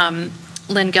with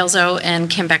Lynn Gelzo and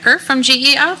Kim Becker from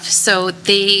GEF. So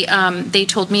they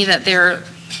told me that they're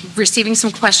receiving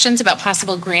some questions about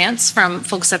possible grants from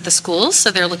folks at the schools.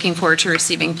 So they're looking forward to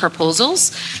receiving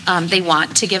proposals. They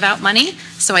want to give out money.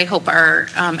 So I hope our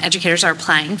educators are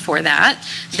applying for that.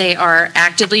 They are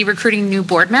actively recruiting new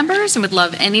board members and would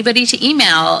love anybody to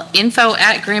email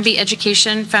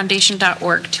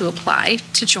info@granbyeducationfoundation.org to apply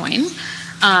to join.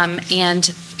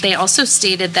 And they also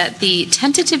stated that the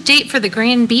tentative date for the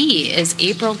Granby is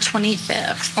April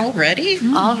 25th. Already?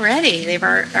 Already. They've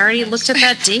already looked at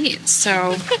that date,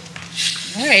 so.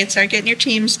 All right, start getting your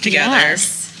teams together.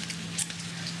 Yes.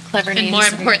 Clever name. And more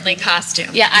importantly,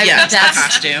 costume. Yeah, that's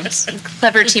costumes.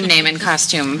 Clever team name and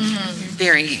costume.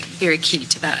 Very, very key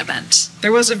to that event.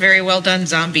 There was a very well done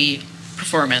zombie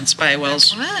performance by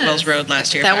Wells Road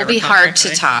last year. That will be hard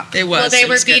to top. It was. Well, they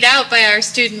were beat out by our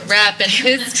student rep and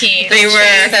his team. They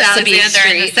were. Alexander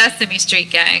and the Sesame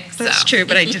Street gang. That's true,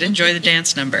 but I did enjoy the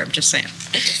dance number. I'm just saying.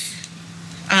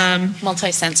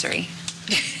 Multi-sensory.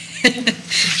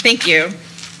 Thank you.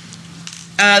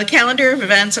 The calendar of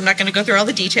events, I'm not going to go through all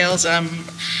the details,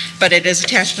 but it is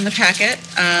attached in the packet.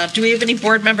 Do we have any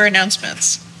board member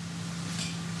announcements?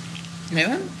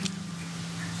 No?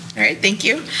 All right, thank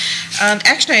you.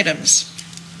 Action items.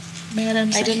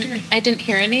 Madam Secretary. I didn't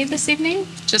hear any this evening.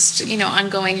 Just,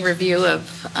 ongoing review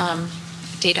of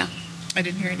data. I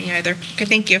didn't hear any either. Okay,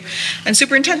 thank you. And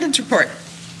superintendent's report.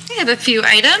 I have a few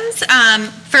items.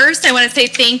 First, I want to say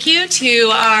thank you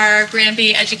to our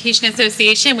Granby Education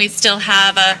Association. We still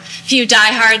have a few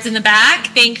diehards in the back.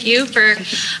 Thank you for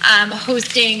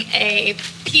hosting a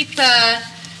pizza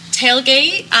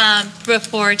tailgate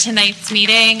before tonight's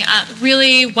meeting.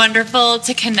 Really wonderful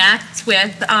to connect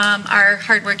with our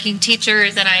hardworking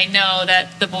teachers, and I know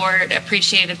that the board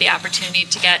appreciated the opportunity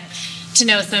to get to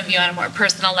know some of you on a more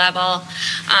personal level.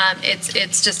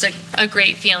 It's just a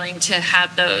great feeling to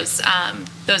have those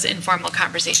informal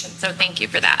conversations, so thank you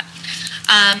for that.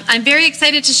 I'm very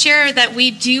excited to share that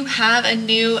we do have a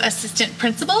new assistant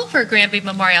principal for Granby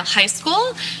Memorial High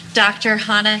School. Dr.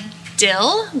 Hannah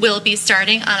Dill will be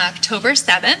starting on October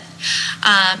 7th.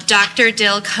 Dr.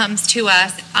 Dill comes to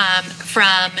us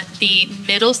from the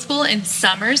middle school in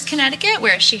Somers, Connecticut,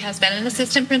 where she has been an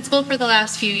assistant principal for the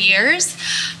last few years.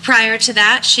 Prior to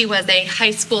that, she was a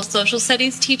high school social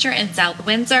studies teacher in South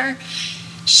Windsor.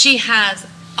 She has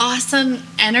awesome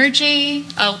energy,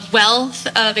 a wealth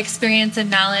of experience and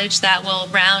knowledge that will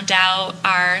round out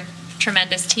our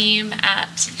tremendous team at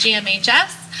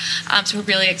GMHS. So we're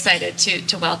really excited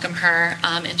to welcome her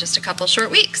in just a couple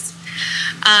short weeks.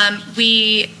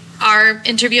 We are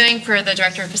interviewing for the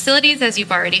Director of Facilities, as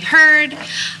you've already heard.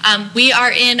 We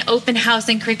are in open house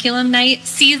and curriculum night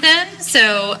season,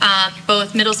 so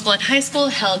both middle school and high school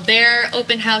held their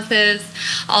open houses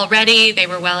already. They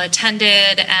were well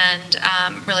attended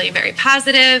and really very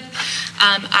positive.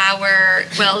 Our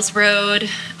Wells Road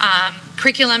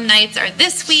curriculum nights are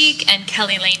this week, and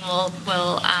Kelly Lane will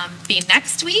be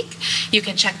next week. You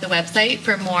can check the website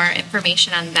for more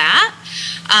information on that.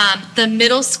 The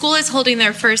middle school is holding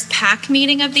their first PAC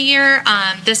meeting of the year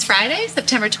this Friday,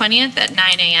 September 20th at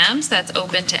 9 a.m. So that's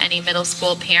open to any middle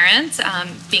school parents,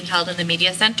 being held in the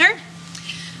media center.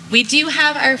 We do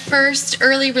have our first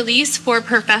early release for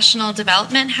professional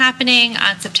development happening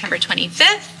on September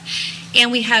 25th. And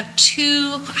we have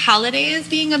 2 holidays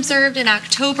being observed in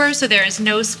October, so there is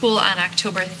no school on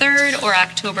October 3rd or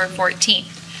October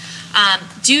 14th.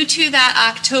 Due to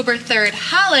that October 3rd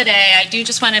holiday, I do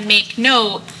just want to make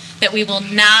note that we will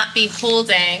not be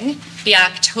holding the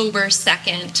October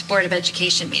 2nd Board of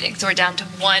Education meeting. So we're down to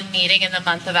 1 meeting in the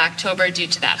month of October due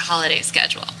to that holiday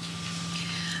schedule.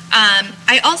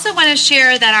 I also want to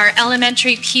share that our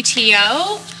elementary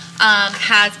PTO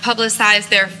has publicized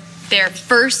their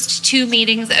first 2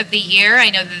 meetings of the year. I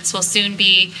know that this will soon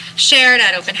be shared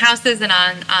at open houses and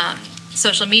on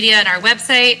social media and our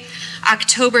website.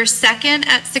 October 2nd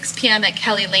at 6 p.m. at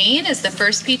Kelly Lane is the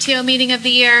first PTO meeting of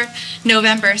the year.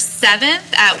 November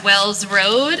 7th at Wells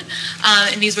Road.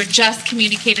 And these were just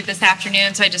communicated this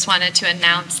afternoon, so I just wanted to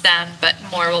announce them, but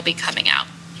more will be coming out.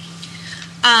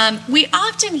 We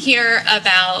often hear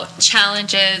about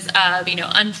challenges of,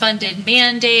 unfunded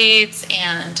mandates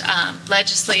and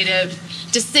legislative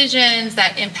decisions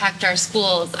that impact our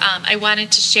schools. I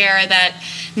wanted to share that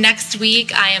next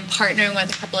week I am partnering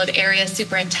with a couple of area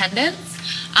superintendents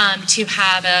to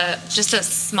have just a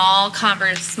small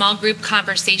group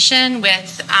conversation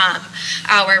with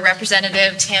our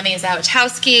representative Tammy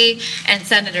Zawitowski and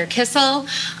Senator Kissel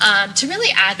to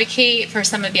really advocate for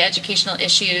some of the educational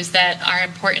issues that are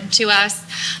important to us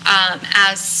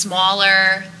as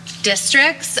smaller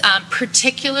districts,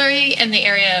 particularly in the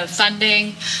area of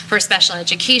funding for special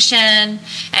education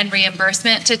and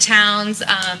reimbursement to towns.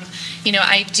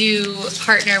 I do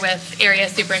partner with area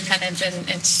superintendents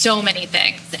in so many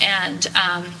things, and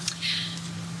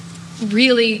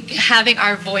really having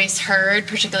our voice heard,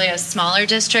 particularly as smaller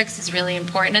districts, is really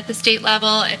important at the state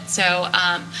level. And so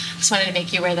just wanted to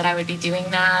make you aware that I would be doing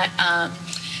that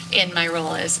in my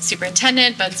role as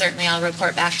superintendent, but certainly I'll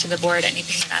report back to the board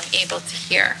anything that I'm able to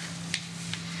hear.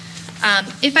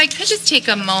 If I could just take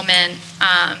a moment,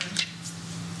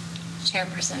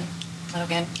 Chairperson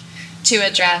Logan, to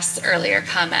address earlier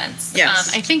comments.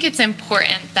 Yes. I think it's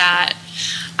important that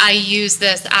I use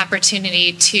this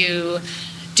opportunity to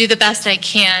do the best I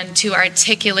can to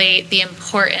articulate the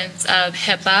importance of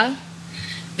HIPAA,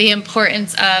 the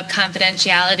importance of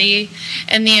confidentiality,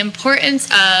 and the importance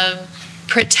of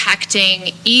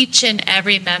protecting each and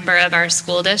every member of our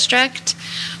school district.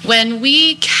 When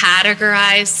we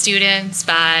categorize students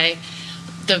by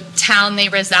the town they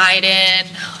reside in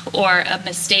or a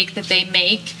mistake that they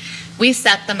make, we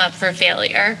set them up for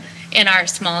failure in our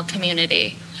small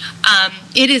community.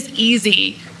 It is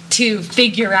easy to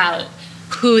figure out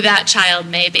who that child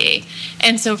may be.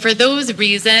 And so for those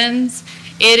reasons,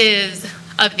 it is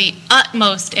of the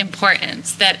utmost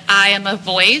importance that I am a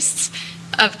voice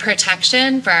of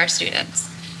protection for our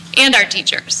students and our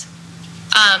teachers.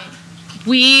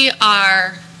 We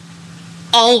are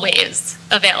always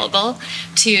available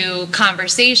to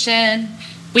conversation,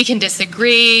 We can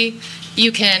disagree.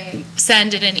 You can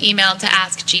send it an email to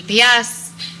Ask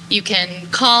GPS. You can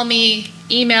call me,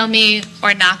 email me,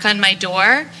 or knock on my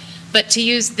door. But to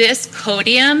use this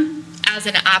podium as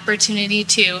an opportunity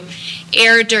to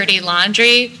air dirty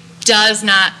laundry does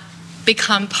not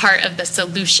become part of the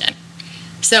solution.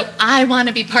 So I want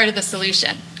to be part of the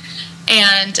solution.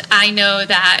 And I know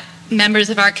that members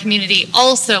of our community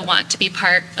also want to be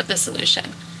part of the solution.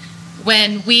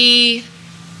 When we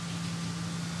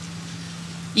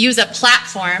use a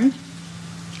platform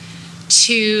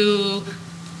to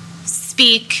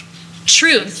speak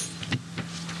truth,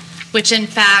 which in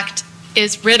fact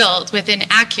is riddled with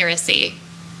inaccuracy,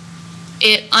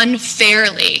 it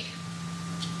unfairly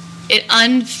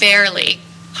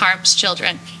harms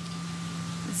children.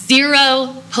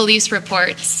 0 police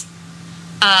reports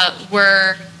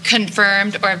were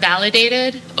confirmed or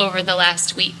validated over the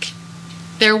last week.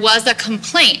 There was a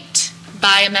complaint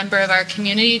by a member of our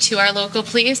community to our local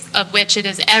police, of which it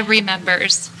is every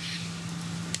member's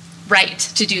right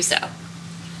to do so.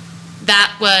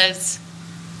 That was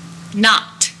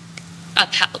not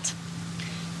upheld.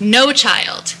 No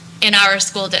child in our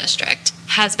school district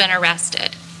has been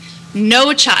arrested.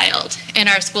 No child in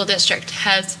our school district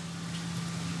has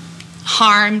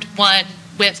harmed one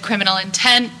with criminal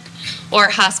intent or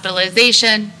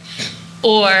hospitalization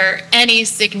or any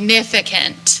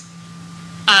significant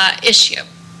issue.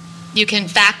 You can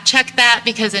fact check that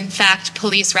because in fact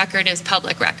police record is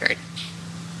public record.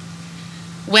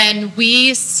 When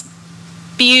we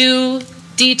spew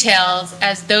details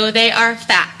as though they are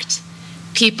fact,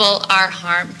 people are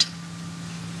harmed.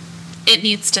 It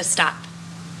needs to stop.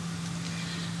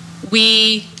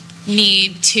 We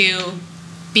need to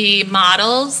be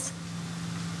models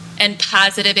and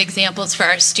positive examples for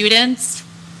our students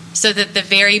so that the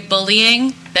very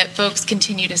bullying that folks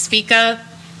continue to speak of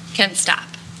can stop.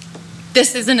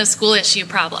 This isn't a school issue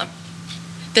problem.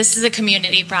 This is a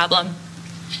community problem.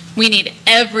 We need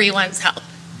everyone's help,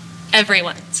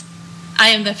 everyone's. I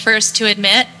am the first to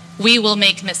admit we will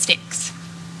make mistakes.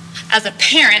 As a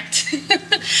parent,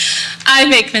 I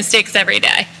make mistakes every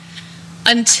day.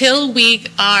 Until we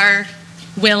are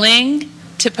willing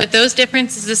to put those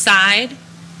differences aside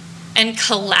and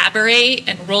collaborate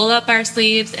and roll up our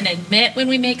sleeves and admit when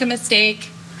we make a mistake,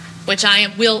 which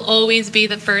will always be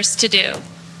the first to do,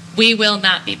 we will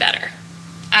not be better.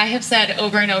 I have said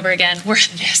over and over again, we're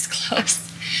this close.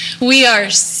 We are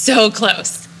so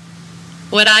close.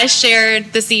 What I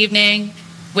shared this evening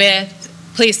with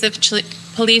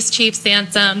Police Chief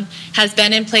Sansom has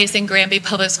been in place in Granby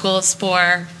Public Schools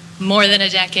for more than a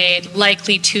decade,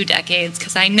 likely 2 decades,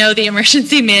 because I know the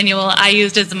emergency manual I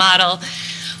used as a model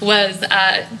was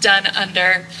done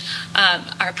under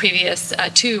our previous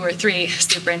 2 or 3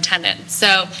 superintendents.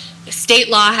 So state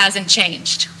law hasn't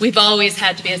changed. We've always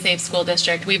had to be a safe school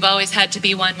district. We've always had to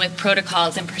be one with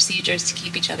protocols and procedures to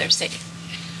keep each other safe.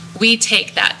 We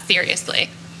take that seriously.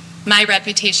 My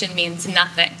reputation means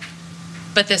nothing,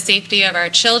 but the safety of our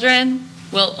children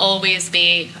will always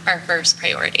be our first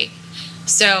priority.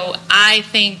 So I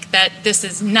think that this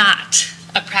is not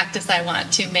a practice I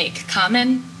want to make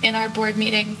common in our board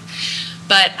meetings,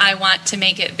 but I want to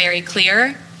make it very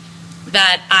clear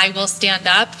that I will stand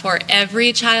up for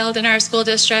every child in our school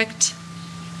district,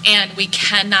 and we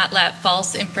cannot let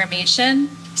false information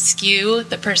skew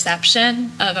the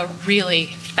perception of a really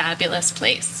fabulous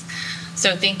place.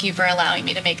 So thank you for allowing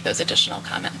me to make those additional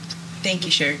comments. Thank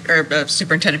you,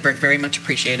 Superintendent Burke, very much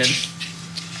appreciated.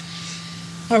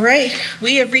 All right,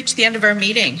 we have reached the end of our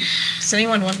meeting. Does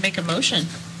anyone want to make a motion?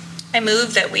 I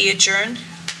move that we adjourn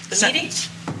the meeting.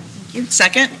 Thank you.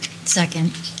 Second?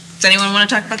 Second. Does anyone want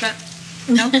to talk about that?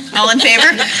 No? All in favor?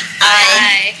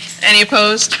 Aye. Any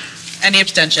opposed? Any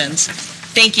abstentions?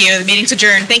 Thank you. The meeting's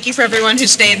adjourned. Thank you for everyone who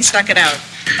stayed and stuck it out.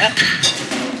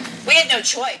 We had no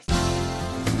choice.